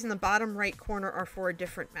supplies in the bottom right corner are for a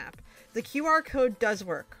different map. The QR code does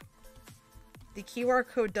work. The QR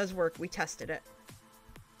code does work. We tested it.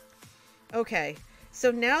 Okay. So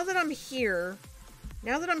now that I'm here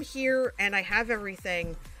and I have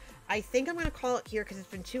everything, I think I'm going to call it here because it's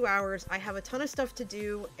been 2 hours. I have a ton of stuff to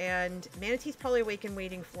do and Manatee's probably awake and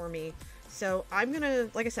waiting for me. So I'm going to,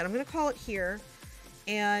 like I said, I'm going to call it here.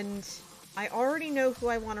 And I already know who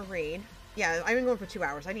I want to raid. Yeah, I've been going for 2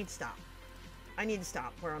 hours. I need to stop. I need to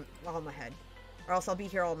stop while I'm ahead. Or else I'll be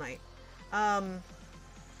here all night.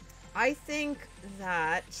 I think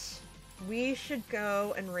that we should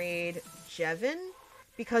go and raid Jevin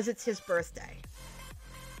because it's his birthday.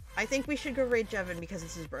 I think we should go raid Jevin because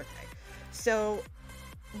it's his birthday. So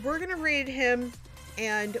we're going to raid him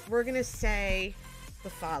and we're going to say the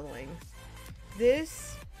following.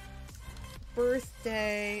 This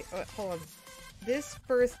birthday... Oh, hold on. This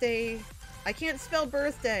birthday... I can't spell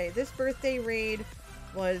birthday. This birthday raid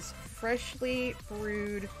was freshly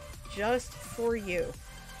brewed just for you.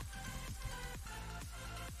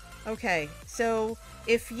 Okay, so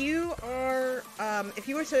if you are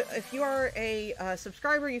a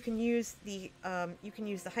subscriber, you can use the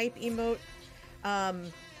hype emote.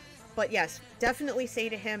 But yes, definitely say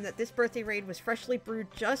to him that this birthday raid was freshly brewed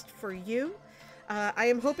just for you. I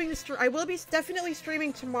am hoping to I will be definitely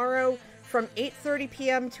streaming tomorrow from 8:30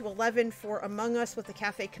 p.m. to 11 for Among Us with the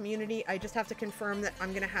cafe community. I just have to confirm that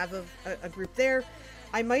I'm going to have a group there.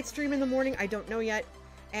 I might stream in the morning. I don't know yet.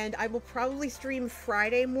 And I will probably stream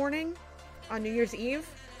Friday morning on New Year's Eve,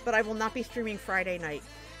 but I will not be streaming Friday night.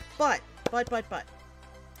 But,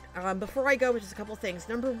 before I go, just a couple things.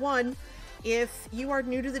 Number one, if you are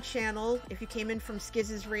new to the channel, if you came in from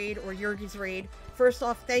Skiz's raid or Yurgi's raid, first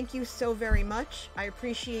off, thank you so very much. I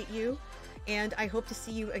appreciate you, and I hope to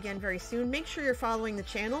see you again very soon. Make sure you're following the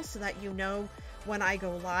channel so that you know when I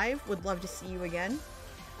go live. Would love to see you again.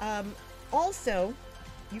 Also,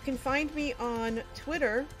 you can find me on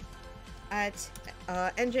Twitter at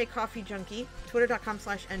NJCoffeeJunkie,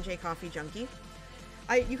 twitter.com/NJCoffeeJunkie.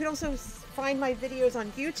 You can also find my videos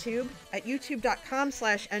on YouTube at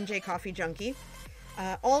youtube.com/NJCoffeeJunkie.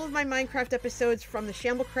 All of my Minecraft episodes from the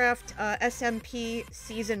Shamblecraft SMP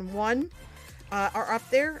Season 1 are up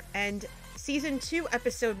there, and Season 2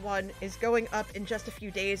 Episode 1 is going up in just a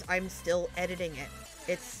few days. I'm still editing it.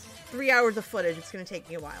 It's 3 hours of footage. It's going to take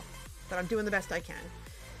me a while, but I'm doing the best I can.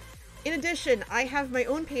 In addition, I have my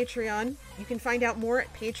own Patreon. You can find out more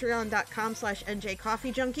at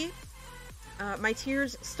patreon.com/NJCoffeeJunkie. My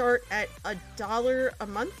tiers start at $1 a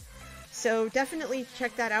month, so definitely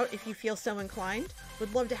check that out if you feel so inclined.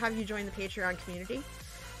 Would love to have you join the Patreon community.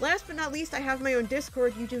 Last but not least, I have my own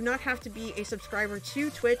Discord. You do not have to be a subscriber to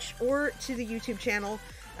Twitch or to the YouTube channel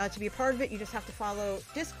to be a part of it. You just have to follow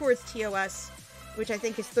Discord's TOS, which I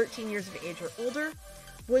think is 13 years of age or older.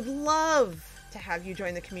 Would love to have you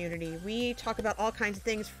join the community. We talk about all kinds of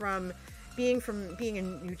things from being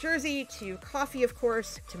in New Jersey to coffee, of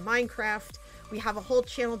course, to Minecraft. We have a whole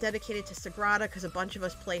channel dedicated to Sagrada because a bunch of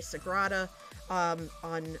us play Sagrada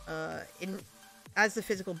as the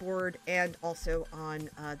physical board, and also on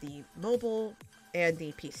the mobile and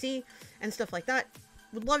the PC and stuff like that.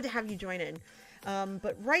 Would love to have you join in.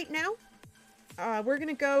 But right now, we're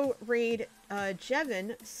gonna go raid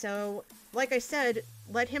Jevin. So, like I said,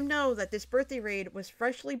 let him know that this birthday raid was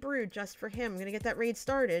freshly brewed just for him. I'm gonna get that raid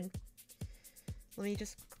started. Let me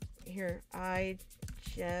just... Here.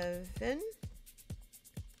 Jevin.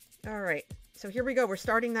 Alright. So here we go. We're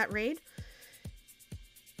starting that raid.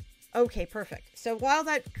 Okay, perfect. So while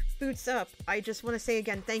that boots up, I just want to say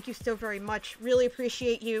again, thank you so very much. Really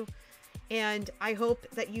appreciate you. And I hope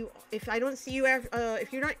that you... If I don't see you...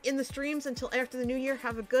 if you're not in the streams until after the new year,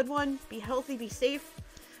 have a good one. Be healthy. Be safe.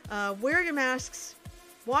 Wear your masks.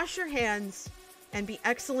 Wash your hands. And be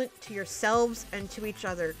excellent to yourselves and to each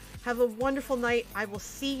other. Have a wonderful night. I will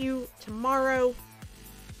see you tomorrow.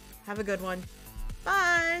 Have a good one.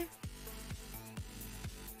 Bye!